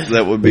like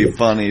that would be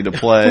funny to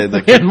play.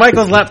 And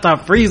Michael's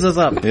laptop freezes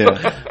up.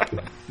 Yeah,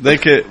 they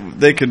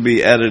could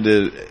be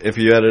edited if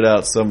you edit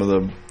out some of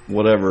the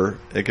whatever.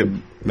 It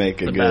could make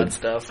The bad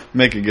stuff.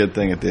 Make a good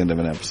thing at the end of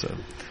an episode.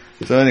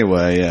 So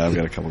anyway, yeah, I've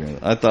got a couple games.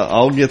 I thought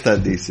I'll get that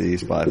DC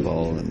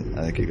Spyfall, and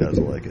I think you guys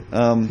will like it.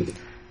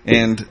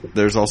 And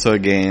there's also a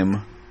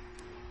game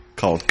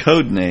called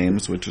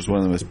Codenames, which was one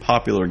of the most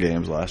popular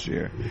games last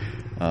year.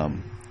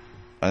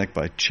 I think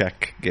by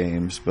Czech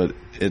Games, but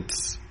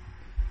it's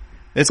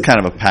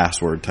kind of a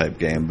password type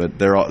game. But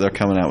they're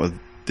coming out with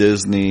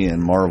Disney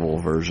and Marvel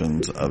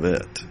versions of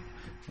it.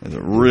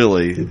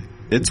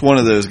 It's one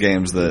of those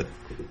games that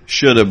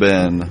should have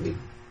been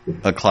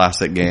a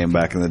classic game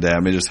back in the day. I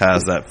mean, it just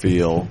has that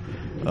feel.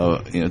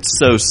 It's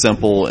so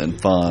simple and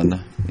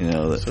fun.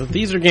 So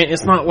these are games.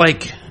 It's not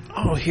like,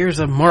 oh, here's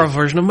a Marvel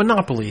version of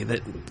Monopoly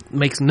that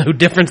makes no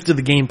difference to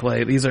the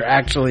gameplay. These are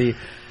actually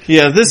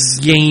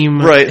this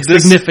game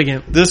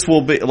significant. This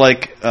will be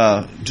like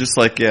just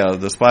like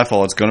the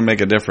Spyfall. It's going to make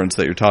a difference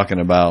that you're talking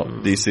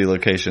about DC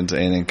locations,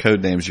 and in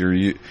Codenames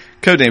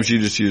you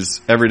just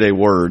use everyday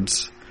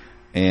words,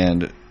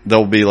 and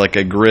there'll be like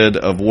a grid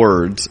of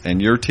words,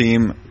 and your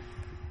team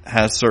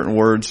has certain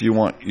words you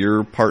want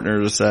your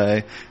partner to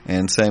say,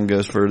 and same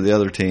goes for the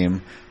other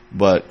team,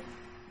 but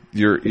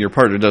your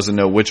partner doesn't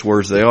know which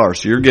words they are,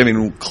 so you're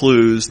giving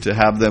clues to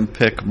have them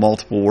pick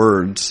multiple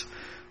words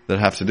that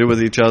have to do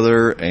with each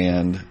other,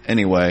 and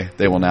anyway,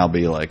 they will now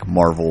be like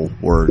Marvel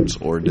words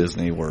or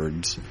Disney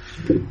words.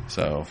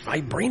 So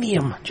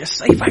Vibranium, just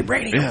say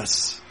Vibranium.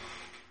 Yes.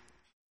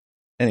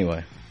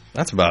 Anyway,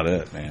 that's about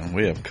it, man.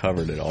 We have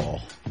covered it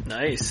all.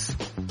 Nice.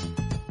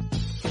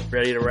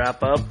 Ready to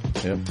wrap up?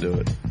 Yep, do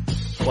it.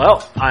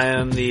 Well, I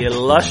am the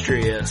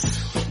illustrious,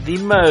 the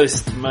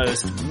mostest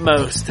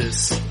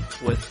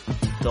with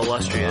the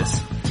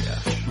illustrious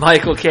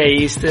Michael K.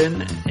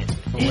 Easton.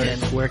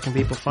 And where can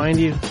people find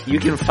you? You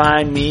can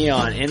find me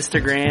on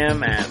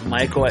Instagram at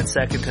Michael at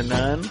Second to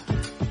None,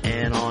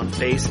 and on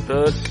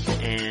Facebook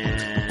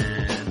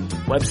and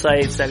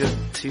website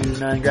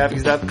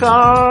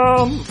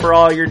secondtonongraphics.com for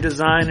all your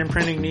design and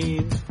printing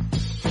needs.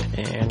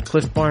 And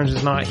Cliff Barnes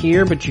is not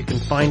here, but you can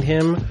find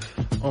him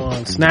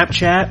on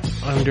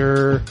Snapchat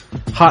under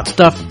Hot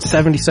Stuff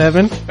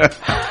 77 or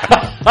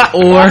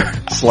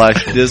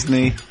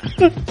 /Disney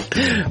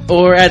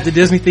or at the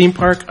Disney theme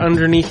park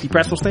underneath the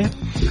pretzel stand.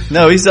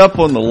 No, he's up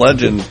on the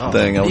Legend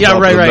thing. Right.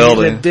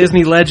 The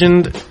Disney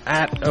Legend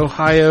at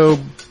Ohio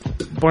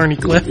Barney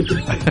Cliff.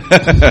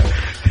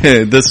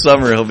 This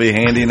summer he'll be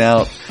handing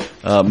out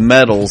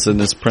medals in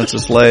his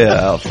Princess Leia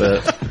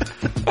outfit.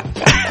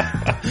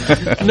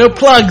 No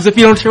plugs if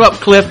you don't show up,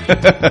 Cliff.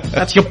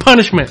 That's your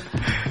punishment.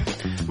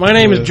 My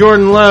name is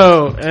Jordan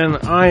Lowe, and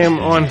I am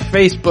on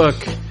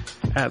Facebook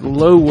at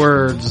Low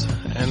Words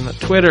and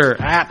Twitter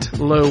at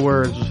Low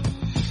Words.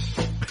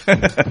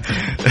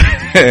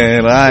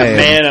 And I am a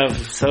man of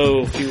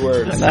so few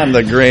words. And I'm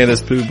the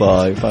grandest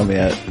poobah. You can find me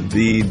at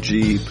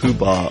VG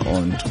Poobah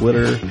on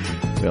Twitter.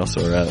 We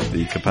also are at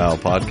the Kapow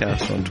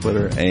Podcast on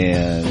Twitter,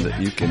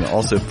 and you can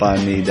also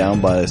find me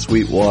down by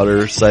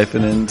Sweetwater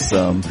siphoning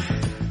some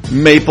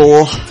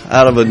maple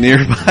out of a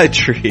nearby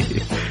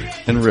tree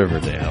in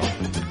Riverdale.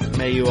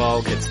 May you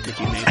all get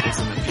sticky maples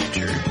in the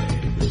future.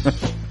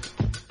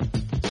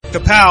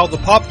 Kapow, the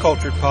pop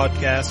culture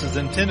podcast, is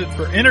intended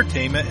for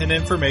entertainment and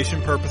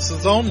information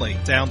purposes only.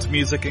 Sounds,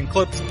 music, and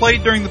clips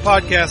played during the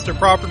podcast are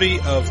property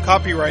of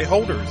copyright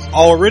holders.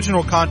 All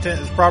original content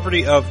is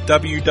property of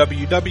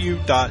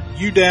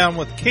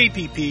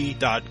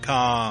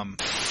www.udownwithkpp.com.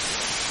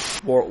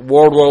 World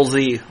War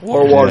Z.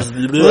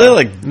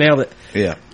 Really? Nailed it. Yeah.